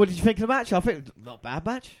 What did you think of the match? I think not a bad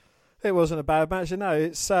match. It wasn't a bad match,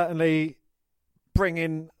 It's certainly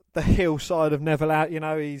bringing the heel side of Neville out. He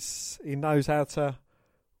knows how to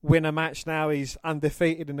win a match now. He's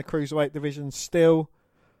undefeated in the Cruiserweight division still.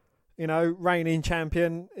 Reigning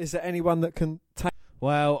champion. Is there anyone that can take...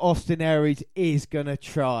 Well, Austin Aries is going to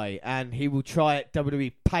try, and he will try at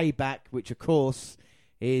WWE Payback, which, of course,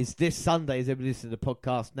 is this Sunday, as everybody listens to the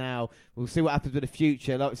podcast now. We'll see what happens with the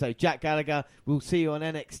future. Like I say, Jack Gallagher, we'll see you on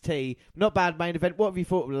NXT. Not bad main event. What have you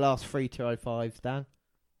thought of the last 3 205s, Dan?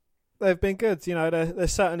 They've been good. They're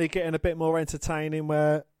certainly getting a bit more entertaining,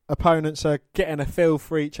 where opponents are getting a feel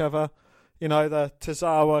for each other. The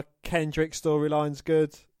Tozawa Kendrick storyline's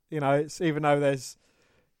good. It's even though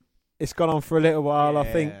it's gone on for a little while. Yeah.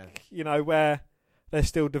 I think where they're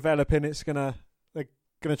still developing, they're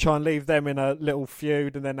gonna try and leave them in a little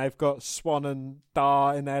feud, and then they've got Swan and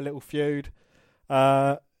Dar in their little feud.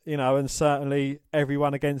 And certainly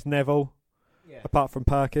everyone against Neville, apart from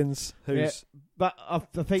Perkins, who's but I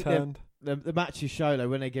think the matches show though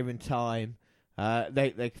when they're given time,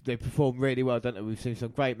 they perform really well, don't they? We've seen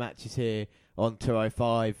some great matches here on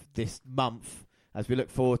 205 this month. As we look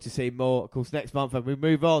forward to seeing more, of course, next month, and we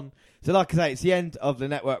move on. So, like I say, it's the end of the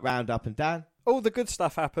network roundup. And Dan, all the good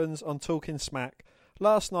stuff happens on Talking Smack.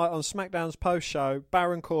 Last night on SmackDown's post-show,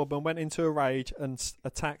 Baron Corbin went into a rage and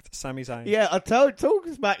attacked Sami Zayn. Yeah, I told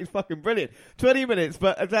Talking Smack is fucking brilliant. 20 minutes,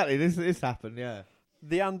 but exactly, this happened, yeah.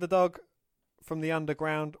 The underdog from the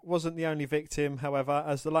underground wasn't the only victim, however,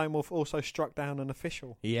 as the Lone Wolf also struck down an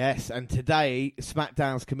official. Yes, and today,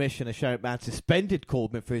 SmackDown's commissioner, Shane McMahon, suspended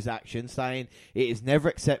Corbin for his actions, saying it is never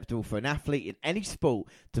acceptable for an athlete in any sport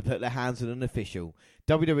to put their hands on an official.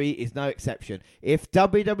 WWE is no exception. If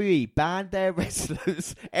WWE banned their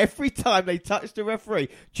wrestlers every time they touched a referee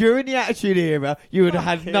during the Attitude Era, you would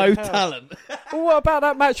have had no talent. Well, what about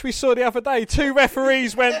that match we saw the other day? 2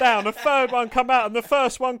 referees went down, the third one come out, and the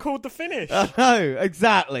first one called the finish. I know,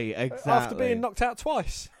 exactly. After being knocked out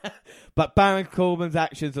twice. But Baron Corbin's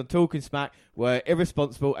actions on Talking Smack were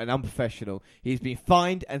irresponsible and unprofessional. He's been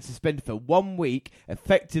fined and suspended for 1 week,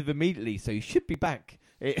 effective immediately, so he should be back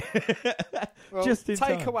Well, Just in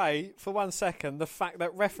take time. away for 1 second the fact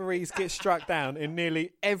that referees get struck down in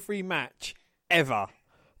nearly every match ever.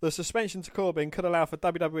 The suspension to Corbin could allow for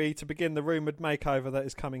WWE to begin the rumoured makeover that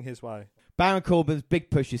is coming his way. Baron Corbin's big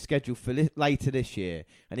push is scheduled for later this year,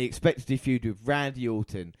 and he expects to feud with Randy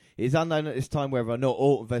Orton. It is unknown at this time whether or not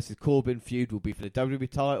Orton versus Corbin feud will be for the WWE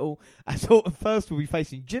title, as Orton first will be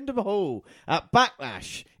facing Jinder Mahal at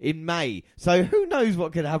Backlash in May. So who knows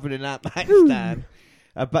what could happen in that match, Dan?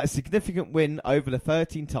 But a significant win over the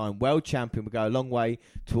 13-time world champion will go a long way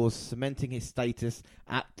towards cementing his status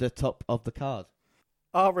at the top of the card.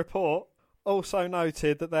 Our report also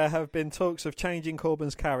noted that there have been talks of changing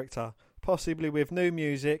Corbin's character, possibly with new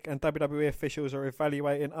music, and WWE officials are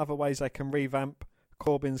evaluating other ways they can revamp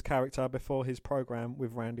Corbin's character before his program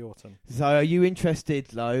with Randy Orton. So are you interested,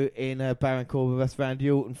 though, in Baron Corbin vs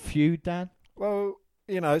Randy Orton feud, Dan? Well,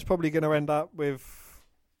 it's probably going to end up with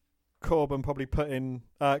Corbin probably getting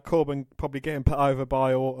put over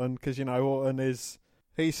by Orton, because Orton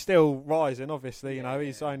he's still rising. Obviously,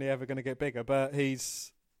 he's only ever going to get bigger, but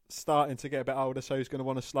he's starting to get a bit older, so he's going to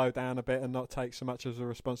want to slow down a bit and not take so much of the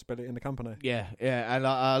responsibility in the company. Yeah, and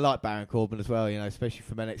I like Baron Corbin as well, especially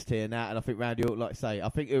from NXT and that, and I think Randy Orton, like I say, I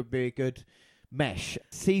think it would be a good mesh.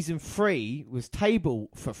 Season 3 was table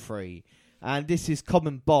for 3, and this is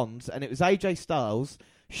Common Bonds, and it was AJ Styles,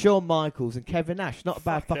 Shawn Michaels and Kevin Nash. Not a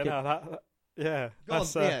bad fucking...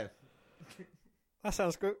 That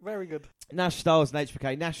sounds good. Very good. Nash, Styles and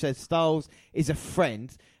HBK. Nash says Styles is a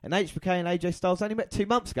friend, and HBK and AJ Styles only met 2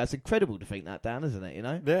 months ago. It's incredible to think that down, isn't it?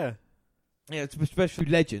 Yeah. Yeah, it's especially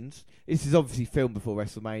Legends. This is obviously filmed before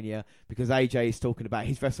WrestleMania because AJ is talking about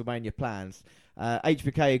his WrestleMania plans.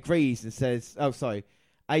 HBK agrees and says,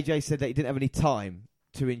 AJ said that he didn't have any time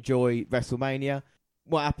to enjoy WrestleMania.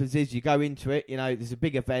 What happens is you go into it, there's a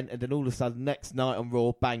big event, and then all of a sudden, next night on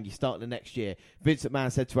Raw, bang, you start the next year. Vince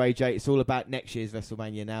McMahon said to AJ, it's all about next year's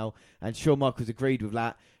WrestleMania now, and Shawn Michaels agreed with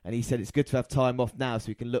that, and he said it's good to have time off now so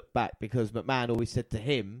we can look back, because McMahon always said to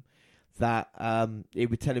him that he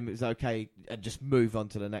would tell him it was okay and just move on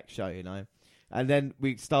to the next show, And then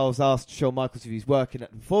Styles asked Shawn Michaels if he's working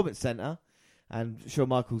at the Performance Center, and Shawn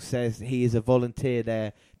Michaels says he is a volunteer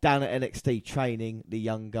there down at NXT training the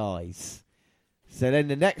young guys. So then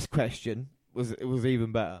the next question was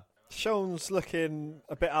even better. Shawn's looking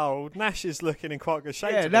a bit old. Nash is looking in quite good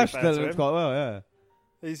shape. Yeah, Nash looks quite well, yeah.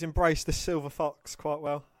 He's embraced the silver fox quite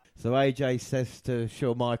well. So AJ says to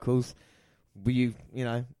Shawn Michaels, are you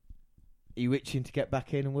itching to get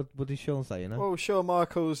back in? And what did Shawn say, Well, Shawn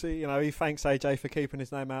Michaels, he thanks AJ for keeping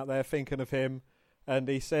his name out there, thinking of him. And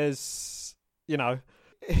he says,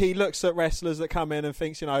 he looks at wrestlers that come in and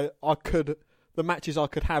thinks, the matches I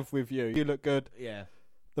could have with you. You look good. Yeah.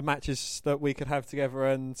 The matches that we could have together,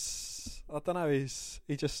 and I don't know,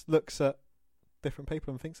 he just looks at different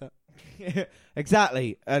people and thinks that.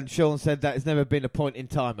 Exactly. And Shawn said that there's never been a point in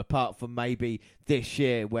time, apart from maybe this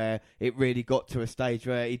year, where it really got to a stage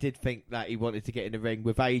where he did think that he wanted to get in the ring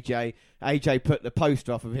with AJ. AJ put the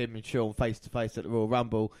poster off of him and Shawn face to face at the Royal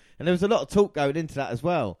Rumble, and there was a lot of talk going into that as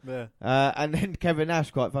well. Yeah. And then Kevin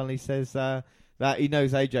Nash quite funnily says that he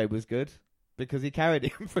knows AJ was good, because he carried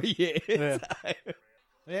him for years.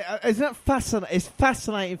 Yeah. Isn't that fascinating? It's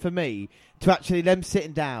fascinating for me to actually them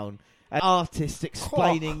sitting down, an artist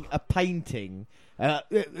explaining a painting,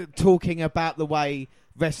 talking about the way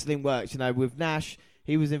wrestling works. With Nash,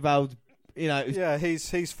 he was involved.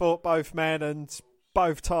 He's fought both men, and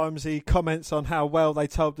both times he comments on how well they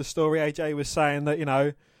told the story. AJ was saying that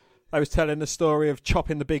they was telling the story of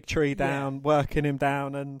chopping the big tree down, working him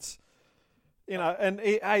down, and. And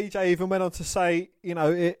AJ even went on to say,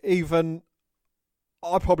 even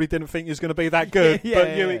I probably didn't think you was going to be that good,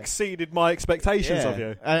 but you exceeded my expectations of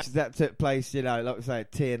you. And that took place, like we say,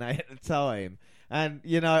 at TNA at the time. And,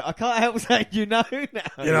 I can't help saying now.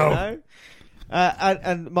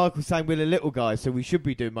 And Michael's saying we're the little guys, so we should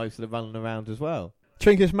be doing most of the running around as well. Do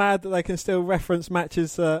you think it's mad that they can still reference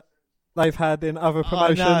matches that they've had in other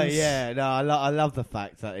promotions? I love the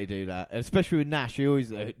fact that they do that. Especially with Nash, he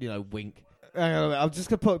always, wink. I'm just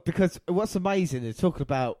going to put, because what's amazing is talking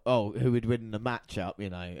about who would win the matchup,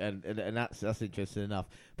 and that's interesting enough.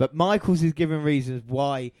 But Michaels is giving reasons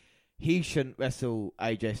why he shouldn't wrestle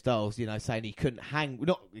AJ Styles, saying he couldn't hang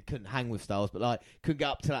with Styles, but couldn't get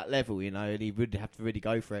up to that level, and he would have to really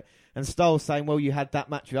go for it. And Styles saying, well, you had that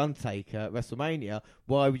match with Undertaker at WrestleMania,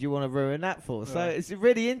 why would you want to ruin that for? Yeah. So it's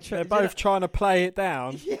really interesting. They're both trying to play it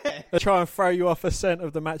down. Yeah. They're trying to throw you off a scent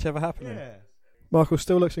of the match ever happening. Yeah. Michael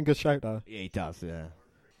still looks in good shape, though. Yeah, he does, yeah. So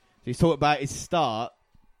he's talking about his start.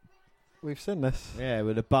 We've seen this. Yeah,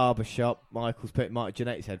 with a barber shop. Michael's putting Mike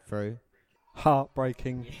Jannetty's head through.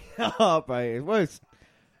 Heartbreaking. Heartbreaking. Well,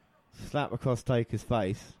 Slap across Taker's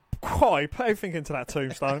face. Quite, put everything into that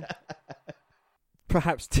tombstone.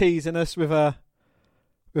 Perhaps teasing us with a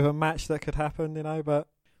match that could happen, but...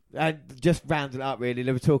 And just rounding up, really,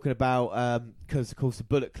 they were talking about, because, of course, the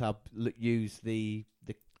Bullet Club used the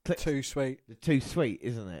Too Sweet. The Too Sweet,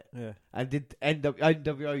 isn't it? Yeah. And did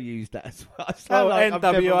NWO use that as well?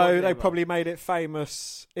 NWO, they probably made it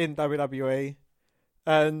famous in WWE.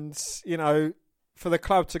 And, for the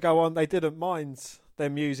club to go on, they didn't mind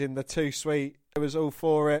them using the Too Sweet. It was all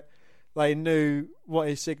for it. They knew what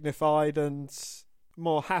it signified and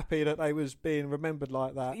more happy that they was being remembered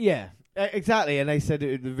like that. Yeah, exactly. And they said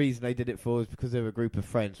the reason they did it for was because they were a group of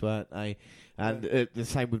friends, weren't they? And the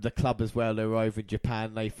same with the club as well. They were over in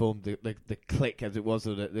Japan. They formed the clique, as it was,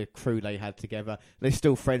 or the crew they had together. They're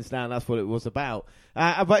still friends now, and that's what it was about.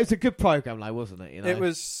 But it's a good program, though, wasn't it? It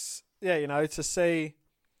was, to see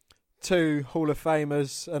two Hall of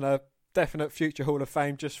Famers and a definite future Hall of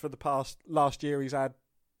Fame just for the last year he's had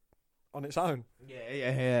on its own.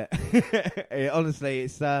 Yeah. Honestly,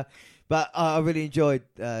 it's but I really enjoyed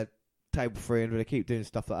Table 3, and we'll keep doing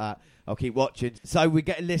stuff like that. I'll keep watching. So we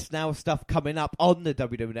get a list now of stuff coming up on the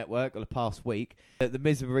WWE Network on the past week. The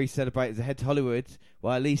Miz and Maurice celebrate as they head to Hollywood,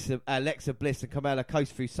 while Alexa Bliss and Carmella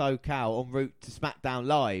coast through SoCal en route to SmackDown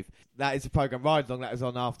Live. That is the program Ride Along that is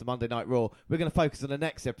on after Monday Night Raw. We're going to focus on the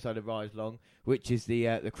next episode of Ride Along, which is the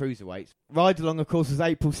Cruiserweights. Ride Along, of course, was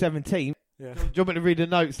April 17th. Yeah. Do you want me to read the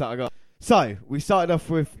notes that I got? So, we started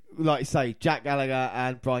off with, like you say, Jack Gallagher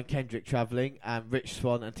and Brian Kendrick travelling, and Rich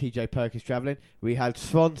Swann and TJ Perkins travelling. We had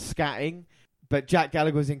Swann scatting, but Jack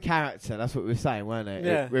Gallagher was in character. That's what we were saying, weren't it?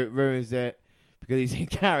 Yeah. It ruins it because he's in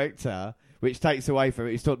character, which takes away from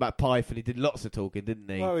it. He's talking about pipe, and he did lots of talking, didn't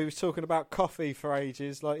he? Well, he was talking about coffee for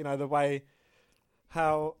ages, like, the way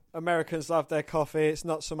how Americans love their coffee. It's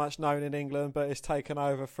not so much known in England, but it's taken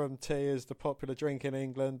over from tea as the popular drink in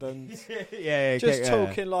England. And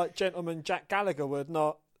talking like gentleman Jack Gallagher would,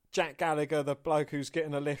 not Jack Gallagher, the bloke who's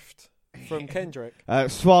getting a lift from Kendrick.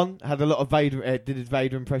 Swan had a lot of Vader, did his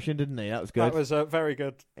Vader impression, didn't he? That was good. That was a very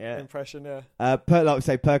good impression, yeah. Like we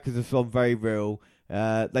say, Perkins and Swan, very real.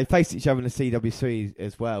 They faced each other in the CWC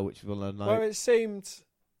as well, which was on. Well, it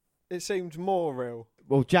seemed more real.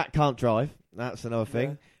 Well, Jack can't drive. That's another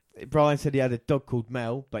thing. Yeah. Brian said he had a dog called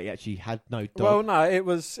Mel, but he actually had no dog. Well, no, it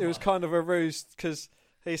was kind of a ruse, because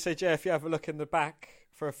he said, if you have a look in the back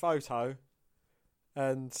for a photo,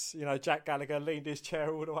 and, Jack Gallagher leaned his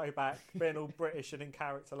chair all the way back, being all British and in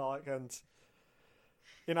character like, and,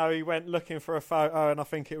 he went looking for a photo, and I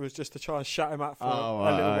think it was just to try and shut him up for a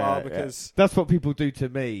little while, because... That's what people do to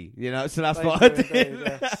me, so that's what I did.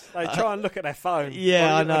 Indeed, yes. They try and look at their phone.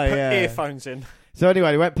 Yeah, I know, put earphones in. So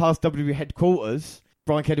anyway, they went past WWE headquarters.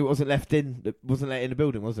 Brian Kendrick wasn't let in the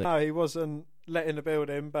building, was he? No, he wasn't let in the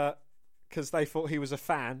building, but because they thought he was a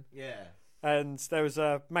fan. Yeah. And there was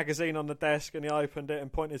a magazine on the desk, and he opened it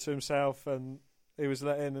and pointed to himself, and he was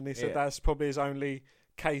let in, and he said that's probably his only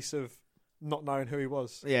case of not knowing who he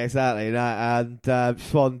was. Yeah, exactly. And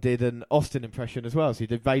Swan did an Austin impression as well, so he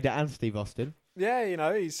did Vader and Steve Austin. Yeah,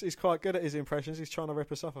 he's quite good at his impressions. He's trying to rip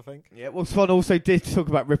us off, I think. Yeah, well, Swan also did talk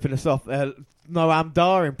about ripping us off. Noam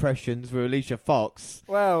Dar impressions with Alicia Fox.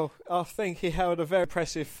 Well, I think he held a very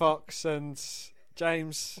impressive Fox, and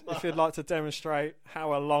James, if you'd like to demonstrate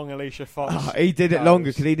how a long Alicia Fox he did it goes.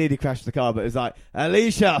 longer because he nearly crashed the car, but it was like,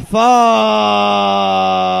 Alicia Fox!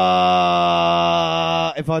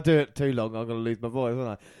 If I do it too long, I'm going to lose my voice,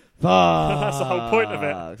 aren't I? That's the whole point of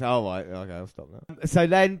it. Oh, right. Okay, I'll stop that. So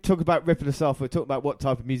then, talk about ripping us off. We're talking about what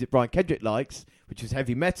type of music Brian Kendrick likes, which is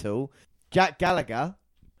heavy metal. Jack Gallagher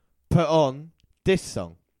put on this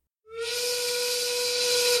song.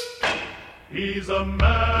 He's a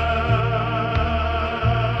man,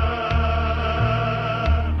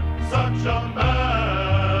 such a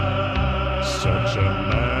man, such a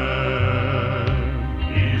man.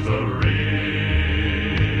 He's a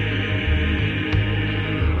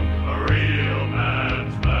real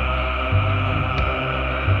man's man.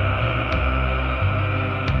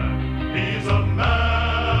 He's a man.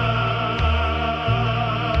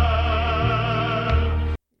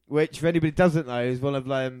 Which, if anybody doesn't know, is one of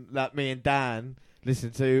them that me and Dan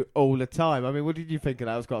listen to all the time. I mean, what did you think of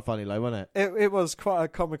that? It was quite funny, though, wasn't it? It was quite a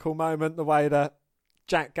comical moment, the way that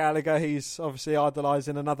Jack Gallagher, he's obviously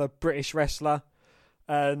idolising another British wrestler.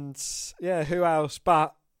 And, yeah, who else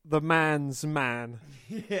but the man's man?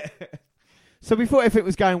 Yeah. So we thought everything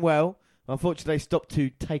was going well. Unfortunately, they stopped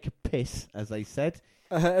to take a piss, as they said.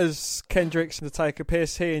 As Kendrick's to take a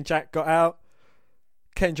piss, he and Jack got out.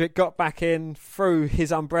 Kendrick got back in, threw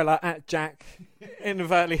his umbrella at Jack,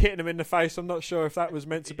 inadvertently hitting him in the face. I'm not sure if that was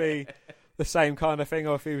meant to be the same kind of thing,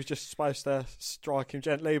 or if he was just supposed to strike him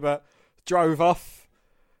gently, but drove off,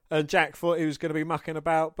 and Jack thought he was going to be mucking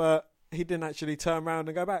about, but he didn't actually turn around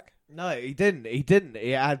and go back. No, he didn't. He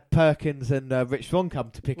had Perkins and Rich Swann come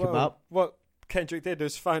to pick him up. What Kendrick did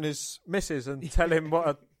was phone his missus and tell him what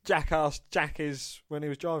a jackass Jack is when he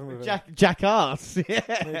was driving with him. Jackass,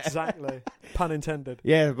 yeah. Exactly. Pun intended.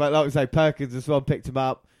 Yeah, but like we say, Perkins and Swann picked him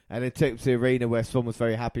up and then took him to the arena where Swann was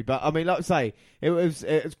very happy. But, I mean, like I say, it was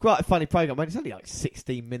quite a funny programme. I mean, it's only like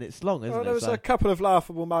 16 minutes long, isn't it? There was a couple of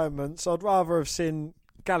laughable moments. I'd rather have seen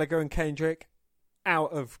Gallagher and Kendrick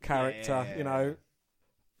out of character, you know.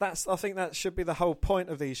 I think that should be the whole point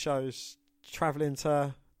of these shows, travelling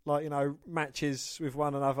to, like, you know, matches with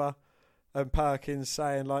one another. And Perkins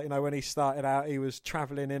saying, like, you know, when he started out, he was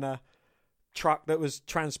travelling in a truck that was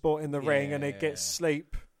transporting the ring, and he'd get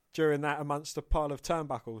sleep during that amongst a pile of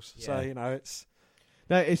turnbuckles. Yeah. So, you know, it's...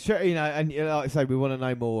 No, it's true, you know, and like I say, we want to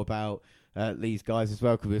know more about these guys as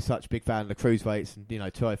well, because we're such a big fan of the Cruiserweights and, you know,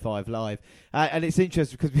 205 Live. And it's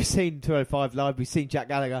interesting because we've seen 205 Live, we've seen Jack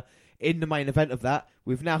Gallagher in the main event of that.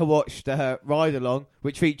 We've now watched Ride Along,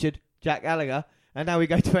 which featured Jack Gallagher. And now we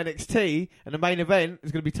go to NXT, and the main event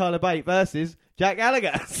is going to be Tyler Bate versus Jack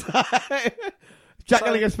Gallagher.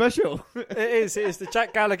 Gallagher special. It is the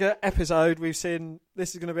Jack Gallagher episode. We've seen,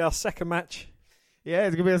 this is going to be our second match. Yeah,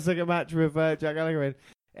 it's going to be our second match with Jack Gallagher in.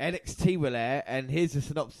 NXT will air, and here's the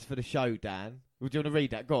synopsis for the show, Dan. Would you want to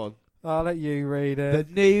read that? Go on. I'll let you read it.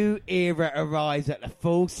 The new era arrives at the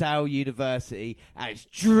Full Sail University as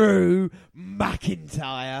Drew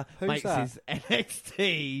McIntyre makes his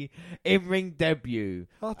NXT in-ring debut.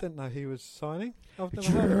 I didn't know he was signing. I've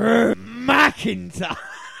never heard of him. McIntyre!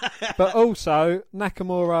 But also,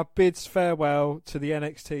 Nakamura bids farewell to the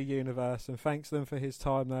NXT universe and thanks them for his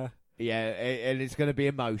time there. Yeah, and it's going to be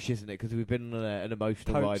emotion, isn't it? Because we've been on an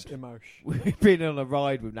emotional ride. Emotion. We've been on a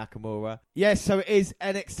ride with Nakamura. Yes, so it is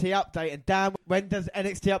NXT Update. And Dan, when does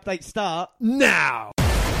NXT Update start? Now!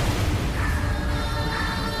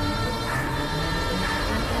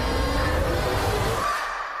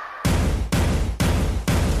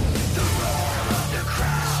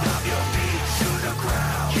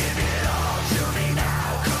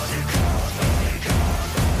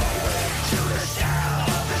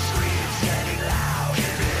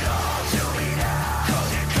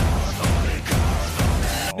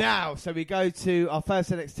 Now, so we go to our first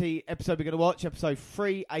NXT episode we're going to watch, episode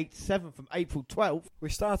 387 from April 12th. We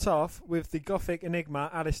start off with the Gothic Enigma,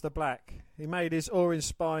 Aleister Black. He made his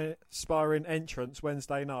awe-inspiring entrance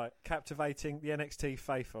Wednesday night, captivating the NXT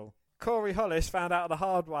faithful. Corey Hollis found out the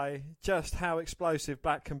hard way just how explosive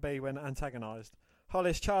Black can be when antagonised.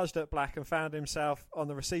 Hollis charged at Black and found himself on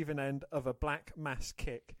the receiving end of a Black mass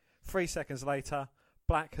kick. 3 seconds later,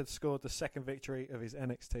 Black had scored the second victory of his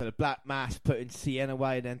NXT. So the Black Mass putting Sienna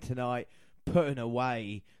away, and then tonight putting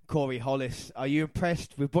away Corey Hollis. Are you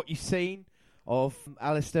impressed with what you've seen of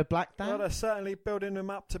Aleister Black, Dan? Well, they're certainly building him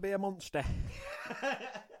up to be a monster.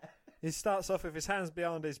 He starts off with his hands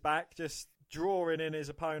behind his back, just drawing in his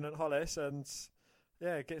opponent Hollis, and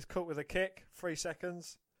gets caught with a kick. 3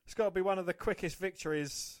 seconds. It's got to be one of the quickest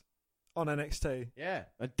victories on NXT. Yeah,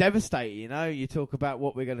 and devastating, you know. You talk about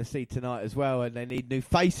what we're going to see tonight as well, and they need new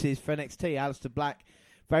faces for NXT. Aleister Black,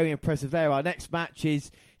 very impressive there. Our next match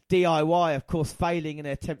is DIY, of course, failing in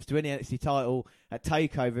their attempts to win the NXT title at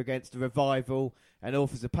TakeOver against the Revival and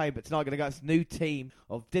Authors of Pain. But tonight, going to go against a new team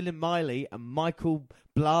of Dylan Miley and Michael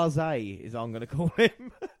Blase, is I'm going to call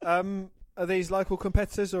him. Are these local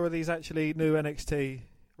competitors, or are these actually new NXT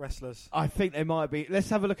wrestlers? I think they might be. Let's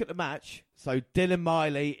have a look at the match. So Dylan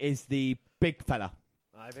Miley is the big fella.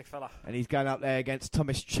 Aye, big fella. And he's going up there against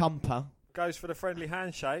Thomas Ciampa. Goes for the friendly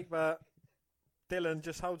handshake, but Dylan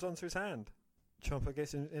just holds on to his hand. Ciampa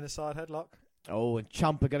gets in a side headlock. Oh, and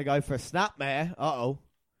Ciampa going to go for a snapmare. Uh-oh.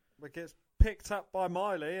 But gets picked up by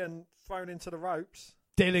Miley and thrown into the ropes.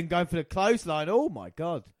 Dylan going for the clothesline. Oh, my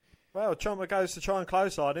God. Well, Ciampa goes to try and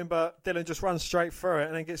clothesline him, but Dylan just runs straight through it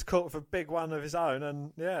and then gets caught with a big one of his own.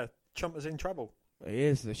 And, Ciampa's in trouble. He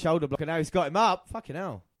is. The shoulder block, and now he's got him up. Fucking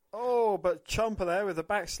hell. Oh, but Ciampa there with the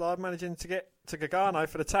backslide, managing to get to Gargano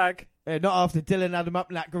for the tag. Yeah, not after Dylan had him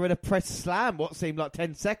up in that Gorilla Press Slam, what seemed like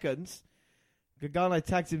 10 seconds. Gargano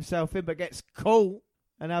tags himself in, but gets caught.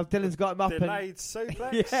 And now Dylan's got him up. Delayed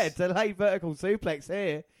suplex? Yeah, delayed vertical suplex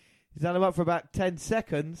here. He's had him up for about 10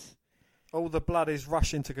 seconds. All the blood is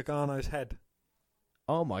rushing to Gargano's head.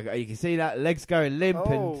 Oh, my God. You can see that. Legs going limp.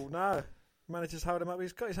 Oh, no. Manages to hold him up.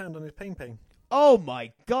 He's got his hand on his ping-ping. Oh,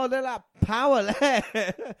 my God. Look at that power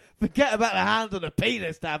there. Forget about the hand on the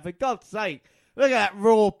penis, Dan. For God's sake. Look at that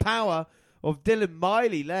raw power of Dylan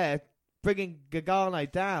Miley there. bringing Gargano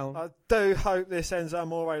down. I do hope this Enzo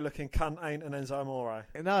Amore looking cunt ain't an Enzo Amore.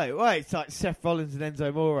 No, well, it's like Seth Rollins and Enzo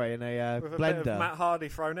Amore in a With a blender. bit of Matt Hardy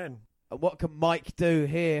thrown in. What can Mike do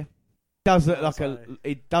here?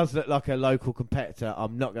 It does look like a local competitor.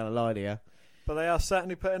 I'm not going to lie to you. But they are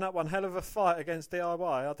certainly putting up one hell of a fight against DIY.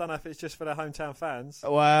 I don't know if it's just for their hometown fans.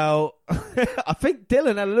 Well, I think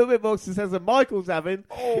Dylan had a little bit more success than Michael's having.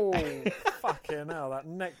 Oh, fucking hell. That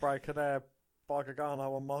neck breaker there by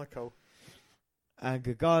Gargano on Michael. And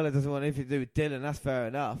Gargano doesn't want anything to do with Dylan. That's fair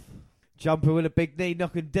enough. Jumper with a big knee,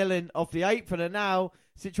 knocking Dylan off the apron. And now,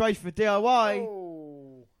 situation for DIY.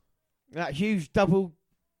 Oh. That huge double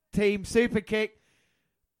team super kick.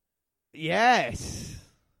 Yes.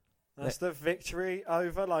 That's the victory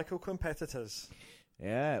over local competitors.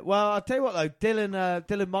 Yeah. Well, I'll tell you what, though.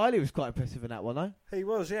 Dylan Miley was quite impressive in that one, though. He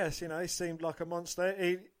was, yes. You know, he seemed like a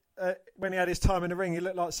monster. When he had his time in the ring, he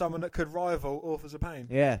looked like someone that could rival Authors of Pain.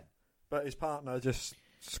 Yeah. But his partner just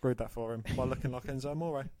screwed that for him by looking like Enzo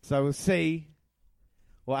Amore. So we'll see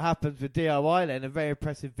what happens with DIY then. A very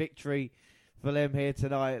impressive victory for them here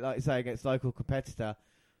tonight, like I say, against local competitor.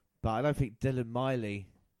 But I don't think Dylan Miley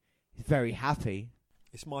is very happy.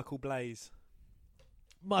 It's Michael Blaze.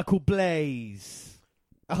 Michael Blaze.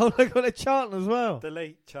 Oh, I got a chant as well.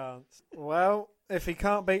 Delete chance. Well, if he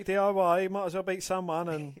can't beat DIY, he might as well beat someone,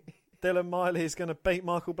 and Dylan Miley is going to beat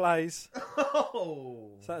Michael Blaze.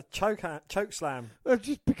 Oh. Is that a choke slam? Well,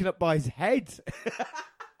 just picking up by his head.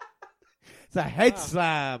 It's a head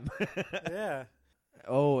slam. Yeah.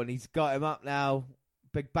 Oh, and he's got him up now.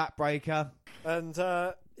 Big backbreaker. And,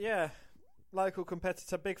 yeah, local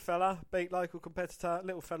competitor, big fella, beat local competitor,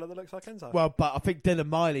 little fella that looks like Enzo. Well, but I think Dylan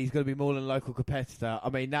Miley's going to be more than a local competitor. I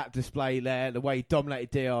mean, that display there, the way he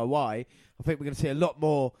dominated DIY, I think we're going to see a lot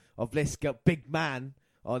more of this big man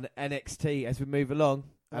on NXT as we move along.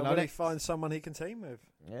 And will he find someone he can team with?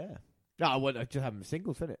 Yeah. No, I want to just have him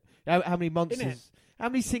singles, isn't it? How many monsters? How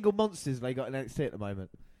many single monsters have they got in NXT at the moment?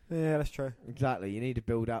 Yeah, that's true. Exactly. You need to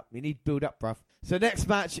build up. You need to build up, bruv. So next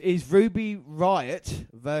match is Ruby Riott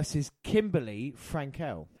versus Kimberly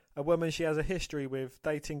Frankel. A woman she has a history with,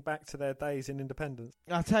 dating back to their days in independence.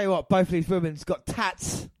 I'll tell you what, both of these women's got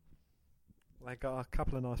tats. They got a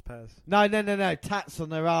couple of nice pairs. No. Tats on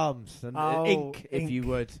their arms. And ink, if you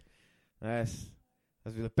would. Yes.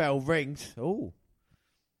 As the bell rings. Oh.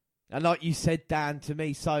 And like you said, Dan, to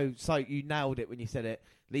me, so you nailed it when you said it.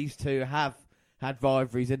 These two have had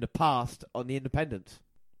rivalries in the past on the independents.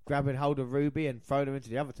 Grabbing hold of Ruby and throwing her into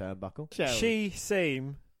the other turnbuckle. She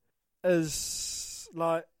seemed as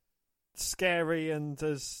like scary and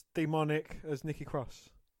as demonic as Nikki Cross.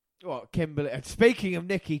 What, Kimberly? Speaking of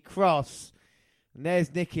Nikki Cross, and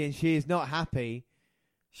there's Nikki, and she is not happy.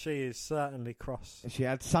 She is certainly cross. She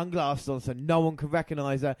had sunglasses on, so no one could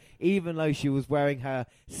recognise her, even though she was wearing her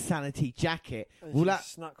sanity jacket. And she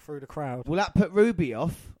snuck through the crowd. Will that put Ruby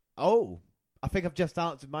off? Oh, I think I've just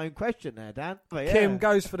answered my own question there, Dan. But yeah. Kim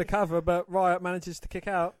goes for the cover, but Riott manages to kick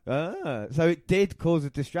out. So it did cause a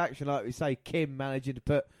distraction, like we say. Kim managing to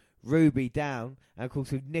put Ruby down, and of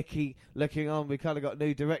course with Nikki looking on, we kind of got a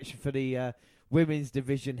new direction for the women's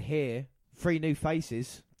division here. 3 new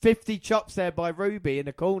faces. 50 chops there by Ruby in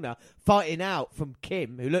the corner, fighting out from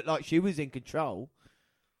Kim, who looked like she was in control.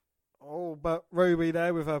 Oh, but Ruby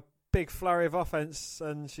there with a big flurry of offense,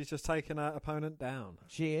 and she's just taken her opponent down.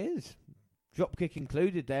 She is. Dropkick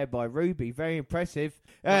included there by Ruby. Very impressive.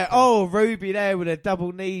 Ruby there with her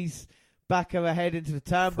double knees back of her head into the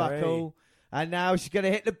turnbuckle. And now she's going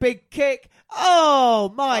to hit the big kick.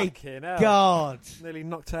 Oh, my God. Nearly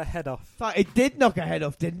knocked her head off. It did knock her head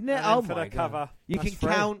off, didn't it? And for my God. Cover. You can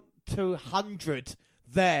count to 100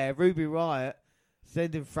 there. Ruby Riott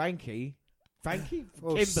sending Kimberly.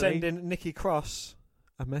 Sending Nikki Cross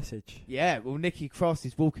a message. Yeah, well, Nikki Cross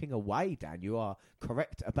is walking away, Dan. You are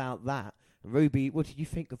correct about that. Ruby, what did you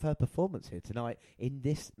think of her performance here tonight in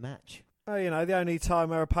this match? Oh, the only time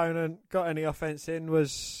her opponent got any offense in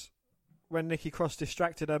was when Nikki Cross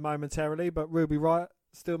distracted her momentarily, but Ruby Riott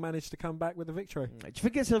still managed to come back with a victory. Do you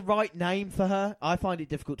think it's the right name for her? I find it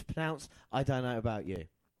difficult to pronounce. I don't know about you.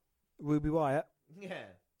 Ruby Riott? Yeah.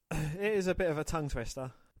 It is a bit of a tongue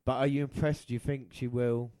twister. But are you impressed? Do you think she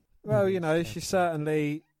will? Well, she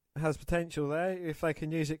certainly has potential there. If they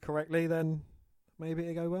can use it correctly, then maybe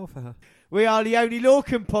it'll go well for her. We are the Only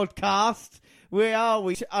Lorcan podcast. We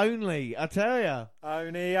only, I tell you.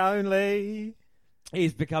 Only.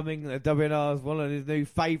 He's becoming the WNR's one of his new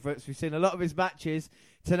favourites. We've seen a lot of his matches.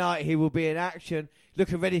 Tonight he will be in action,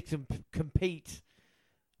 looking ready to compete.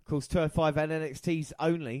 Of course, 205 and NXT's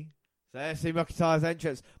only. So let's see McIntyre's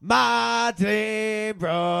entrance. My dream,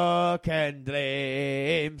 broken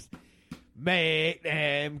dreams. Make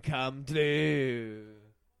them come true.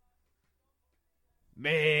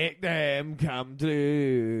 Make them come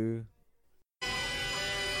true.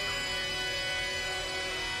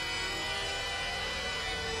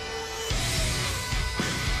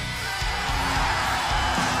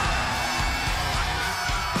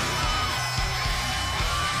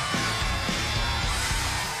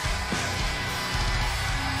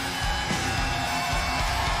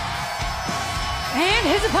 And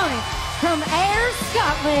his opponent from Ayr,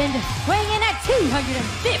 Scotland, weighing in at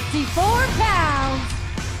 254 pounds,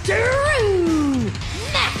 Drew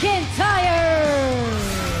McIntyre.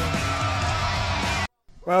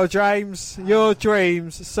 Well, James, your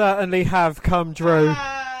dreams certainly have come true.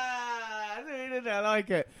 I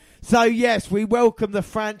like it. So, yes, we welcome the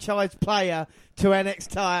franchise player to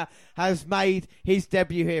NXT, has made his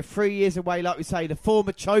debut here 3 years away, like we say, the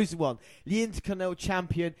former chosen one, the Intercontinental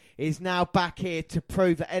Champion, is now back here to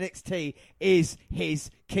prove that NXT is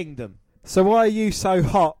his kingdom. So why are you so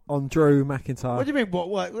hot on Drew McIntyre? What do you mean?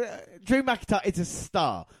 What? Drew McIntyre is a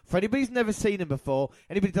star. For anybody who's never seen him before,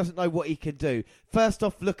 anybody who doesn't know what he can do, first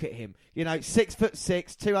off, look at him.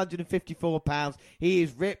 6'6", 254 pounds. He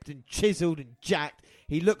is ripped and chiseled and jacked.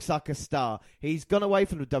 He looks like a star. He's gone away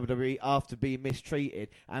from the WWE after being mistreated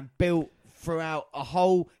and built throughout a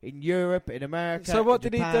whole in Europe, in America. So what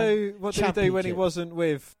in did Japan, he do? What did he do when he wasn't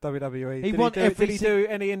with WWE? Did he do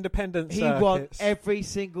any independent circuits? He won every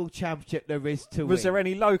single championship there is to win. Was there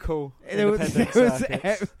any local independent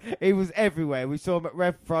circuits? He was everywhere. We saw him at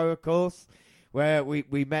Rev Pro, of course, where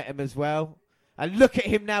we met him as well. And look at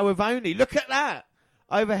him now with Oni. Look at that.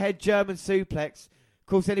 Overhead German suplex. Of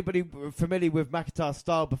course, anybody familiar with McIntyre's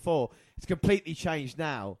style before, it's completely changed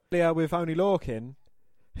now. Yeah, with Oney Lorcan,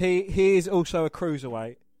 he is also a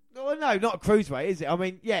cruiserweight. Oh, no, not a cruiserweight, is it? I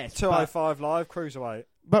mean, yes. 205 Live, cruiserweight.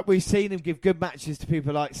 But we've seen him give good matches to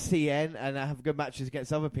people like CN and have good matches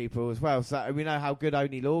against other people as well. So we know how good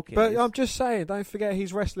Oney Lorcan is. But I'm just saying, don't forget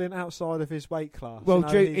he's wrestling outside of his weight class. Well,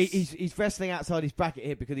 Drew, he's wrestling outside his bracket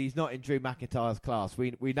here because he's not in Drew McIntyre's class.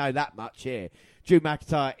 We know that much here. Drew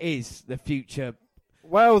McIntyre is the future.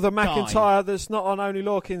 Well, the McIntyre that's not on Oney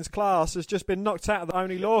Lorcan's class has just been knocked out of the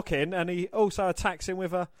Oney Lorcan, and he also attacks him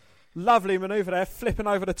with a lovely manoeuvre there, flipping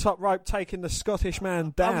over the top rope, taking the Scottish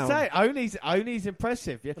man down. I'm saying, Oney's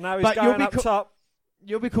impressive. Yeah? And now he's going up top.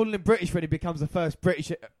 You'll be calling him British when he becomes the first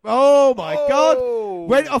British. Oh, my God.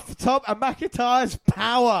 Went off the top, and McIntyre's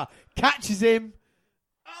power catches him.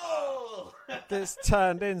 Oh! It's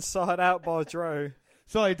turned inside out by Drew.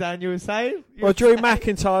 Sorry, Dan, you were saying? Drew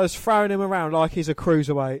McIntyre's throwing him around like he's a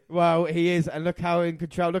cruiserweight. Well, he is, and look how in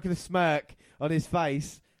control. Look at the smirk on his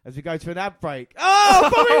face as we go to an ad break. Oh,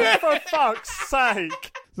 Bobby Roode! For fuck's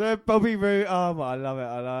sake! So Bobby Roode, I love it.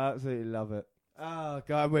 I absolutely love it. Oh,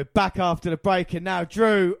 God, we're back after the break, and now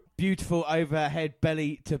Drew, beautiful overhead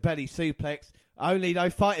belly-to-belly suplex. Only, though,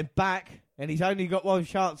 fighting back, and he's only got one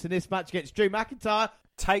chance in this match against Drew McIntyre.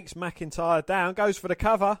 Takes McIntyre down, goes for the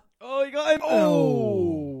cover. Oh, you got him.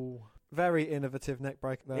 Oh. Very innovative neck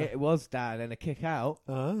break there. It was, Dan, and a kick out.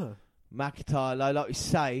 Ah. McIntyre, like we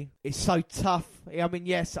say, is so tough. I mean,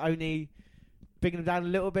 yes, only bigging him down a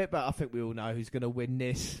little bit, but I think we all know who's going to win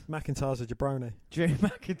this. McIntyre's a jabroni. Drew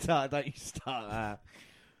McIntyre, don't you start that.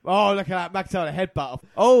 Oh, look at that. McIntyre, the headbutt off.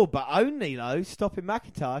 Oh, but only, though, stopping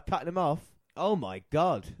McIntyre, cutting him off. Oh, my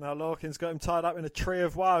God. Now Lorcan's got him tied up in a tree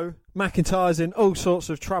of woe. McIntyre's in all sorts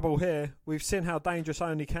of trouble here. We've seen how dangerous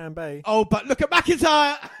Oney can be. Oh, but look at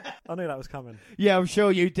McIntyre. I knew that was coming. Yeah, I'm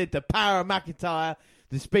sure you did. The power of McIntyre,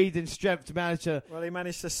 the speed and strength to manage to... Well, he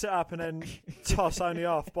managed to sit up and then toss Oney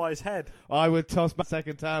off by his head. I would toss my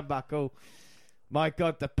second turnbuckle. My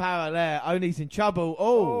God, the power there. Oney's in trouble.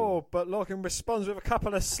 Oh, but Lorcan responds with a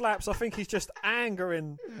couple of slaps. I think he's just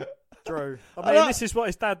angering Drew. I mean, this is what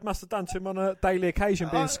his dad must have done to him on a daily occasion,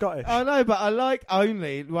 being Scottish. I know, but I like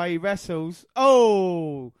Oney, the way he wrestles.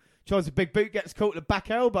 Oh, tries a big boot, gets caught in the back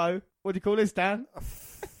elbow. What do you call this, Dan?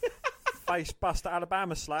 Face buster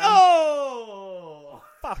Alabama slam. Oh!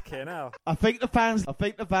 Fucking hell. I think the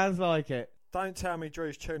fans like it. Don't tell me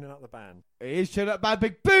Drew's tuning up the band. He is tuning up the band.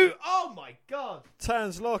 Big boot. Oh, my God.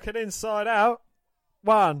 Turns Lorcan inside out.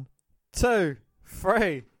 1, 2,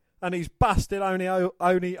 3. And he's busted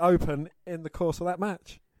Oney open in the course of that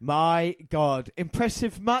match. My God.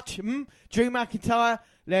 Impressive much? Drew McIntyre.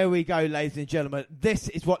 There we go, ladies and gentlemen. This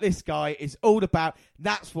is what this guy is all about.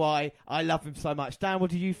 That's why I love him so much. Dan,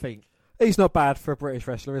 what do you think? He's not bad for a British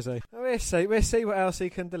wrestler, is he? We'll see what else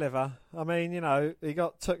he can deliver. I mean, he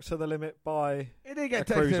got took to the limit by He didn't get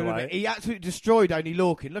took to the limit. He absolutely destroyed Oney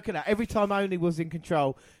Lorcan. Look at that. Every time Oney was in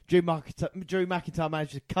control, Drew McIntyre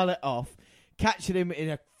managed to cut it off, catching him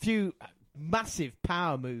in a few massive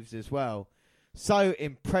power moves as well. So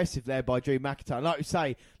impressive there by Drew McIntyre. Like we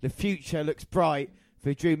say, the future looks bright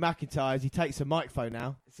for Drew McIntyre as he takes a microphone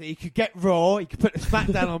now. So he could get Raw, he could put the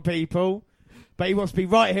smackdown on people, but he wants to be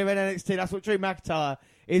right here in NXT. That's what Drew McIntyre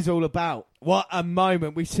is all about. What a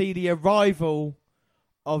moment. We see the arrival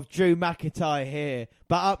of Drew McIntyre here.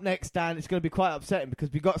 But up next, Dan, it's going to be quite upsetting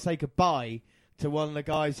because we've got to say goodbye to one of the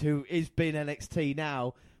guys who is been NXT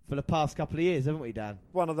now for the past couple of years, haven't we, Dan?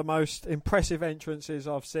 One of the most impressive entrances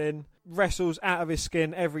I've seen. Wrestles out of his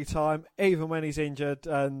skin every time, even when he's injured,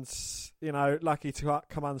 and, you know, lucky to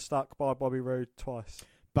come unstuck by Bobby Roode twice.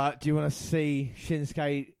 But do you want to see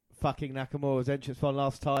Shinsuke fucking Nakamura's entrance one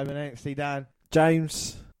last time in NXT, Dan?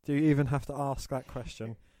 James, do you even have to ask that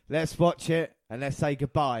question? Let's watch it and let's say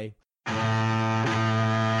goodbye.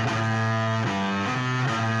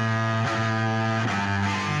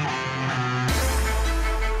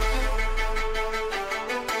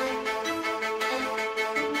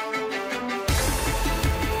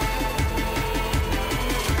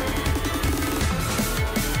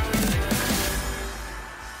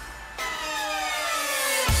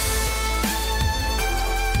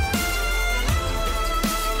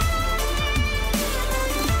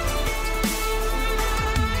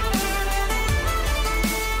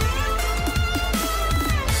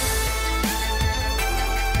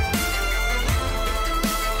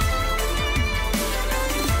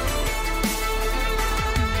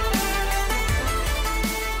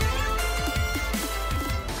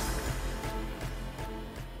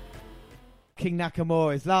 King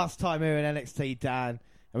Nakamura's last time here in NXT, Dan, and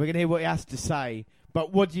we're going to hear what he has to say.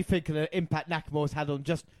 But what do you think of the impact Nakamura's had on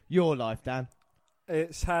just your life, Dan?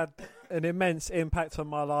 It's had an immense impact on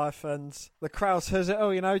my life, and the crowd says it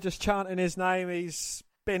all, you know, just chanting his name. He's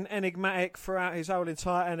been enigmatic throughout his whole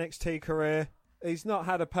entire NXT career. He's not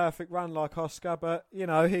had a perfect run like Asuka, but, you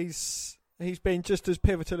know, he's been just as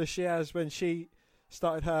pivotal as she has when she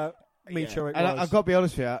started her meteoric rise. And I've got to be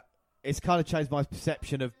honest with you, it's kind of changed my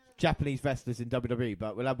perception of Japanese wrestlers in WWE,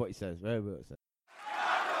 but we'll have what he says.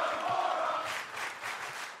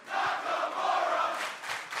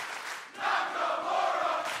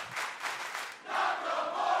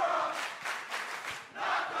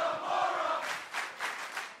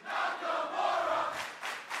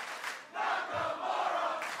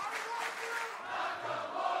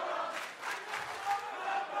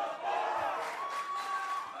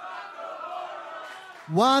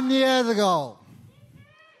 One year ago,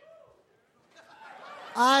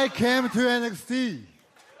 I came to NXT.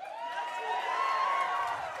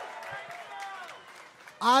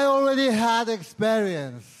 I already had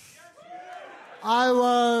experience. I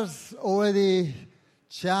was already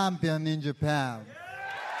champion in Japan.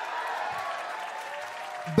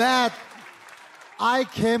 But I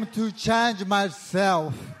came to change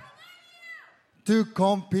myself to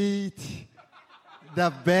compete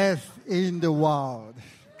the best in the world.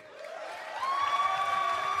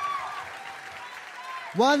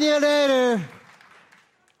 1 year later,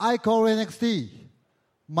 I call NXT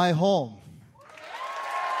my home.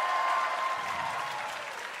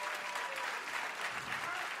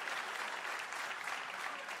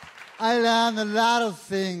 I learned a lot of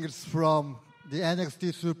things from the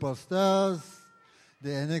NXT superstars, the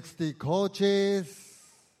NXT coaches,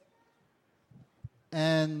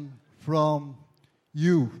 and from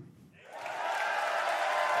you.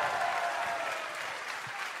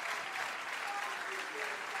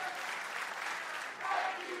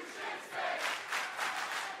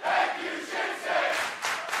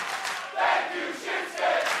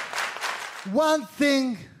 One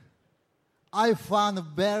thing I found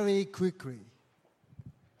very quickly.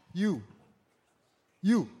 You.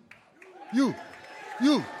 The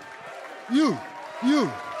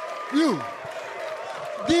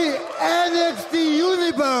NXT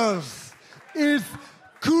universe is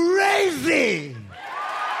crazy.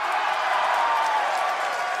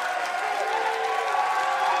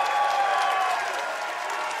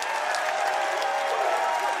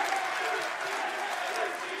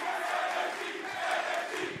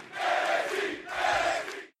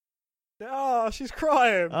 Oh, she's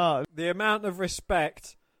crying. Oh. The amount of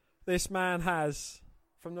respect this man has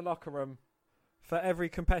from the locker room for every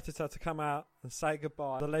competitor to come out and say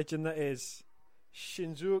goodbye. The legend that is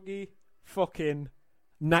Shinsuke fucking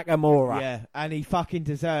Nakamura. Yeah, and he fucking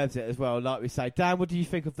deserves it as well, like we say. Dan, what do you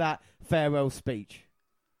think of that farewell speech?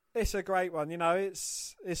 It's a great one. You know,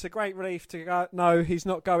 it's a great relief to go. No, he's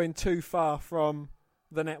not going too far from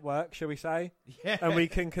the network, shall we say? Yeah. And we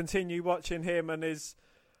can continue watching him and his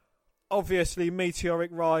obviously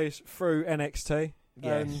meteoric rise through NXT. Yes.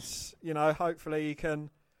 And, you know, hopefully he can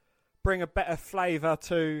bring a better flavour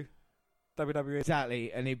to WWE.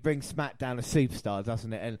 Exactly, and it brings SmackDown a superstar,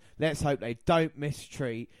 doesn't it? And let's hope they don't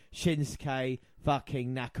mistreat Shinsuke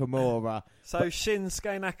fucking Nakamura. So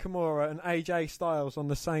Shinsuke Nakamura and AJ Styles on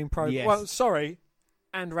the same program. Yes. Well, sorry,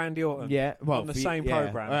 and Randy Orton. Yeah, well, on the same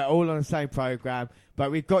program. All on the same program.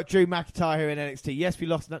 But we've got Drew McIntyre here in NXT. Yes, we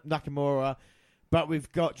lost Nakamura, but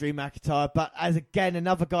we've got Drew McIntyre. But as again,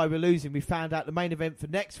 another guy we're losing. We found out the main event for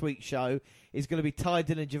next week's show is going to be Ty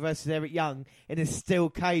Dillinger versus Eric Young in a steel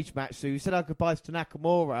cage match. So we said our goodbyes to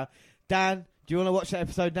Nakamura. Dan, do you want to watch that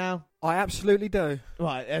episode now? I absolutely do.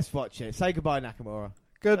 Right, let's watch it. Say goodbye, Nakamura.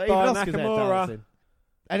 Goodbye, Nakamura.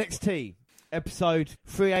 NXT, episode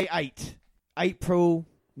 388, April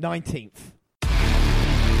 19th.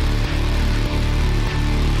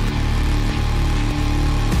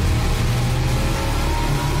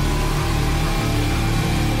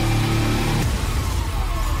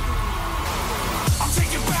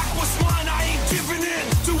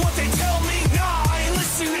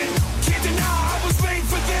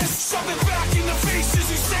 Something back in the faces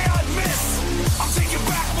you say I'd miss. I'm taking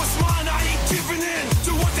back what's mine. I ain't giving in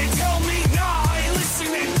to what they tell me. Nah, I ain't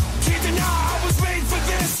listening. Can't deny I was made for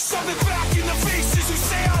this. Something back in the faces you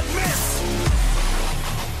say I'd miss.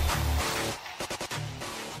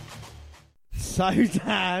 So,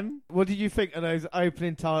 Dan, what did you think of those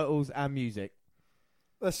opening titles and music?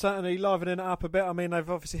 They're certainly livening it up a bit. I mean, they've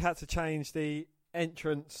obviously had to change the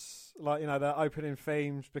entrance, like, you know, the opening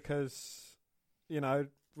themes because, you know,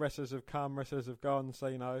 wrestlers have come, wrestlers have gone, so,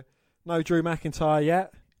 you know, no Drew McIntyre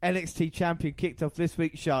yet. NXT champion kicked off this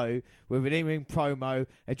week's show with an in-ring promo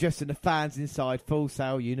addressing the fans inside Full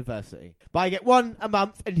Sail University. But I get one a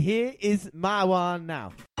month, and here is my one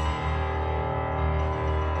now.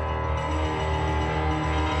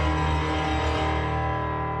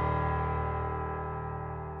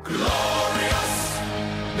 Glorious.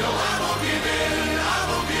 No, I won't give in. I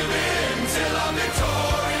won't give in till I'm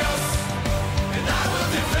victorious. And I will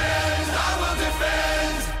defend. I will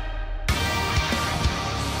defend.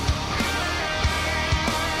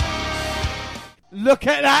 Look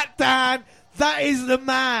at that, Dan. That is the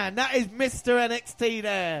man. That is Mr. NXT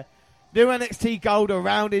there. New NXT gold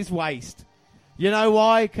around his waist. You know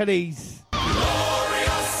why? Because he's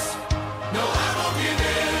Glorious. No, I won't give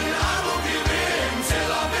in. I won't give in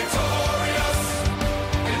till I'm victorious.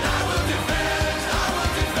 And I will defend.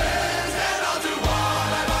 And I'll do what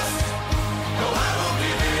I must. No, I won't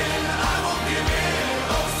give in. I won't give in.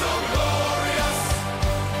 Oh, so glorious.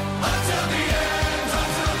 Until the end.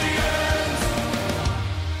 Until the end.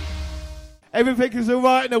 everything is all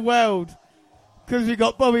right in the world because we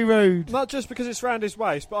got Bobby Roode. Not just because it's round his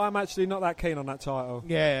waist, but I'm actually not that keen on that title.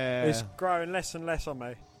 Yeah. It's growing less and less on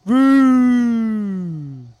me.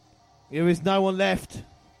 Roode. There is no one left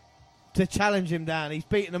to challenge him down. He's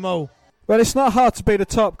beaten them all. Well, it's not hard to be the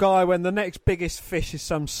top guy when the next biggest fish is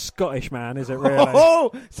some Scottish man, is it really?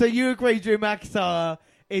 Oh, so you agree Drew McIntyre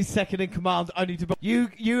is second in command only to... You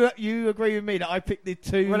agree with me that I picked the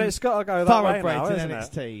two... Well, it's got to go that way now, thoroughbreds in isn't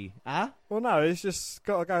NXT. it? Huh? Well, no, it's just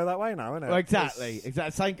got to go that way now, isn't it? Well, exactly.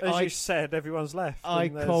 Exactly. As you said, everyone's left. I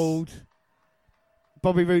called...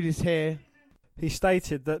 Bobby Roode is here. He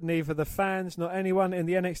stated that neither the fans nor anyone in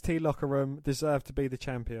the NXT locker room deserve to be the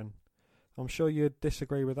champion. I'm sure you'd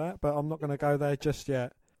disagree with that, but I'm not going to go there just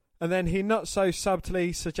yet. And then he not so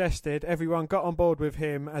subtly suggested everyone got on board with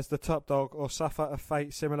him as the top dog or suffer a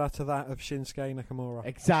fate similar to that of Shinsuke Nakamura.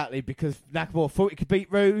 Exactly, because Nakamura thought he could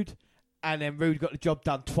beat Roode, and then Roode got the job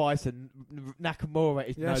done twice, and Nakamura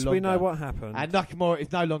is no longer. Yes, we know what happened. And Nakamura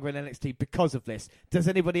is no longer in NXT because of this. Does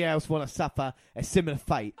anybody else want to suffer a similar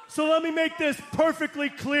fate? So let me make this perfectly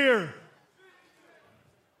clear.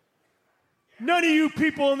 None of you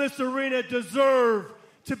people in this arena deserve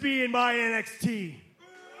to be in my NXT.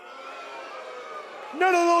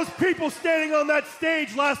 None of those people standing on that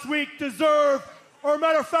stage last week deserve, or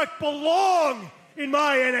matter of fact, belong in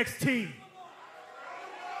my NXT.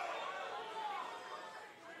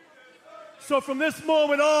 So from this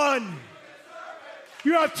moment on,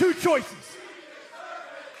 you have two choices.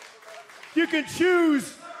 You can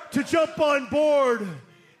choose to jump on board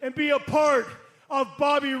and be a part of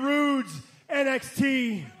Bobby Roode's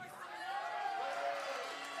NXT.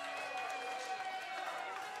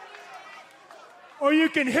 Or you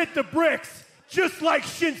can hit the bricks just like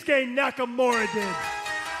Shinsuke Nakamura did.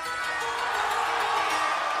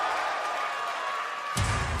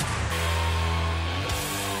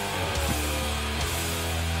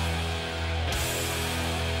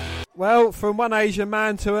 Well, from one Asian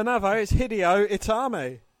man to another, it's Hideo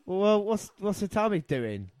Itami. Well, what's Itami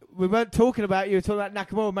doing? We weren't talking about you. We were talking about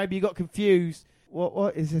Nakamura. Maybe you got confused.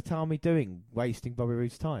 What is Itami doing? Wasting Bobby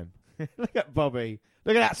Roode's time? Look at Bobby.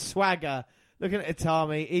 Look at that swagger. Look at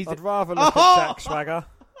Itami. I'd rather look at Jack Swagger.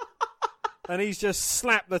 And he's just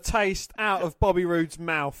slapped the taste out of Bobby Roode's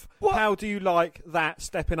mouth. What? How do you like that,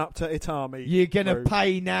 stepping up to Itami? You're going to Roode?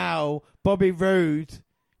 pay now, Bobby Roode.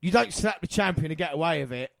 You don't slap the champion to get away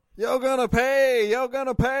with it. You're going to pay. You're going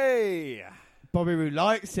to pay. Bobby Roode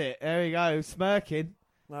likes it. There we go, smirking.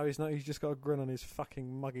 No, he's not. He's just got a grin on his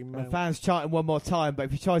fucking muggy The mouth. fans chanting one more time, but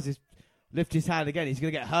if he tries to lift his hand again, he's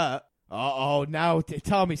going to get hurt. Uh-oh, now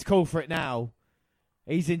Itami's called for it now.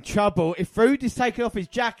 He's in trouble. If Roode is taking off his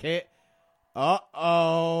jacket,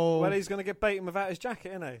 uh-oh. Well, he's going to get beaten without his jacket,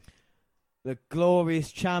 isn't he? The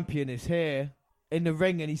glorious champion is here in the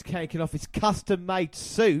ring, and he's taking off his custom-made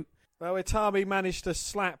suit. Well, Itami managed to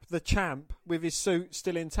slap the champ with his suit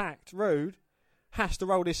still intact. Roode has to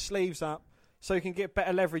roll his sleeves up so he can get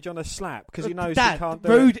better leverage on a slap because he knows Dad, he can't do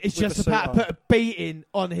Roode it is with just the suit about on. to put a beating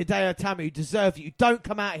on Hideo Itami, who deserves it. You don't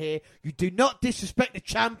come out here. You do not disrespect the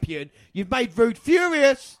champion. You've made Roode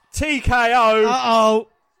furious. TKO. Uh-oh.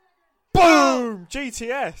 Boom!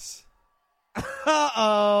 GTS.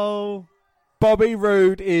 Uh-oh. Bobby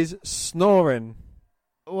Roode is snoring.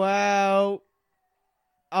 Well,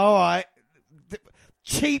 all right.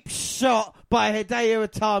 Cheap shot by Hideo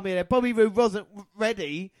Itami there. Bobby Roode wasn't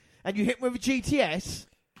ready, and you hit him with a GTS.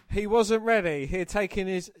 He wasn't ready. He had taken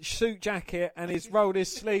his suit jacket and he's rolled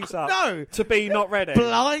his sleeves up No. to be not ready.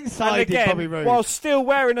 Blindsided And again, Bobby Roode. while still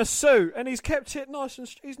wearing a suit, and he's kept it nice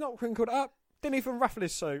and he's not wrinkled up. Didn't even ruffle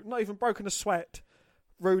his suit. Not even broken a sweat.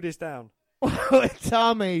 Roode is down.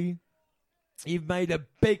 Itami, you've made a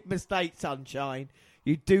big mistake, Sunshine.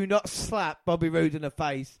 You do not slap Bobby Roode in the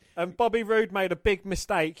face. And Bobby Roode made a big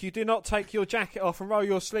mistake. You do not take your jacket off and roll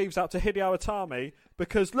your sleeves up to Hideo Itami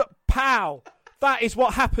because look, pow! That is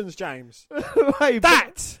what happens, James. Wait,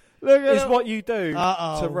 That look at is what you do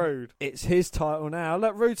Uh-oh. to Roode. It's his title now.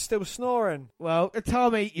 Look, Roode's still snoring. Well,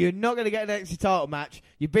 Itami, you're not going to get an NXT title match.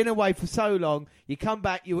 You've been away for so long. You come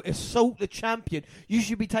back, you assault the champion. You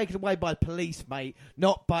should be taken away by police, mate,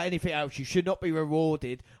 not by anything else. You should not be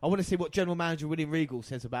rewarded. I want to see what General Manager William Regal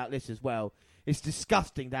says about this as well. It's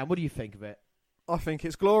disgusting, Dan. What do you think of it? I think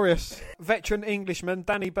it's glorious. Veteran Englishman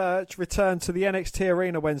Danny Burch returned to the NXT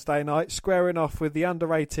arena Wednesday night, squaring off with the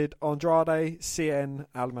underrated Andrade Cien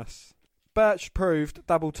Almas. Burch proved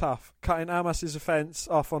double tough, cutting Almas's offence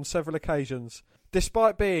off on several occasions.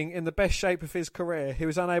 Despite being in the best shape of his career, he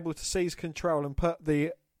was unable to seize control and put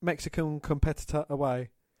the Mexican competitor away.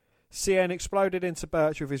 Cien exploded into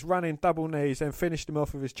Burch with his running double knees and finished him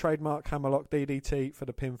off with his trademark hammerlock DDT for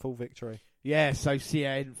the pinfall victory. Yeah, so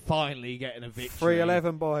Cien finally getting a victory.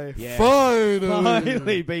 3-11, boy. Yeah.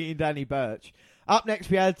 Finally. beating Danny Burch. Up next,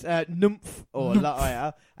 we had Nymph, or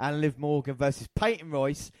Laia, and Liv Morgan versus Peyton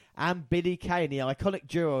Royce and Billie Kay. The iconic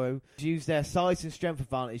duo used their size and strength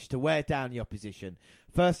advantage to wear down the opposition.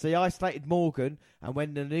 First, they isolated Morgan, and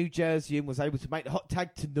when the New Jerseyan was able to make the hot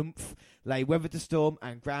tag to Nymph, they weathered the storm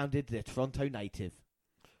and grounded the Toronto native.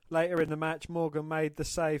 Later in the match, Morgan made the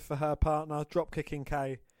save for her partner, dropkicking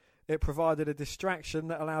Kay. It provided a distraction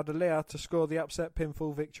that allowed Aaliyah to score the upset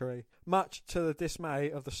pinfall victory, much to the dismay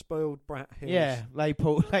of the spoiled brat heels. Yeah,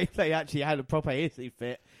 they actually had a proper hissy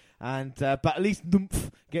fit. And but at least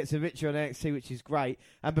Nymph gets a victory on NXT, which is great.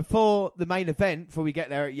 And before the main event, before we get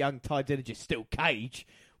there at young Ty Dillinger, still Cage,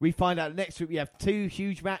 we find out next week we have two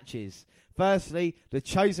huge matches. Firstly, the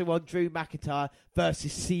chosen one, Drew McIntyre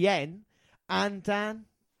versus Cien. And Dan?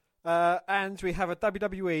 And we have a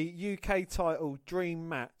WWE UK title dream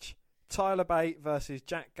match. Tyler Bate versus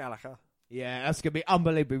Jack Gallagher. Yeah, that's going to be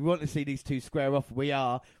unbelievable. We want to see these two square off. We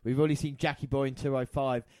are. We've already seen Jackie Boy in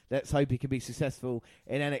 205. Let's hope he can be successful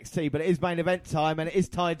in NXT. But it is main event time, and it is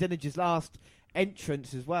Ty Dillinger's last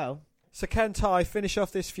entrance as well. So can Ty finish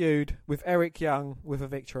off this feud with Eric Young with a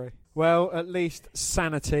victory? Well, at least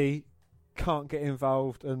Sanity can't get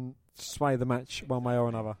involved and sway the match one way or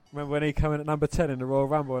another. Remember when he came in at number 10 in the Royal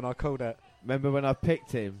Rumble and I called it? Remember when I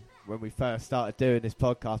picked him? When we first started doing this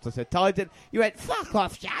podcast, I said, Ty Dillinger, you went, fuck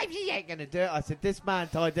off, James, he ain't going to do it. I said, this man,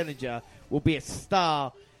 Ty Dillinger, will be a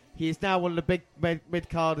star. He is now one of the big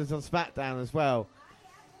mid-carders on SmackDown as well.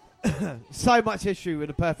 So much history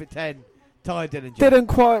with a perfect 10, Ty Dillinger. Didn't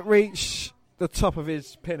quite reach the top of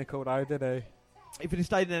his pinnacle though, did he? If he'd have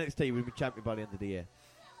stayed in NXT, he would have been champion by the end of the year.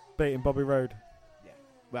 Beating Bobby Roode. Yeah,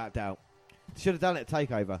 without doubt. Should have done it at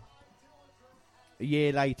TakeOver. A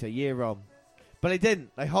year later, year on. But they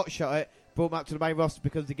didn't. They hotshot it, brought him up to the main roster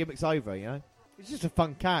because the gimmick's over, you know? He's just a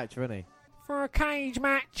fun character, isn't he? For a cage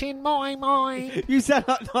match in my mind. You sound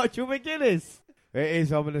like Nigel McGuinness. It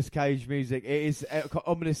is ominous cage music. It is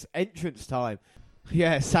ominous entrance time.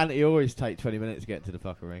 Yeah, Sanity always take 20 minutes to get to the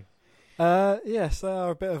fucking ring. Yes, they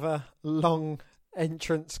are a bit of a long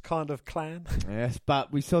entrance kind of clan. Yes,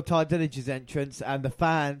 but we saw Ty Dillinger's entrance, and the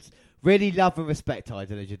fans really love and respect Ty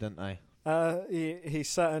Dillinger, don't they? He's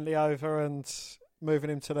certainly over, and moving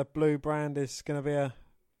him to the blue brand is going to be a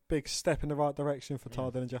big step in the right direction for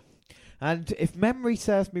Ty Dillinger. And if memory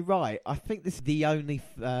serves me right, I think this is the only.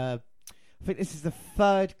 I think this is the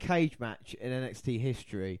third cage match in NXT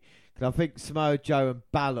history. Because I think Samoa Joe and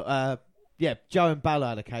Balor. Joe and Balor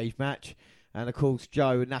had a cage match, and of course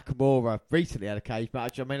Joe and Nakamura recently had a cage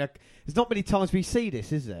match. I mean, there's not many times we see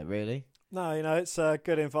this, is there? Really? No, it's a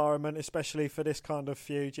good environment, especially for this kind of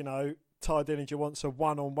feud. Ty Dillinger wants a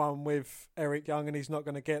one-on-one with Eric Young, and he's not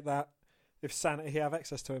going to get that if Sanity have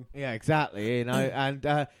access to him. Yeah, exactly.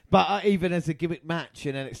 And but even as a gimmick match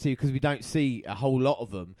in NXT, because we don't see a whole lot of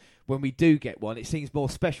them, when we do get one, it seems more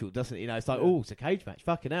special, doesn't it? It's like, it's a cage match,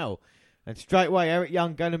 fucking hell. And straight away, Eric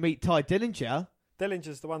Young going to meet Ty Dillinger.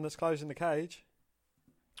 Dillinger's the one that's closing the cage.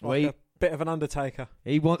 Well, a bit of an undertaker.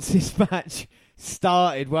 He wants this match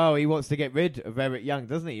started. Well, he wants to get rid of Eric Young,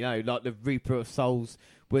 doesn't he? Like the Reaper of Souls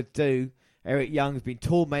would do. Eric Young's been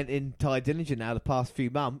tormenting Ty Dillinger now the past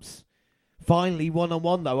few months. Finally,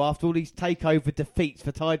 one-on-one, though, after all these takeover defeats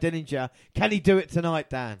for Ty Dillinger. Can he do it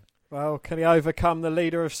tonight, Dan? Well, can he overcome the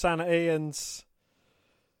leader of Sanity and,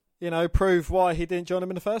 prove why he didn't join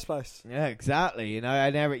him in the first place? Yeah, exactly.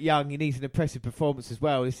 And Eric Young, he needs an impressive performance as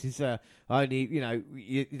well. This is only,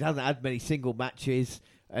 he hasn't had many single matches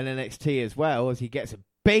in NXT as well, as he gets a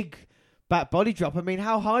big back body drop. I mean,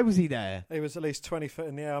 how high was he there? He was at least 20 foot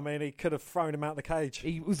in the air. I mean, he could have thrown him out the cage.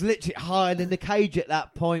 He was literally higher than the cage at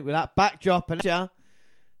that point with that back drop. And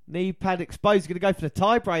knee pad exposed. Going to go for the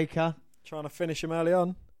tiebreaker. Trying to finish him early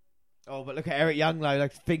on. Oh, but look at Eric Young, though.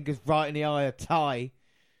 Like, fingers right in the eye of Ty.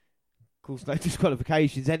 Of course, no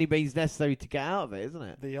disqualifications. Any means necessary to get out of it, isn't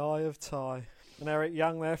it? The eye of Ty. And Eric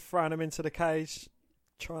Young there, throwing him into the cage,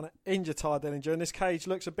 trying to injure Ty Dillinger. And this cage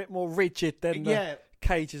looks a bit more rigid than the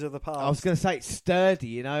cages of the past. I was going to say it's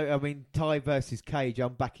sturdy, I mean, Ty versus Cage.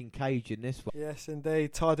 I'm backing Cage in this one. Yes,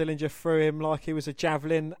 indeed. Ty Dillinger threw him like he was a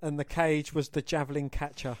javelin, and the cage was the javelin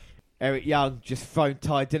catcher. Eric Young just thrown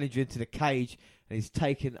Ty Dillinger into the cage, and he's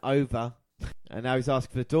taken over. And now he's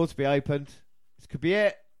asking for the door to be opened. This could be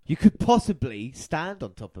it. You could possibly stand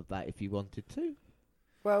on top of that if you wanted to.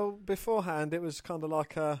 Well, beforehand, it was kind of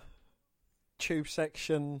like a tube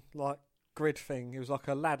section, like grid thing. It was like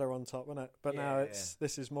a ladder on top, wasn't it? But now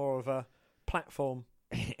this is more of a platform.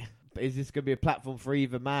 But is this going to be a platform for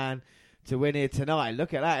either man to win here tonight?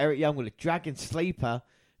 Look at that. Eric Young with a dragon sleeper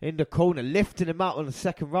in the corner, lifting him up on the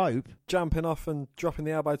second rope. Jumping off and dropping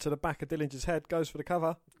the elbow to the back of Dillinger's head. Goes for the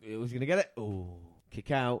cover. He was going to get it. Oh,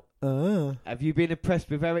 kick out. Have you been impressed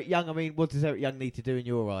with Eric Young? I mean, what does Eric Young need to do in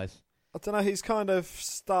your eyes? I don't know. He's kind of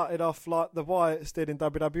started off like the Wyatts did in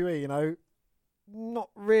WWE, not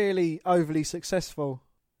really overly successful,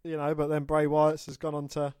 but then Bray Wyatt has gone on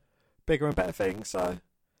to bigger and better things, so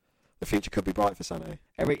the future could be bright for Sanity.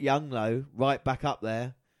 Eric Young, though, right back up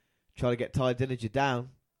there, trying to get Ty Dillinger down,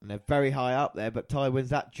 and they're very high up there, but Ty wins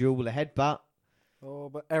that duel with a headbutt. Oh,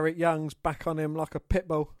 but Eric Young's back on him like a pit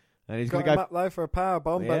bull. And he's got going to him go up, though, for a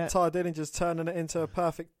powerbomb, but Ty Dillinger's turning it into a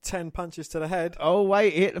perfect 10 punches to the head. Oh,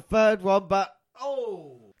 wait, he hit the third one, but...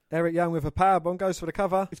 Oh! Eric Young with a powerbomb goes for the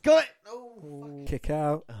cover. He's got it! Oh, kick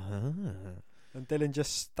out. And Dillinger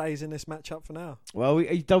stays in this matchup for now. Well,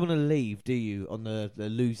 you don't want to leave, do you, on the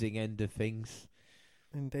losing end of things?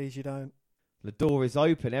 Indeed you don't. The door is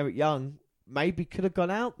open. Eric Young maybe could have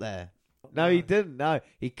gone out there. No, he didn't. No,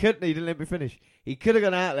 he couldn't. He didn't let me finish. He could have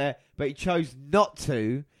gone out there, but he chose not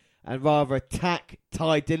to and rather attack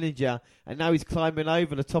Ty Dillinger. And now he's climbing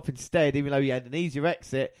over the top instead, even though he had an easier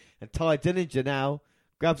exit. And Ty Dillinger now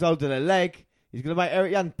grabs hold of the leg. He's going to make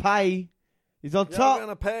Eric Young pay. He's on top. Going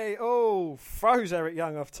to pay. Oh, throws Eric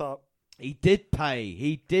Young off top. He did pay.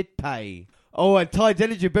 He did pay. Oh, and Ty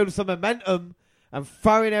Dillinger building some momentum and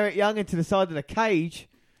throwing Eric Young into the side of the cage.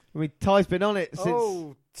 I mean, Ty's been on it since...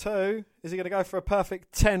 Oh, 2. Is he going to go for a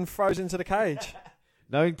perfect 10 throws into the cage?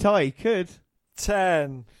 Knowing Ty, he could.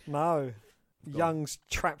 10. No. Young's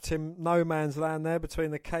trapped him no man's land there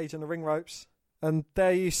between the cage and the ring ropes. And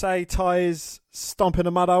there you say Ty is stomping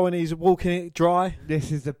a mud hole and he's walking it dry.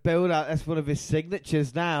 This is the build-up. That's one of his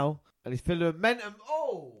signatures now. And he's feeling momentum.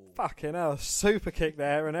 Oh! Fucking hell. Super kick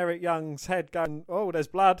there. And Eric Young's head going, oh, there's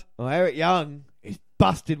blood. Oh, Eric Young is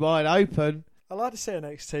busted wide open. I like to see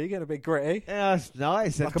NXT getting a bit gritty. Yeah, that's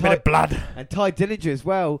nice. Like a bit of blood. And Ty Dillinger as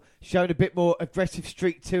well, showing a bit more aggressive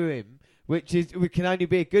streak to him, which can only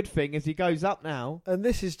be a good thing as he goes up now. And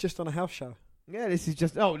this is just on a house show. Yeah, this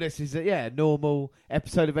is a normal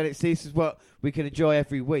episode of NXT. This is what we can enjoy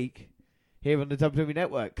every week. here on the WWE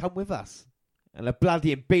Network. Come with us. And a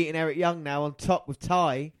bloody and beating Eric Young now on top with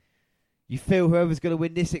Ty. You feel whoever's going to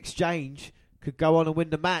win this exchange could go on and win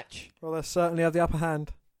the match. Well, they certainly have the upper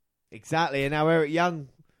hand. Exactly, and now Eric Young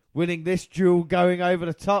winning this duel, going over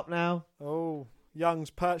the top now. Oh, Young's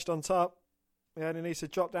perched on top. He only needs to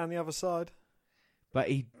drop down the other side. But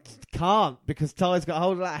he can't because Ty's got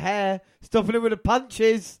hold of that hair, stopping him with the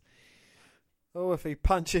punches. Oh, if he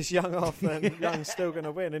punches Young off, then Young's still going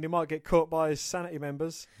to win, and he might get caught by his Sanity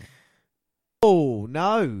members. Oh,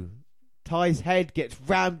 no. Ty's head gets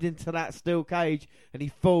rammed into that steel cage, and he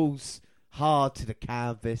falls hard to the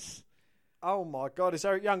canvas. Oh, my God. Is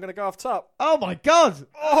Eric Young going to go off top? Oh, my God.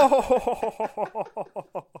 Oh!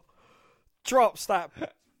 Drops that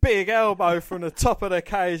big elbow from the top of the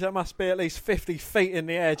cage. That must be at least 50 feet in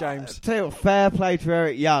the air, James. Tell you what, fair play to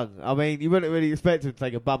Eric Young. I mean, you wouldn't really expect him to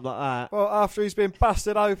take a bump like that. Well, after he's been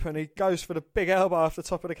busted open, he goes for the big elbow off the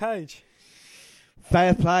top of the cage.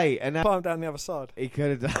 Fair play. And that Climb down the other side. he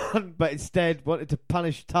could have done, but instead wanted to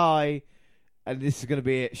punish Ty, and this is going to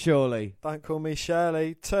be it, surely. Don't call me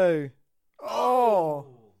Shirley. 2. Oh!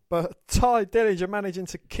 But Ty Dillinger managing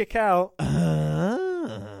to kick out.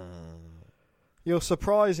 You're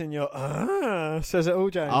surprising your says it all,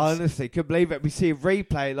 James. I honestly couldn't believe it. We see a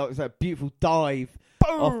replay, like it's a beautiful dive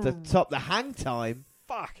off the top. The hang time,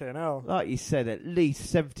 Fucking hell. like you said, at least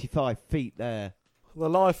 75 feet there. The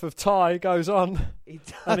life of Ty goes on, He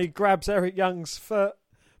does. and he grabs Eric Young's foot.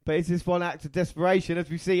 But it's this one act of desperation, as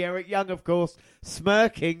we see Eric Young, of course,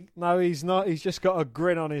 smirking. No, he's not. He's just got a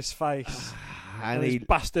grin on his face. And his he,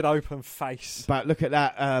 busted open face. but look at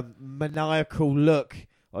that maniacal look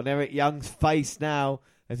on Eric Young's face now,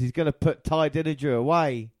 as he's going to put Ty Dillinger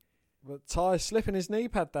away. But Ty's slipping his knee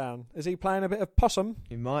pad down. Is he playing a bit of possum?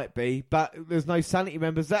 He might be, but there's no Sanity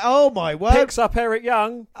members there. Oh, my word. Picks up Eric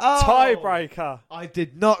Young. Oh. Tiebreaker. I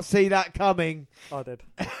did not see that coming. I did.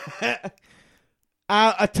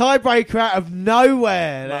 A tiebreaker out of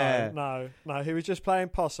nowhere there. No. He was just playing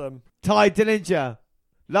possum. Ty Dillinger,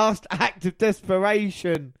 last act of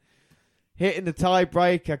desperation, hitting the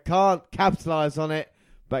tiebreaker, can't capitalise on it,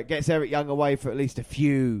 but gets Eric Young away for at least a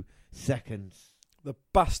few seconds. The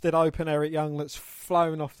busted open Eric Young that's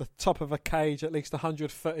flown off the top of a cage at least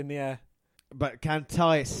 100 foot in the air. But can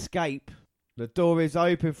Ty escape? The door is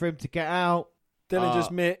open for him to get out.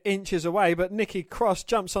 Dillinger's mere inches away, but Nikki Cross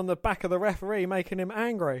jumps on the back of the referee, making him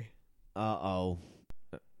angry. Uh-oh.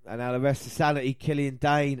 And now the rest of Sanity, Killian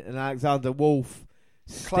Dane and Alexander Wolf,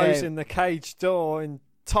 Closing the cage door in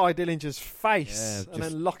Ty Dillinger's face, Yeah, and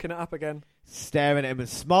then locking it up again. staring at him and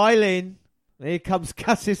smiling. And here comes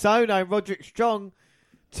Cassius Ohno and Roderick Strong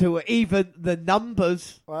to even the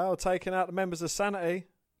numbers. Well, taking out the members of Sanity.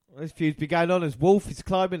 This feud's been going on as Wolf is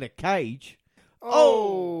climbing a cage.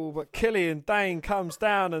 Oh, but Killian Dane comes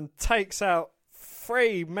down and takes out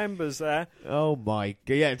 3 members there. Oh my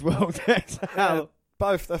god! Yeah, well, takes out.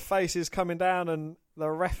 Both the faces coming down and the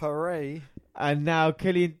referee. And now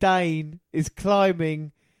Killian Dane is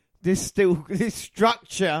climbing this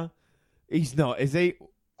structure. He's not, is he?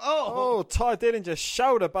 Oh, Ty Dillinger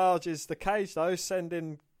shoulder barges the cage though,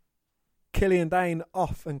 sending Killian Dane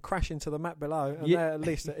off and crashing to the mat below, and they're at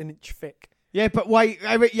least an inch thick. Yeah, but wait,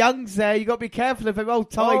 Eric Young's there. You got to be careful of him. Oh,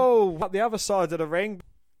 Ty. Oh, up the other side of the ring,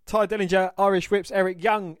 Ty Dillinger Irish whips Eric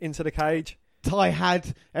Young into the cage. Ty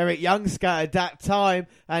had Eric Young scattered that time,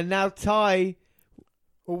 and now Ty.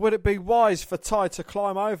 Well, would it be wise for Ty to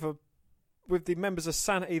climb over with the members of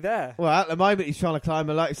Sanity there? Well, at the moment he's trying to climb,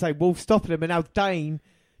 and like you say, Wolf stopping him, and now Dane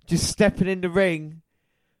just stepping in the ring.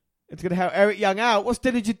 It's going to help Eric Young out. What's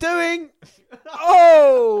Dillinger doing?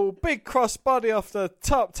 Oh, big crossbody off the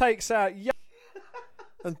top takes out Young.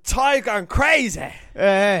 And Ty going crazy.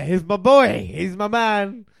 He's my boy. He's my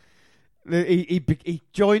man. He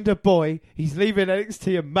joined a boy. He's leaving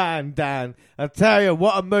NXT a man, Dan. I tell you,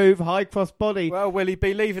 what a move. High cross body. Well, will he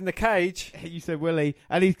be leaving the cage? You said Willie.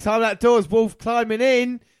 And he's climbing that door as Wolf climbing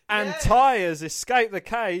in. And Ty has escaped the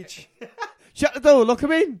cage. Shut the door. Lock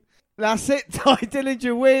him in. That's it. Ty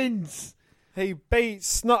Dillinger wins. He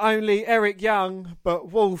beats not only Eric Young,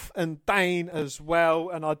 but Wolf and Dane as well.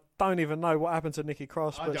 And I don't even know what happened to Nikki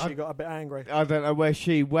Cross, but she got a bit angry. I don't know where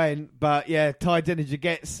she went, but yeah, Ty Dillinger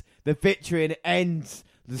gets the victory and it ends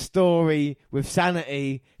the story with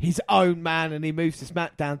Sanity, his own man, and he moves to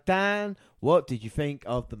SmackDown. Dan, what did you think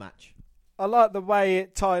of the match? I like the way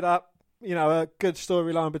it tied up, you know, a good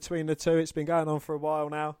storyline between the two. It's been going on for a while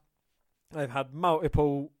now. They've had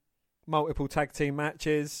multiple tag team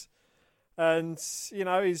matches. And, you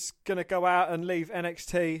know, he's going to go out and leave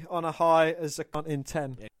NXT on a high as a count in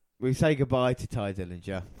 10. We say goodbye to Ty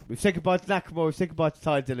Dillinger. We've said goodbye to Nakamura. We've said goodbye to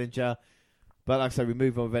Ty Dillinger. But like I say, we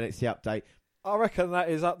move on with NXT update. I reckon that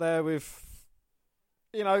is up there with,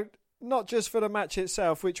 not just for the match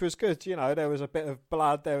itself, which was good. There was a bit of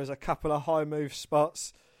blood. There was a couple of high move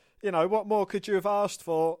spots. What more could you have asked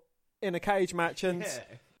for in a cage match? And,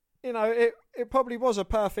 it probably was a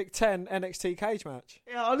perfect 10 NXT cage match.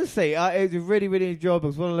 Yeah, honestly, it was really, really enjoyable.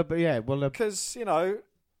 It was Because,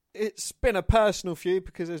 it's been a personal feud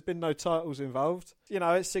because there's been no titles involved.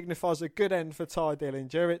 It signifies a good end for Ty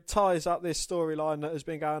Dillinger. It ties up this storyline that has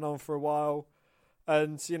been going on for a while.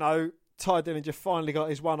 And, Ty Dillinger finally got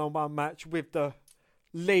his one-on-one match with the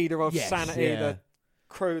leader of Sanity, the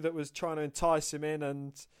crew that was trying to entice him in.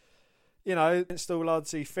 And,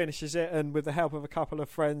 Stalwarts, he finishes it, and with the help of a couple of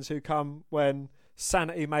friends who come when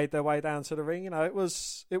Sanity made their way down to the ring, it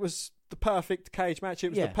was the perfect cage match. It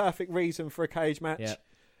was the perfect reason for a cage match. Yeah.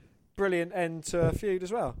 Brilliant end to a feud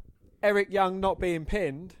as well. Eric Young not being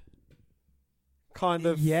pinned kind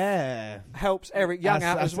of helps Eric Young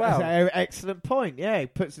out as well. That's an excellent point. Yeah, he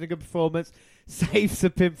puts in a good performance, saves a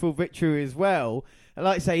pinfall victory as well. And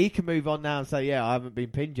like I say, he can move on now and say, I haven't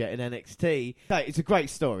been pinned yet in NXT. It's a great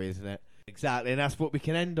story, isn't it? Exactly, and that's what we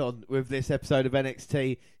can end on with this episode of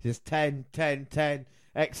NXT. Just 10, 10, 10.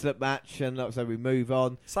 Excellent match, and like I say, we move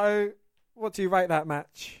on. So, what do you rate that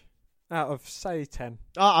match out of, say, 10?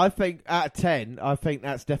 I think out of 10, I think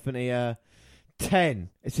that's definitely a 10.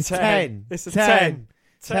 It's a 10. It's a 10.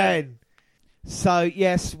 10. So,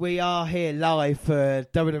 yes, we are here live for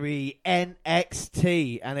WWE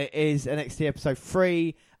NXT, and it is NXT episode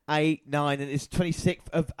 389, and it's 26th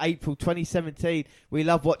of April 2017. We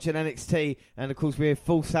love watching NXT, and of course, we're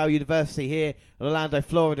Full Sail University here in Orlando,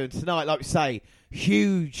 Florida, and tonight, like we say,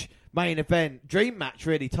 huge main event, dream match,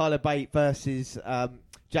 really, Tyler Bate versus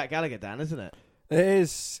Jack Gallagher, Dan, isn't it? It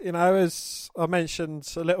is, as I mentioned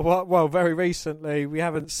a little while, very recently, we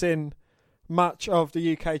haven't seen much of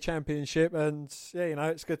the UK Championship, and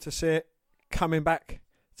it's good to see it coming back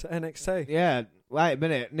to NXT. Yeah, wait a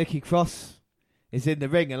minute, Nikki Cross is in the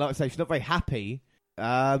ring, and like I say, she's not very happy.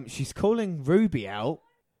 She's calling Ruby out.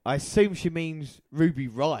 I assume she means Ruby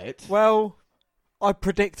Riott. Well, I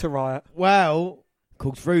predict a riot. Well, of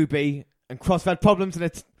course, Ruby and Cross have had problems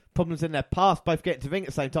in their past, both getting to the ring at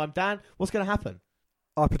the same time. Dan, what's going to happen?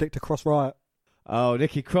 I predict a Cross riot. Oh,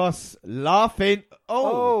 Nikki Cross laughing.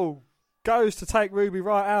 Oh, goes to take Ruby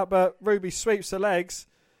Riott out, but Ruby sweeps the legs,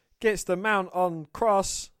 gets the mount on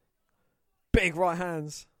Cross, big right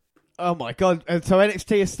hands. Oh my God! And so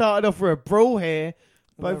NXT has started off with a brawl here.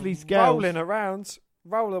 Both these girls rolling around,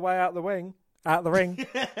 roll away out the ring.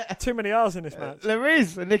 Too many R's in this match. There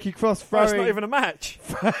is a Nikki Cross throwing. It's not even a match.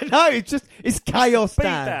 No, it's chaos. Beat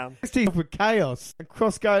down. NXT with chaos and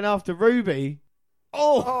Cross going after Ruby.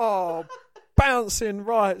 Oh, bouncing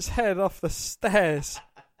Riott's head off the stairs.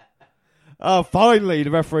 Oh, finally the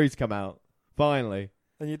referees come out. Finally.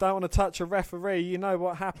 And you don't want to touch a referee. You know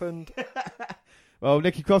what happened. Well,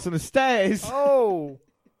 Nikki Cross on the stairs. Oh.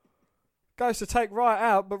 Goes to take Riott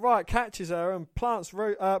out, but Riott catches her and plants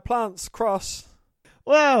Cross.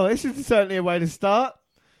 Well, this is certainly a way to start.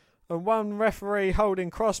 And one referee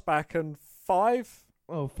holding Cross back, and 5.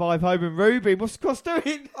 Oh, 5 home and Ruby. What's Cross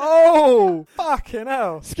doing? Oh, fucking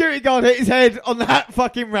hell. Security guard hit his head on that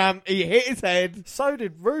fucking ramp. He hit his head. So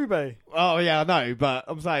did Ruby. Oh, yeah, I know, but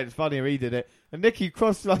I'm saying it's funnier he did it. And Nikki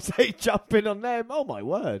Cross, like I say, jumping on them. Oh, my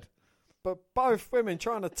word. But both women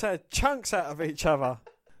trying to tear chunks out of each other.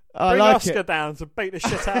 I Bring like Oscar down to beat the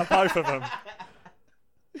shit out of both of them.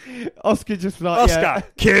 Oscar just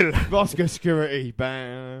like, kill. Oscar security,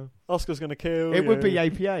 bam. Oscar's going to kill It would be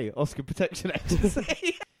APA, Oscar Protection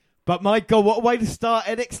Agency. But my God, what a way to start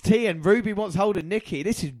NXT, and Ruby wants hold of Nikki.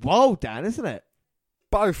 This is wild, Dan, isn't it?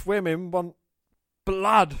 Both women want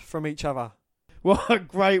blood from each other. What a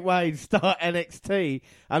great way to start NXT.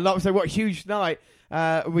 And like I say, what a huge night.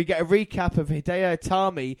 We get a recap of Hideo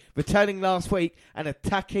Itami returning last week and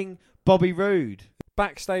attacking Bobby Roode.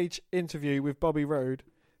 Backstage interview with Bobby Roode.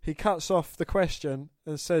 He cuts off the question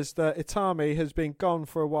and says that Itami has been gone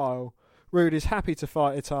for a while. Roode is happy to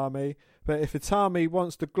fight Itami, but if Itami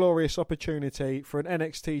wants the glorious opportunity for an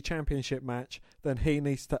NXT championship match, then he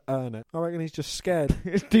needs to earn it. I reckon he's just scared.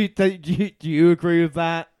 Do you agree with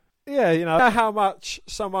that? Yeah, you know how much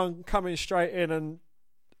someone coming straight in and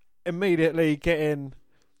immediately getting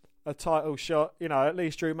a title shot, at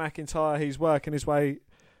least Drew McIntyre, he's working his way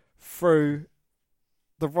through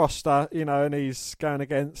the roster, and he's going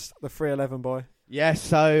against the 311 boy. Yes,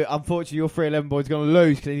 so unfortunately your 311 boy's going to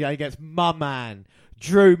lose because he's going against my man.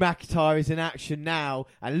 Drew McIntyre is in action now,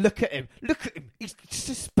 and look at him. He's just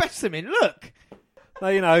a specimen, look.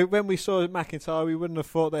 Now, when we saw McIntyre, we wouldn't have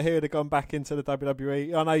thought that he would have gone back into the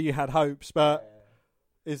WWE. I know you had hopes, but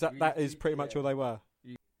Is that is pretty much all they were?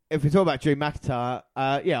 If we talk about Drew McIntyre,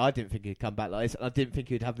 I didn't think he'd come back like this. I didn't think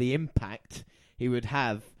he'd have the impact he would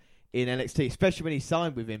have in NXT, especially when he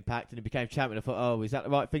signed with Impact and he became champion. I thought, oh, is that the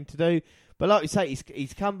right thing to do? But like we say,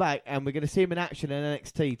 he's come back and we're going to see him in action in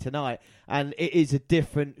NXT tonight, and it is a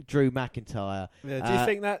different Drew McIntyre. Yeah,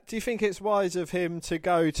 do you think it's wise of him to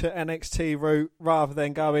go to NXT route rather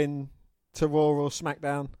than going to Raw or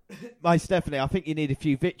SmackDown? Most definitely. I think you need a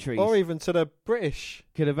few victories. Or even to the British.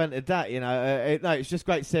 Could have entered that, No, it's just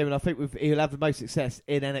great to see him, and I think he'll have the most success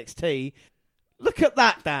in NXT. Look at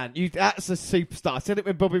that, Dan. That's a superstar. I said it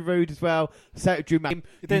with Bobby Roode as well. I said it with Drew McIntyre.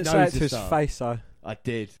 You didn't say it to his face, though. I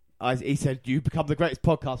did. He said, you become the greatest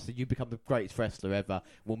podcaster, you become the greatest wrestler ever.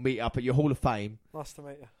 We'll meet up at your Hall of Fame. Nice to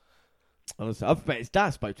meet you. Honestly, I've met his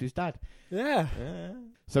dad, spoke to his dad. Yeah.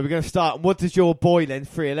 So we're going to start. What does your boy then,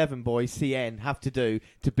 311 boy, CN, have to do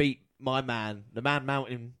to beat my man, the man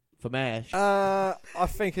mountain from Ash? I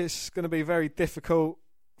think it's going to be very difficult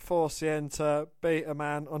for CN to beat a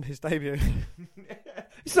man on his debut.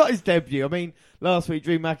 It's not his debut. I mean, last week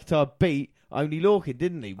Drew McIntyre beat Only Lorcan,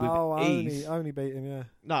 didn't he? With ease. Only beat him, yeah.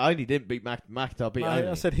 No, Only didn't beat McIntyre. Beat Only.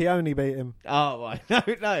 I said he only beat him. Oh, right.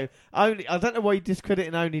 No. Only. I don't know why you're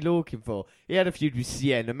discrediting Only Lorcan for. He had a feud with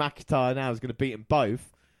CN, and McIntyre now is going to beat them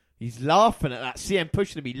both. He's laughing at that. CN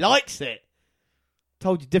pushing him. He likes it.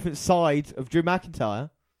 Told you different side of Drew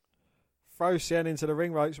McIntyre. Throws CN into the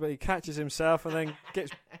ring ropes, but he catches himself and then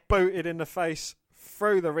gets booted in the face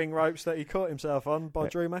through the ring ropes that he caught himself on by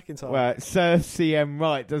Drew McIntyre. Well, it serves CN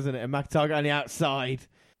right, doesn't it? And McIntyre going the outside.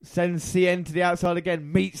 Sends CN to the outside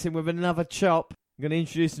again. Meets him with another chop. I'm going to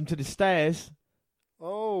introduce him to the stairs.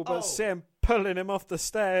 But CN pulling him off the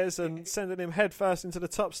stairs and sending him headfirst into the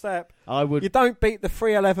top step. You don't beat the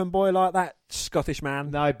 311 boy like that, Scottish man.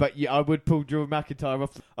 No, but I would pull Drew McIntyre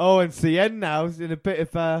off. And CN now is in a bit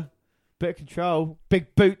of control.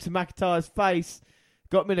 Big boot to McIntyre's face.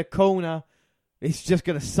 Got him in a corner. He's just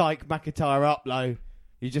going to psych McIntyre up, though.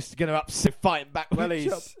 He's just going to upset fighting back. Well,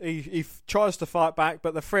 he tries to fight back,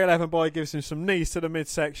 but the 311 boy gives him some knees to the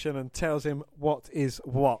midsection and tells him what is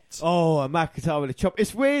what. Oh, and McIntyre with a chop.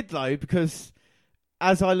 It's weird, though, because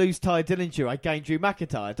as I lose Ty Dillinger, I gain Drew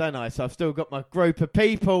McIntyre, don't I? So I've still got my group of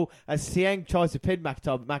people. As Sieng tries to pin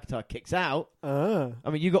McIntyre, but McIntyre kicks out. I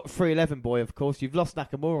mean, you got 311 boy, of course. You've lost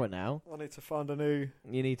Nakamura now. I need to find a new...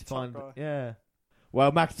 You need to find... guy. Yeah.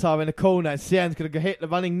 Well, McIntyre in the corner, and Sien's going to hit the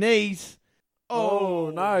running knees. Oh,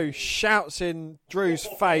 no. Shouts in Drew's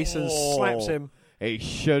face and slaps him. He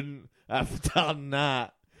shouldn't have done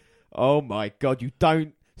that. Oh, my God. You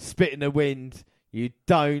don't spit in the wind. You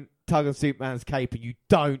don't tug on Superman's cape, and you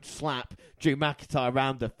don't slap Drew McIntyre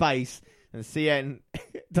around the face. And Cien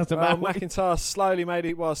doesn't matter. McIntyre slowly made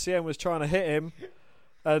it while Cien was trying to hit him,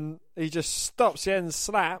 and he just stopped Cien's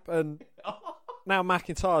slap, and now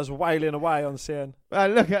McIntyre's wailing away on Cien.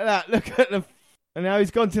 Look at that. Look at the... And now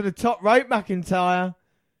he's gone to the top rope, McIntyre.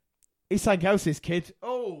 He's something else, this kid.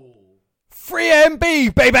 Oh.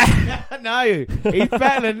 3MB, baby! No, he's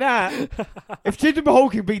better than that. If Jinder Mahal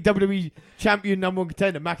can be WWE champion, number one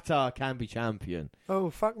contender, McIntyre can be champion. Oh,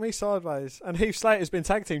 fuck me sideways. And Heath Slater's been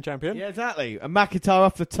tag team champion. Yeah, exactly. And McIntyre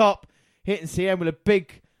off the top, hitting CM with a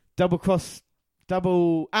big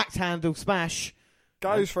double axe handle smash.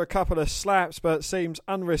 Goes for a couple of slaps, but seems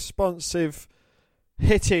unresponsive,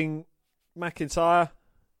 hitting McIntyre.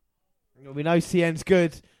 We know CM's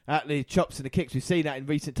good at the chops and the kicks. We've seen that in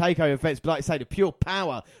recent takeover events. But like I say, the pure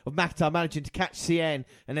power of McIntyre managing to catch CN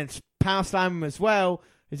and then power slam him as well.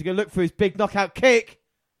 Is he going to look for his big knockout kick?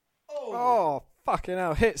 Oh, fucking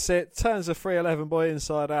hell. Hits it, turns the 311 boy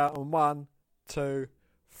inside out, and 1, 2,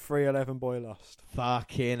 311 boy lost.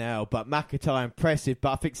 Fucking hell. But McIntyre impressive.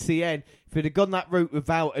 But I think CN, if he'd have gone that route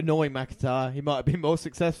without annoying McIntyre, he might have been more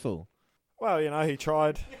successful. Well, he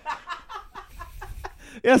tried.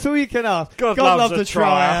 Yeah, that's all you can ask. God loves a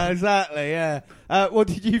trier. Exactly, yeah. What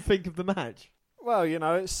did you think of the match? Well,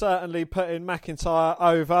 it's certainly putting McIntyre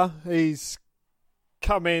over. He's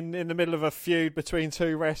come in the middle of a feud between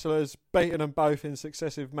two wrestlers, beaten them both in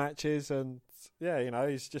successive matches, and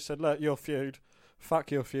he's just said, look, your feud.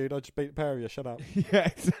 Fuck your feud. I just beat the pair of you. Shut up. Yeah,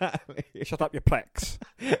 exactly. Shut up, your plex.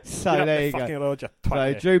 So there you go. Lord,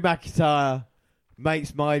 so Drew McIntyre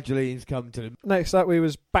makes my dreams come to them. Next up, we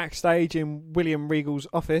was backstage in William Regal's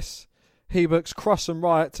office. He books Cross and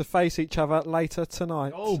Riot to face each other later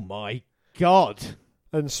tonight. Oh my God.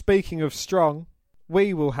 And speaking of Strong,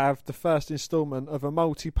 we will have the first instalment of a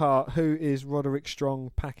multi-part Who is Roderick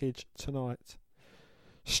Strong package tonight.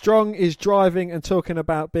 Strong is driving and talking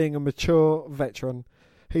about being a mature veteran.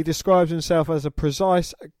 He describes himself as a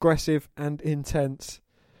precise, aggressive and intense.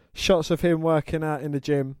 Shots of him working out in the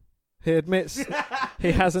gym. He admits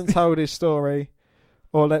He hasn't told his story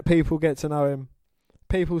or let people get to know him.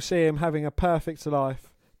 People see him having a perfect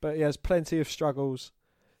life, but he has plenty of struggles.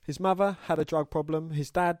 His mother had a drug problem.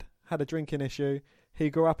 His dad had a drinking issue. He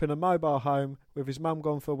grew up in a mobile home with his mum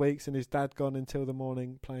gone for weeks and his dad gone until the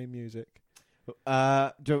morning playing music. Do you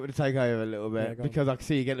want me to take over a little bit? Yeah, go on. Because I can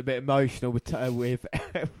see you getting a bit emotional with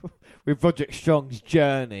with Roderick Strong's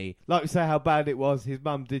journey. Like we say how bad it was, his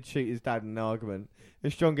mum did shoot his dad in an argument.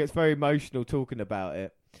 And Strong gets very emotional talking about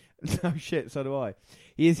it. No shit, so do I.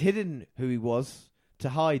 He has hidden who he was to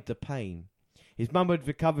hide the pain. His mum had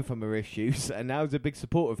recovered from her issues and now is a big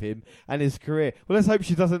support of him and his career. Well, let's hope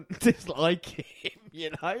she doesn't dislike him, you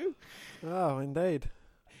know? Oh, indeed.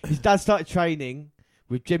 His dad started training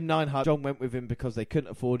with Jim Neidhart. John went with him because they couldn't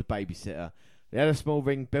afford a babysitter. They had a small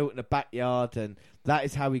ring built in a backyard, and that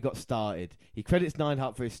is how he got started. He credits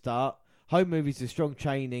Neidhart for his start. Home movies are strong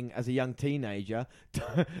training as a young teenager.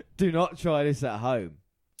 Do not try this at home.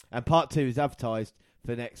 And part 2 is advertised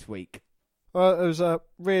for next week. Well, it was a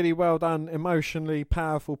really well done, emotionally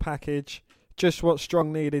powerful package. Just what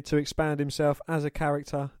Strong needed to expand himself as a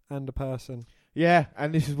character and a person. Yeah,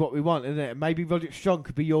 and this is what we want, isn't it? Maybe Roderick Strong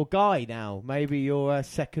could be your guy now. Maybe your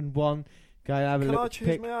second one. Go and have a Can little I choose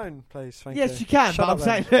pick. my own, please? Thank Yes, you. you can, Shut but up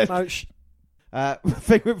I'm then. saying... No, The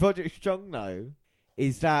thing with Roderick Strong, though,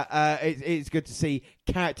 is that it's good to see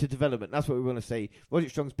character development. That's what we want to see.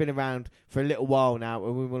 Roderick Strong's been around for a little while now,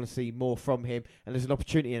 and we want to see more from him. And there's an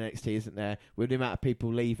opportunity in NXT, isn't there, with the amount of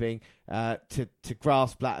people leaving, to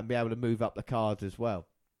grasp that and be able to move up the card as well.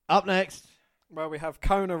 Up next. well, we have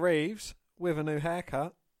Kona Reeves with a new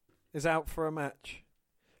haircut is out for a match.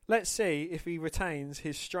 Let's see if he retains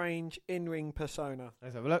his strange in-ring persona.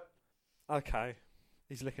 Let's have a look. Okay,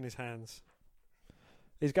 he's licking his hands.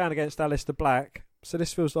 He's going against Aleister Black, so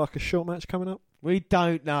this feels like a short match coming up. We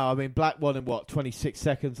don't know. I mean, Black won in, 26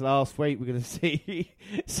 seconds last week. We're going to see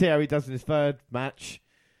how he does in his third match.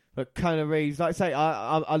 But Kona Reeves, like I say,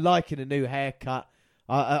 I like a new haircut.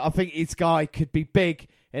 I think his guy could be big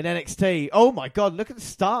in NXT. Oh, my God, look at the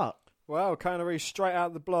start. Well, Kona Reeves straight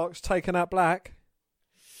out the blocks, taking out Black.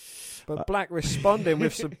 But Black responding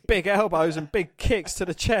with some big elbows and big kicks to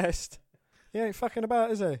the chest. He ain't fucking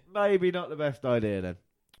about, is he? Maybe not the best idea, then.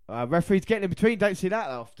 Referee's getting in between. Don't see that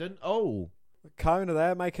often. Oh. Kona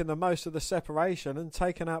there making the most of the separation and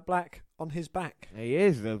taking out Black on his back. He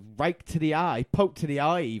is. A rake to the eye. Poke to the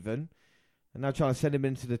eye, even. And now trying to send him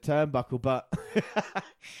into the turnbuckle, but...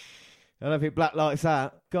 I don't think Black likes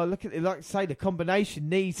that. God, look at it. Like I say, the combination.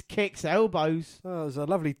 Knees, kicks, elbows. Oh, there's a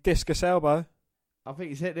lovely discus elbow. I think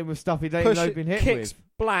he's hitting him with stuff he don't even know he's been hit kicks with.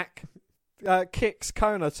 Black, kicks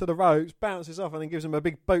Kona to the ropes, bounces off, and then gives him a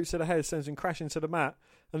big boot to the head, sends him crashing to the mat.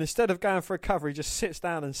 And instead of going for a cover, he just sits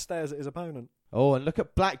down and stares at his opponent. Oh, and look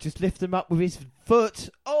at Black just lift him up with his foot.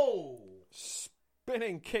 Oh!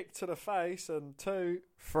 Spinning kick to the face, and 2,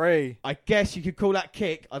 3. I guess you could call that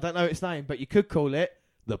kick. I don't know its name, but you could call it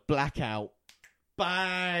the Blackout.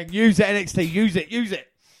 Bang! Use it, NXT. Use it.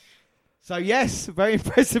 So, yes, very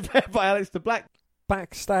impressive there by Aleister Black.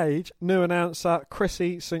 Backstage, new announcer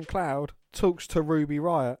Chrissy St. Cloud talks to Ruby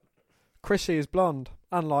Riott. Chrissy is blonde,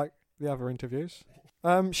 unlike the other interviews.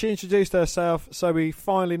 She introduced herself, so we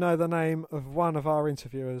finally know the name of one of our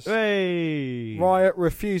interviewers. Hey! Riott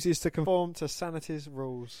refuses to conform to Sanity's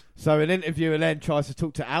rules. So an interviewer then tries to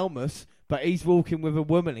talk to Almas, but he's walking with a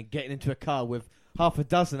woman and getting into a car with half a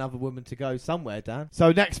dozen other women to go somewhere, Dan.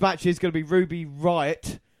 So next match is going to be Ruby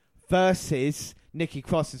Riott versus Nikki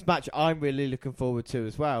Cross. This match I'm really looking forward to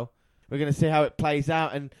as well. We're going to see how it plays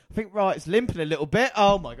out, and I think Riott's limping a little bit.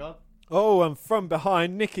 Oh, my God. Oh, and from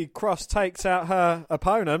behind, Nikki Cross takes out her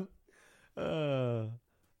opponent. The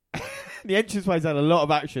entranceway's had a lot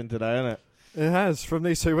of action today, hasn't it? It has, from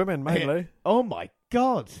these two women, mainly. Oh, my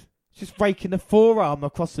God. Just raking the forearm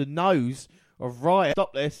across the nose of Riott.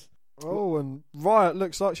 Stop this. Oh, and Riott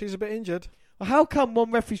looks like she's a bit injured. Well, how come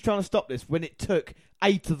one referee's trying to stop this when it took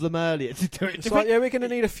 8 of them earlier to do it? It's like, yeah, we're going to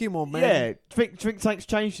need a few more men. Yeah. Do you think something's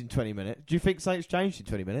changed in 20 minutes? Do you think something's changed in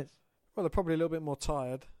 20 minutes? Well, they're probably a little bit more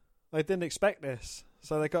tired. They didn't expect this,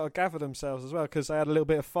 so they got to gather themselves as well, because they had a little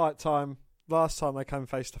bit of fight time last time they came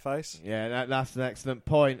face to face. Yeah, that's an excellent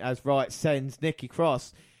point, as Riott sends Nikki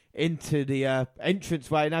Cross into the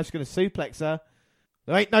entranceway. Now she's going to suplex her.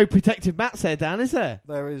 There ain't no protective mats there, Dan, is there?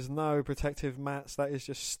 There is no protective mats. That is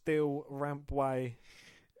just steel rampway.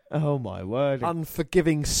 Oh, my word.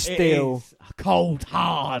 Unforgiving steel. It is cold,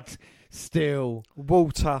 hard steel.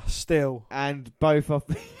 Water steel. And both of...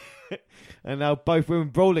 and now both women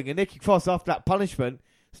brawling. And Nikki Cross, after that punishment,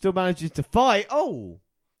 still manages to fight. Oh!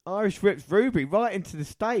 Irish rips Ruby right into the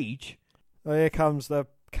stage. Oh, here comes the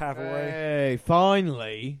cavalry. Hey,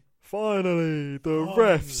 finally. Finally, the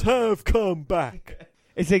refs have come back.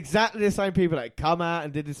 It's exactly the same people that come out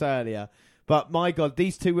and did this earlier. But my God,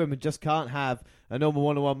 these two women just can't have a normal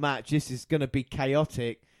one-on-one match. This is going to be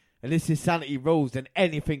chaotic. And this is Sanity Rules, and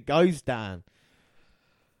anything goes down.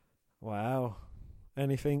 Wow.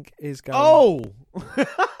 Anything is going. Oh!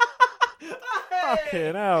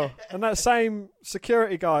 Fucking hell. And that same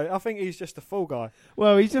security guy, I think he's just a fool guy.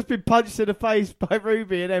 Well, he's just been punched in the face by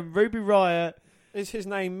Ruby, and then Ruby Riott. Is his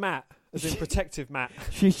name Matt? As in Protective Matt.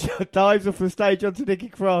 She dives off the stage onto Nikki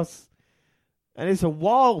Cross. And it's a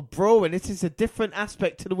wild brawl, and this is a different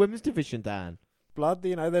aspect to the women's division, Dan. Blood,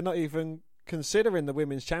 you know, they're not even considering the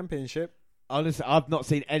women's championship. Honestly, I've not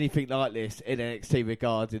seen anything like this in NXT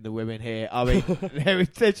regarding the women here. I mean,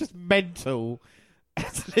 they're just mental.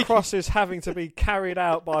 Cross is having to be carried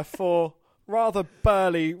out by 4 rather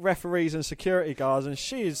burly referees and security guards, and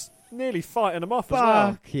she is nearly fighting them off as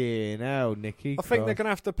well. Fucking hell, Nikki. I think they're going to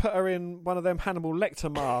have to put her in one of them Hannibal Lecter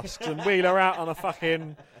masks and wheel her out on a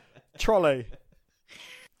fucking trolley.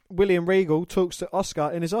 William Regal talks to Oscar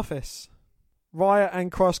in his office. Riott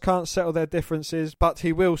and Cross can't settle their differences, but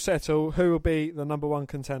he will settle who will be the number 1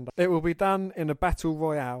 contender. It will be done in a battle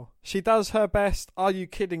royale. She does her best "are you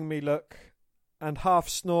kidding me" look, and half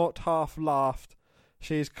snort, half laughed.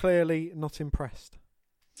 She is clearly not impressed.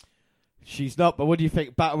 She's not, but what do you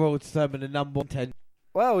think? Battle Royal will determine the number 1 contender.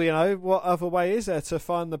 Well, you know, what other way is there to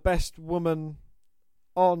find the best woman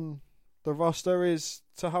on the roster is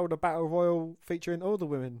to hold a battle royal featuring all the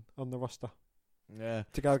women on the roster. Yeah.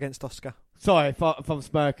 To go against Oscar. Sorry if I'm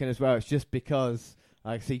smirking as well. It's just because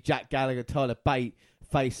I see Jack Gallagher and Tyler Bate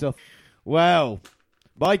face off. Well,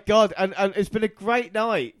 my God, and it's been a great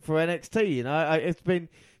night for NXT. You know, it's been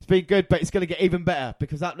good, but it's going to get even better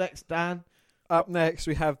because up next, Dan. Up next,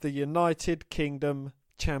 we have the United Kingdom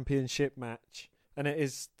Championship match, and it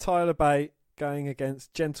is Tyler Bate going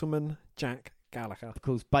against Gentleman Jack Gallagher. Of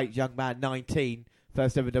course, Bate, young man, 19,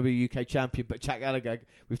 first ever WUK champion, but Jack Gallagher,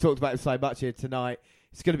 we've talked about him so much here tonight.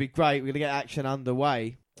 It's going to be great. We're going to get action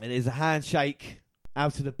underway. And there's a handshake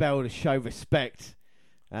out of the bell to show respect.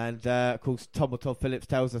 And, of course, Tom Phillips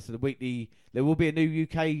tells us that there will be a new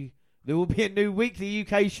weekly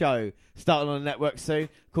UK show starting on the network soon.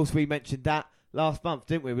 Of course, we mentioned that last month,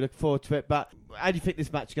 didn't we? We look forward to it. But how do you think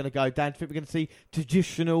this match is going to go, Dan? Do you think we're going to see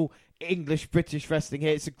traditional English-British wrestling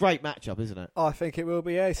here? It's a great matchup, isn't it? I think it will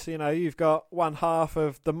be, yes. You know, you've got one half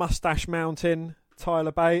of the Mustache Mountain,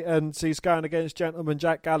 Tyler Bate, and he's going against Gentleman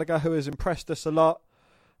Jack Gallagher, who has impressed us a lot,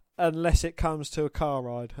 unless it comes to a car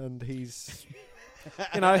ride. And he's,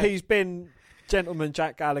 you know, he's been Gentleman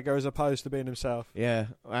Jack Gallagher as opposed to being himself. Yeah,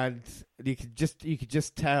 and you could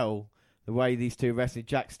just tell the way these two wrestling.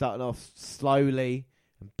 Jack starting off slowly,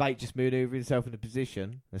 and Bate just manoeuvring himself in a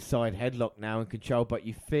position, a side headlock now in control. But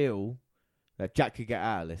you feel that Jack could get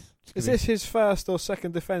out of this. Is this his first or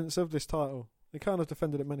second defence of this title? He kind of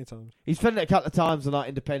defended it many times. He's defended it a couple of times on like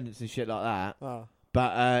Independence and shit like that. Ah.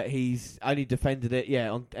 But he's only defended it,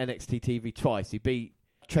 on NXT TV twice. He beat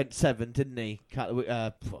Trent Seven, didn't he? How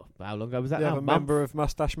long ago was that? Yeah, a member of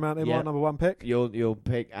Mustache Mountain, my number 1 pick. Your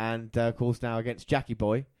pick, and of course now against Jackie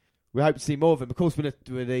Boy. We hope to see more of him. Of course, with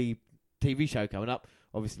the TV show coming up,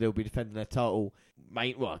 obviously they'll be defending their title.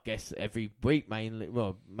 I guess every week, mainly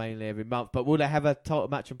every month. But will they have a title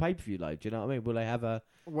match on pay-per-view? Do you know what I mean? Will they have a?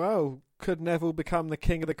 Well, could Neville become the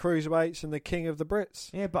king of the cruiserweights and the king of the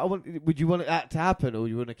Brits? Yeah, but would you want that to happen, or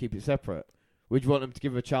would you want to keep it separate? Would you want them to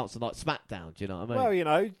give him a chance on like SmackDown? Do you know what I mean? Well, you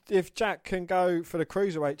know, if Jack can go for the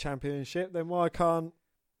cruiserweight championship, then why can't,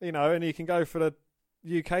 and he can go for the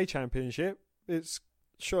UK championship? It's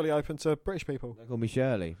surely open to British people. They call me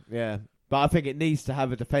Shirley. Yeah, but I think it needs to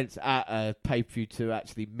have a defence at a pay-per-view to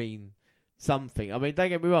actually mean something. I mean, don't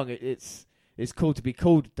get me wrong. It's cool to be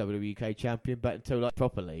called WUK champion, but until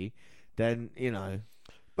properly, then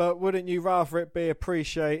But wouldn't you rather it be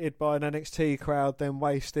appreciated by an NXT crowd than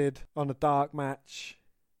wasted on a dark match?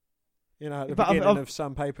 At the beginning of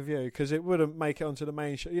some pay-per-view, because it wouldn't make it onto the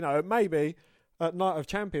main show. Maybe at Night of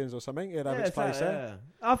Champions or something, it'd have its place there.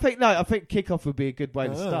 I think kickoff would be a good way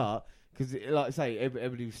to start, because, like I say,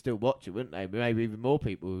 everybody would still watch it, wouldn't they? Maybe even more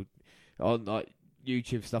people on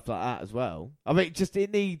YouTube, stuff like that as well. I mean,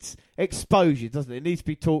 it needs exposure, doesn't it? It needs to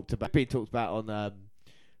be talked about. Being talked about on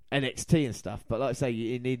NXT and stuff, but like I say,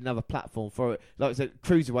 you need another platform for it. Like I said,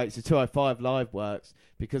 Cruiserweights, the 205 Live works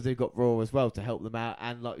because they've got Raw as well to help them out,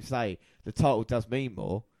 and like you say, the title does mean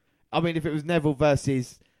more. I mean, if it was Neville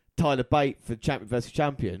versus Tyler Bate for champion versus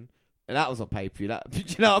champion, and that was on pay-per-view, do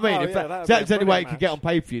you know what I mean? If that's the only way it could get on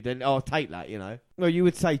pay-per-view, then I'll take that, Well, you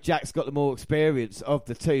would say Jack's got the more experience of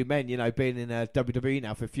the two men, being in WWE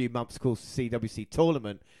now for a few months, of course, the CWC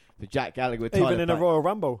tournament for Jack Gallagher with Even Tyler in a Bate. Royal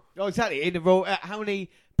Rumble. Oh, exactly. In the Royal, how many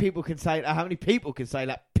people can say that? How many people can say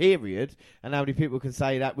that? Period. And how many people can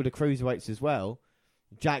say that with the cruiserweights as well?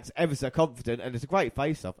 Jack's ever so confident, and it's a great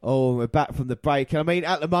face-off. Oh, we're back from the break. I mean,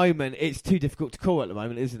 at the moment, it's too difficult to call at the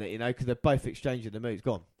moment, isn't it? You know, because they're both exchanging the moves.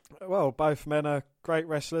 Go on. Well, both men are great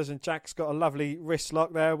wrestlers, and Jack's got a lovely wrist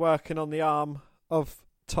lock there, working on the arm of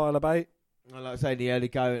Tyler Bate. Well, like I say, in the early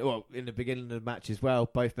going, well, in the beginning of the match as well,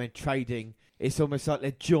 both men trading. It's almost like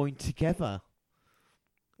they're joined together.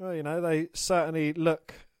 Well, you know, they certainly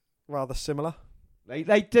look rather similar. They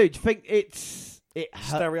do. Do you think it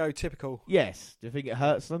Stereotypical. Yes. Do you think it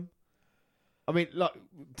hurts them? I mean, like,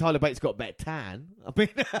 Tyler Bates got a better tan. I mean,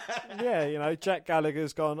 Yeah, you know, Jack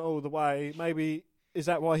Gallagher's gone all the way. Maybe, is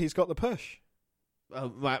that why he's got the push?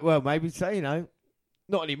 well, maybe so, you know.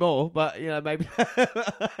 Not anymore, but, you know, maybe.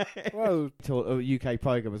 Well, a UK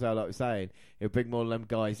programme as well, like I was saying, it'll bring more of them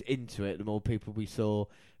guys into it, the more people we saw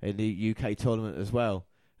in the UK tournament as well.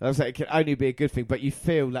 And I was like, it can only be a good thing, but you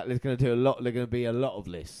feel like there's going to do a lot. There's going to be a lot of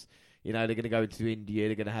lists. You know, they're going to go into India.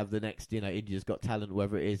 They're going to have the next, you know, India's Got Talent,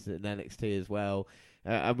 whether it is in NXT as well.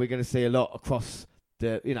 And we're going to see a lot across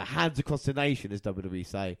the, you know, hands across the nation, as WWE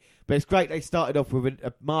say. But it's great they started off with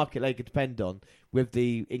a market they could depend on with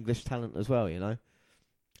the English talent as well, you know.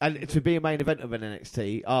 And to be a main event of an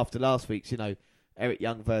NXT after last week's, you know, Eric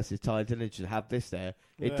Young versus Ty Dillinger, to have this there,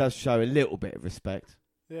 it does show a little bit of respect.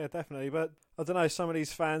 Yeah, definitely. But I don't know, some of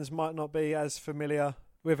these fans might not be as familiar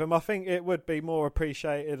with him. I think it would be more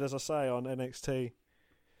appreciated, as I say, on NXT,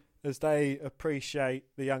 as they appreciate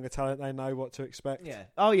the younger talent. They know what to expect. Yeah.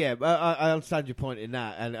 Oh, yeah. I understand your point in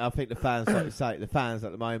that. And I think the fans, like you say, the fans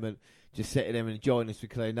at the moment just sitting there and enjoying this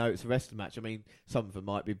because they know it's a wrestling match. I mean, some of them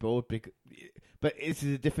might be bored, but this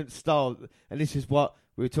is a different style. And this is what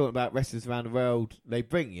we were talking about wrestlers around the world they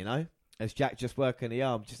bring, you know? As Jack just working the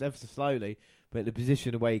arm, just ever so slowly, but the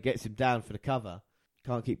position, the way he gets him down for the cover,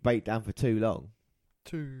 can't keep Bate down for too long.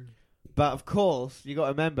 But of course, you got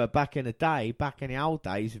to remember, back in the old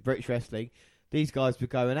days of British wrestling, these guys were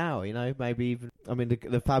going out, you know, maybe even, I mean,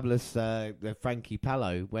 the fabulous the Frankie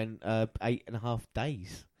Pallo went 8.5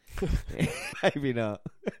 days. Maybe not.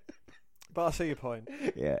 But I see your point.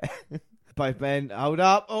 Yeah. Both men, hold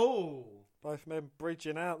up. Oh! Both men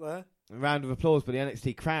bridging out there. A round of applause by the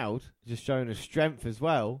NXT crowd, just showing his strength as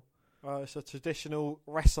well. It's a traditional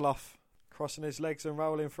wrestle-off, crossing his legs and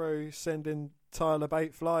rolling through, sending Tyler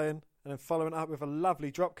Bate flying, and then following it up with a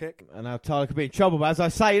lovely drop kick. And now Tyler could be in trouble, but as I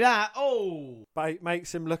say that, oh! Bate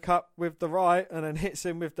makes him look up with the right and then hits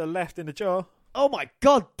him with the left in the jaw. Oh my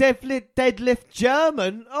God, deadlift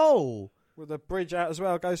German, oh! With the bridge out as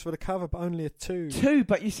well, goes for the cover, but only a 2. 2,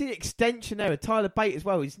 but you see the extension there with Tyler Bate as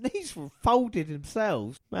well. His knees were folded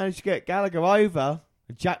themselves. Managed to get Gallagher over.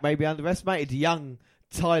 And Jack maybe underestimated the young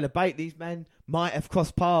Tyler Bate. These men might have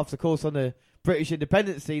crossed paths, of course, on the British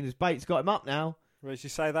independence scene as Bate's got him up now. Well, as you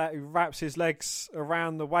say that, he wraps his legs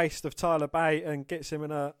around the waist of Tyler Bate and gets him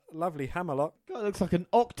in a lovely hammerlock. God, it looks like an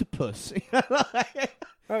octopus.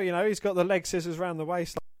 Well, you know, he's got the leg scissors around the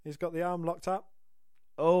waist. He's got the arm locked up.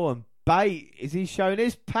 Oh, and Bate, is he showing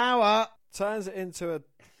his power? Turns it into a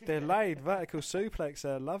delayed vertical suplex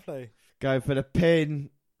there. Lovely. Go for the pin.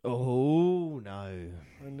 Oh, no.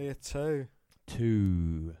 Only a 2.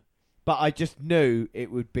 2. But I just knew it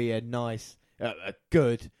would be a nice, a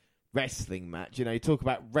good wrestling match. You know, you talk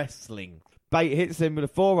about wrestling. Bate hits him with a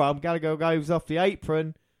forearm. Gallagher goes off the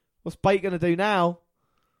apron. What's Bate going to do now?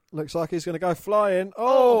 Looks like he's going to go flying.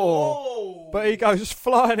 Oh! But he goes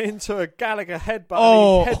flying into a Gallagher headbutt.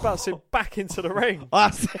 Oh! And he headbutts him back into the ring.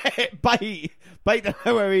 That's it. Bate don't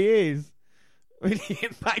know where he is. When he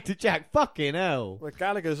hit back to Jack. Fucking hell. Well,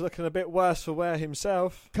 Gallagher's looking a bit worse for wear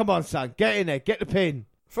himself. Come on, son. Get in there. Get the pin.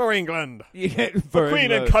 For England. Yeah, for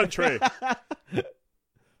Queen and country.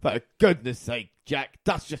 For goodness sake, Jack.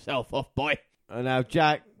 Dust yourself off, boy. And now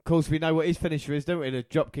Jack, of course, we know what his finisher is, don't we? The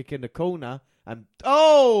drop kick in the corner. And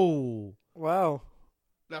oh! Wow.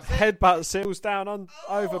 Headbutt seals down on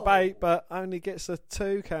over Bate, but only gets a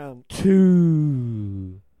 2 count.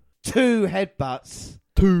 2 headbutts.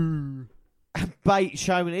 2. And Bate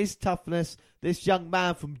showing his toughness. This young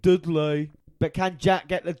man from Dudley. But can Jack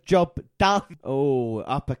get the job done? Oh,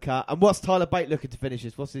 uppercut. And what's Tyler Bate looking to finish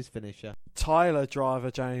this? What's his finisher? Tyler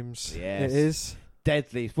driver, James. Yes. It is.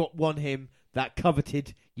 Deadly. It's what won him that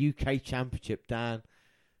coveted UK Championship, Dan.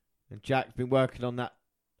 And Jack's been working on that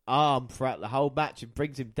arm throughout the whole match and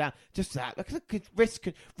brings him down. Just that. Look at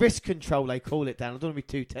the wrist control, they call it, Dan. I don't want to be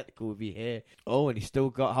too technical with you here. Oh, and he's still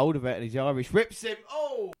got hold of it, and he's Irish. Whips him.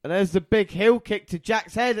 Oh! And there's the big heel kick to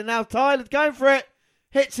Jack's head, and now Tyler's going for it.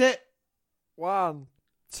 Hits it. 1,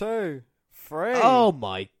 2, 3. Oh,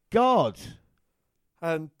 my God.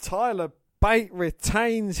 And Tyler Bate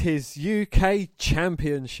retains his UK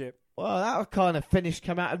championship. Well, that kind of finish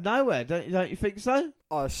come out of nowhere, don't you think so?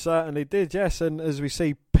 I certainly did, yes. And as we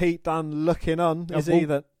see Pete Dunne looking on, is he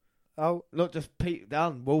that... Oh, not just Pete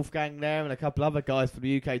Dunne, Wolfgang there and a couple other guys from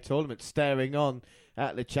the UK tournament staring on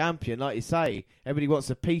at the champion. Like you say, everybody wants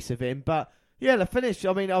a piece of him. But, yeah, the finish,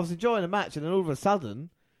 I mean, I was enjoying the match and then all of a sudden...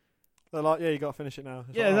 They're like, yeah, you got to finish it now.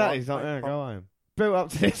 It's yeah, like, that is like, yeah, go home. Built up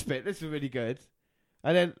to this bit. This was really good.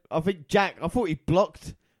 And then I think Jack, I thought he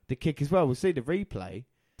blocked the kick as well. We'll see the replay.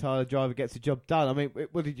 Tyler Driver gets the job done. I mean,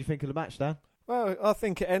 what did you think of the match, Dan? Well, I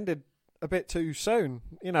think it ended a bit too soon,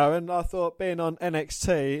 you know, and I thought being on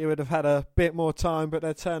NXT, it would have had a bit more time, but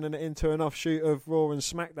they're turning it into an offshoot of Raw and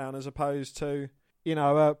SmackDown as opposed to, you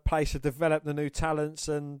know, a place to develop the new talents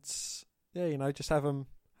and, yeah, you know, just have them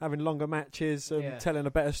having longer matches and telling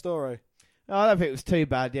a better story. I don't think it was too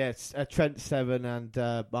bad. Yeah, it's, Trent Seven and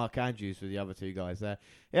Mark Andrews were the other two guys there.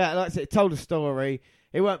 Yeah, like I said, it told a story.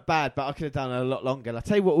 It weren't bad, but I could have done it a lot longer. And I'll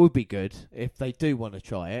tell you what would be good if they do want to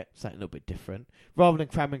try it, something a little bit different. Rather than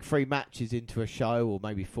cramming 3 matches into a show, or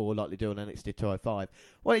maybe 4 like they do on NXT 205,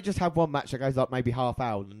 why don't you just have one match that goes like maybe half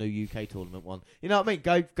hour, the new UK tournament one? You know what I mean?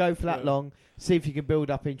 Go for that long, see if you can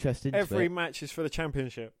build up interest into Every it. match is for the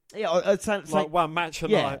championship. Yeah, like one match a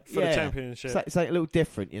night for the championship. It's like a little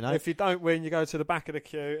different, you know? If you don't win, you go to the back of the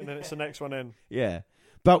queue and then it's the next one in. Yeah.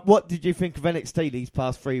 But what did you think of NXT these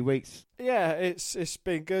past 3 weeks? Yeah, it's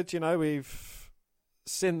been good. You know, we've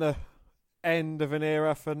seen the end of an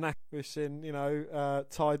era for Nack. We've seen, you know,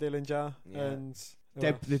 Ty Dillinger and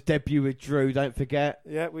the debut with Drew. Don't forget.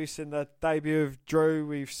 Yeah, we've seen the debut of Drew.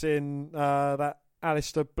 We've seen that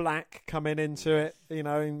Alistair Black coming into it, you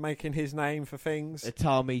know, and making his name for things.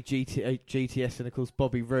 Itami, GTS, and of course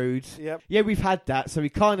Bobby Roode. Yep. Yeah, we've had that, so we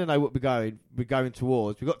kind of know what we're going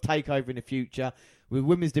towards. We've got Takeover in the future. With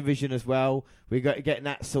women's division as well, we're getting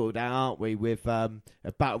that sorted out, aren't we? With a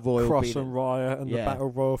Battle Royal. Cross and Riot and the Battle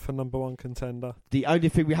Royal for #1 contender. The only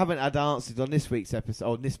thing we haven't had answered on this week's episode,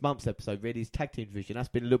 or this month's episode, really, is tag team division. That's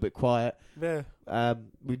been a little bit quiet. Yeah.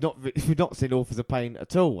 We've not seen Authors of Pain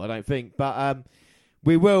at all, I don't think. But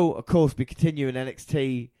we will, of course, be continuing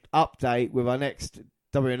NXT update with our next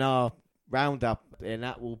WNR roundup, and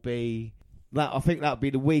that will be... I think that'll be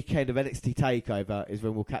the weekend of NXT TakeOver is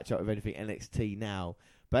when we'll catch up with anything NXT now.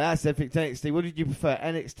 But that's everything to NXT. What did you prefer,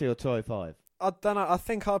 NXT or 205? I don't know. I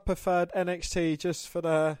think I preferred NXT just for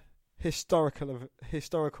the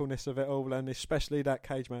historicalness of it all, and especially that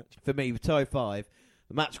cage match. For me, with 205,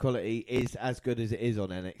 the match quality is as good as it is on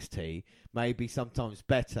NXT. Maybe sometimes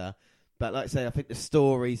better. But like I say, I think the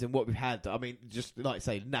stories and what we've had, I mean, just like I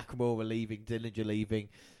say, Nakamura leaving, Dillinger leaving,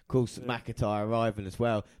 of course, McIntyre arriving as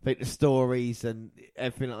well. I think the stories and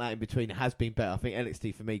everything like that in between has been better. I think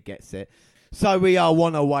NXT for me gets it. So we are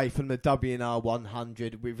one away from the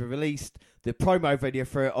WNR100. We've released the promo video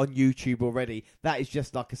for it on YouTube already. That is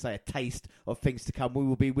just, like I say, a taste of things to come. We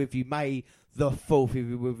will be with you May the 4th.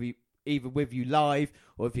 We will be either with you live,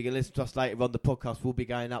 or if you can listen to us later on the podcast, we'll be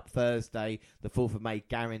going up Thursday, the 4th of May,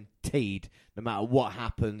 guaranteed, no matter what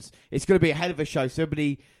happens. It's going to be a hell of a show, so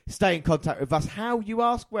everybody stay in contact with us. How, you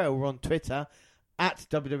ask? Well, we're on Twitter, at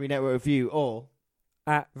WWE Network Review, or...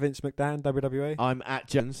 at Vince McDan, WWE. I'm at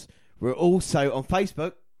Jones. We're also on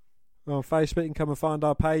Facebook. We're on Facebook, you can come and find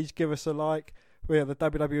our page, give us a like. We are the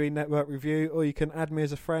WWE Network Review, or you can add me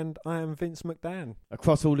as a friend. I am Vince McDan.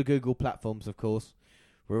 Across all the Google platforms, of course.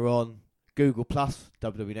 We're on Google+,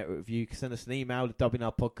 WWE Network Review. You can send us an email to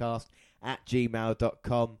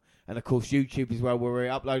WNRpodcast@gmail.com. And, of course, YouTube as well, where we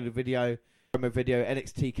uploaded a video.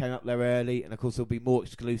 NXT came up there early. And, of course, there'll be more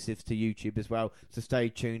exclusives to YouTube as well. So stay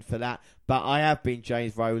tuned for that. But I have been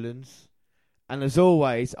James Rowlands. And, as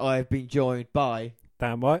always, I have been joined by...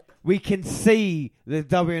 Dan White. We can see the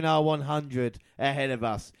WNR100 ahead of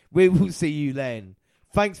us. We will see you then.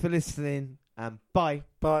 Thanks for listening, and bye.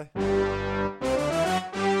 Bye.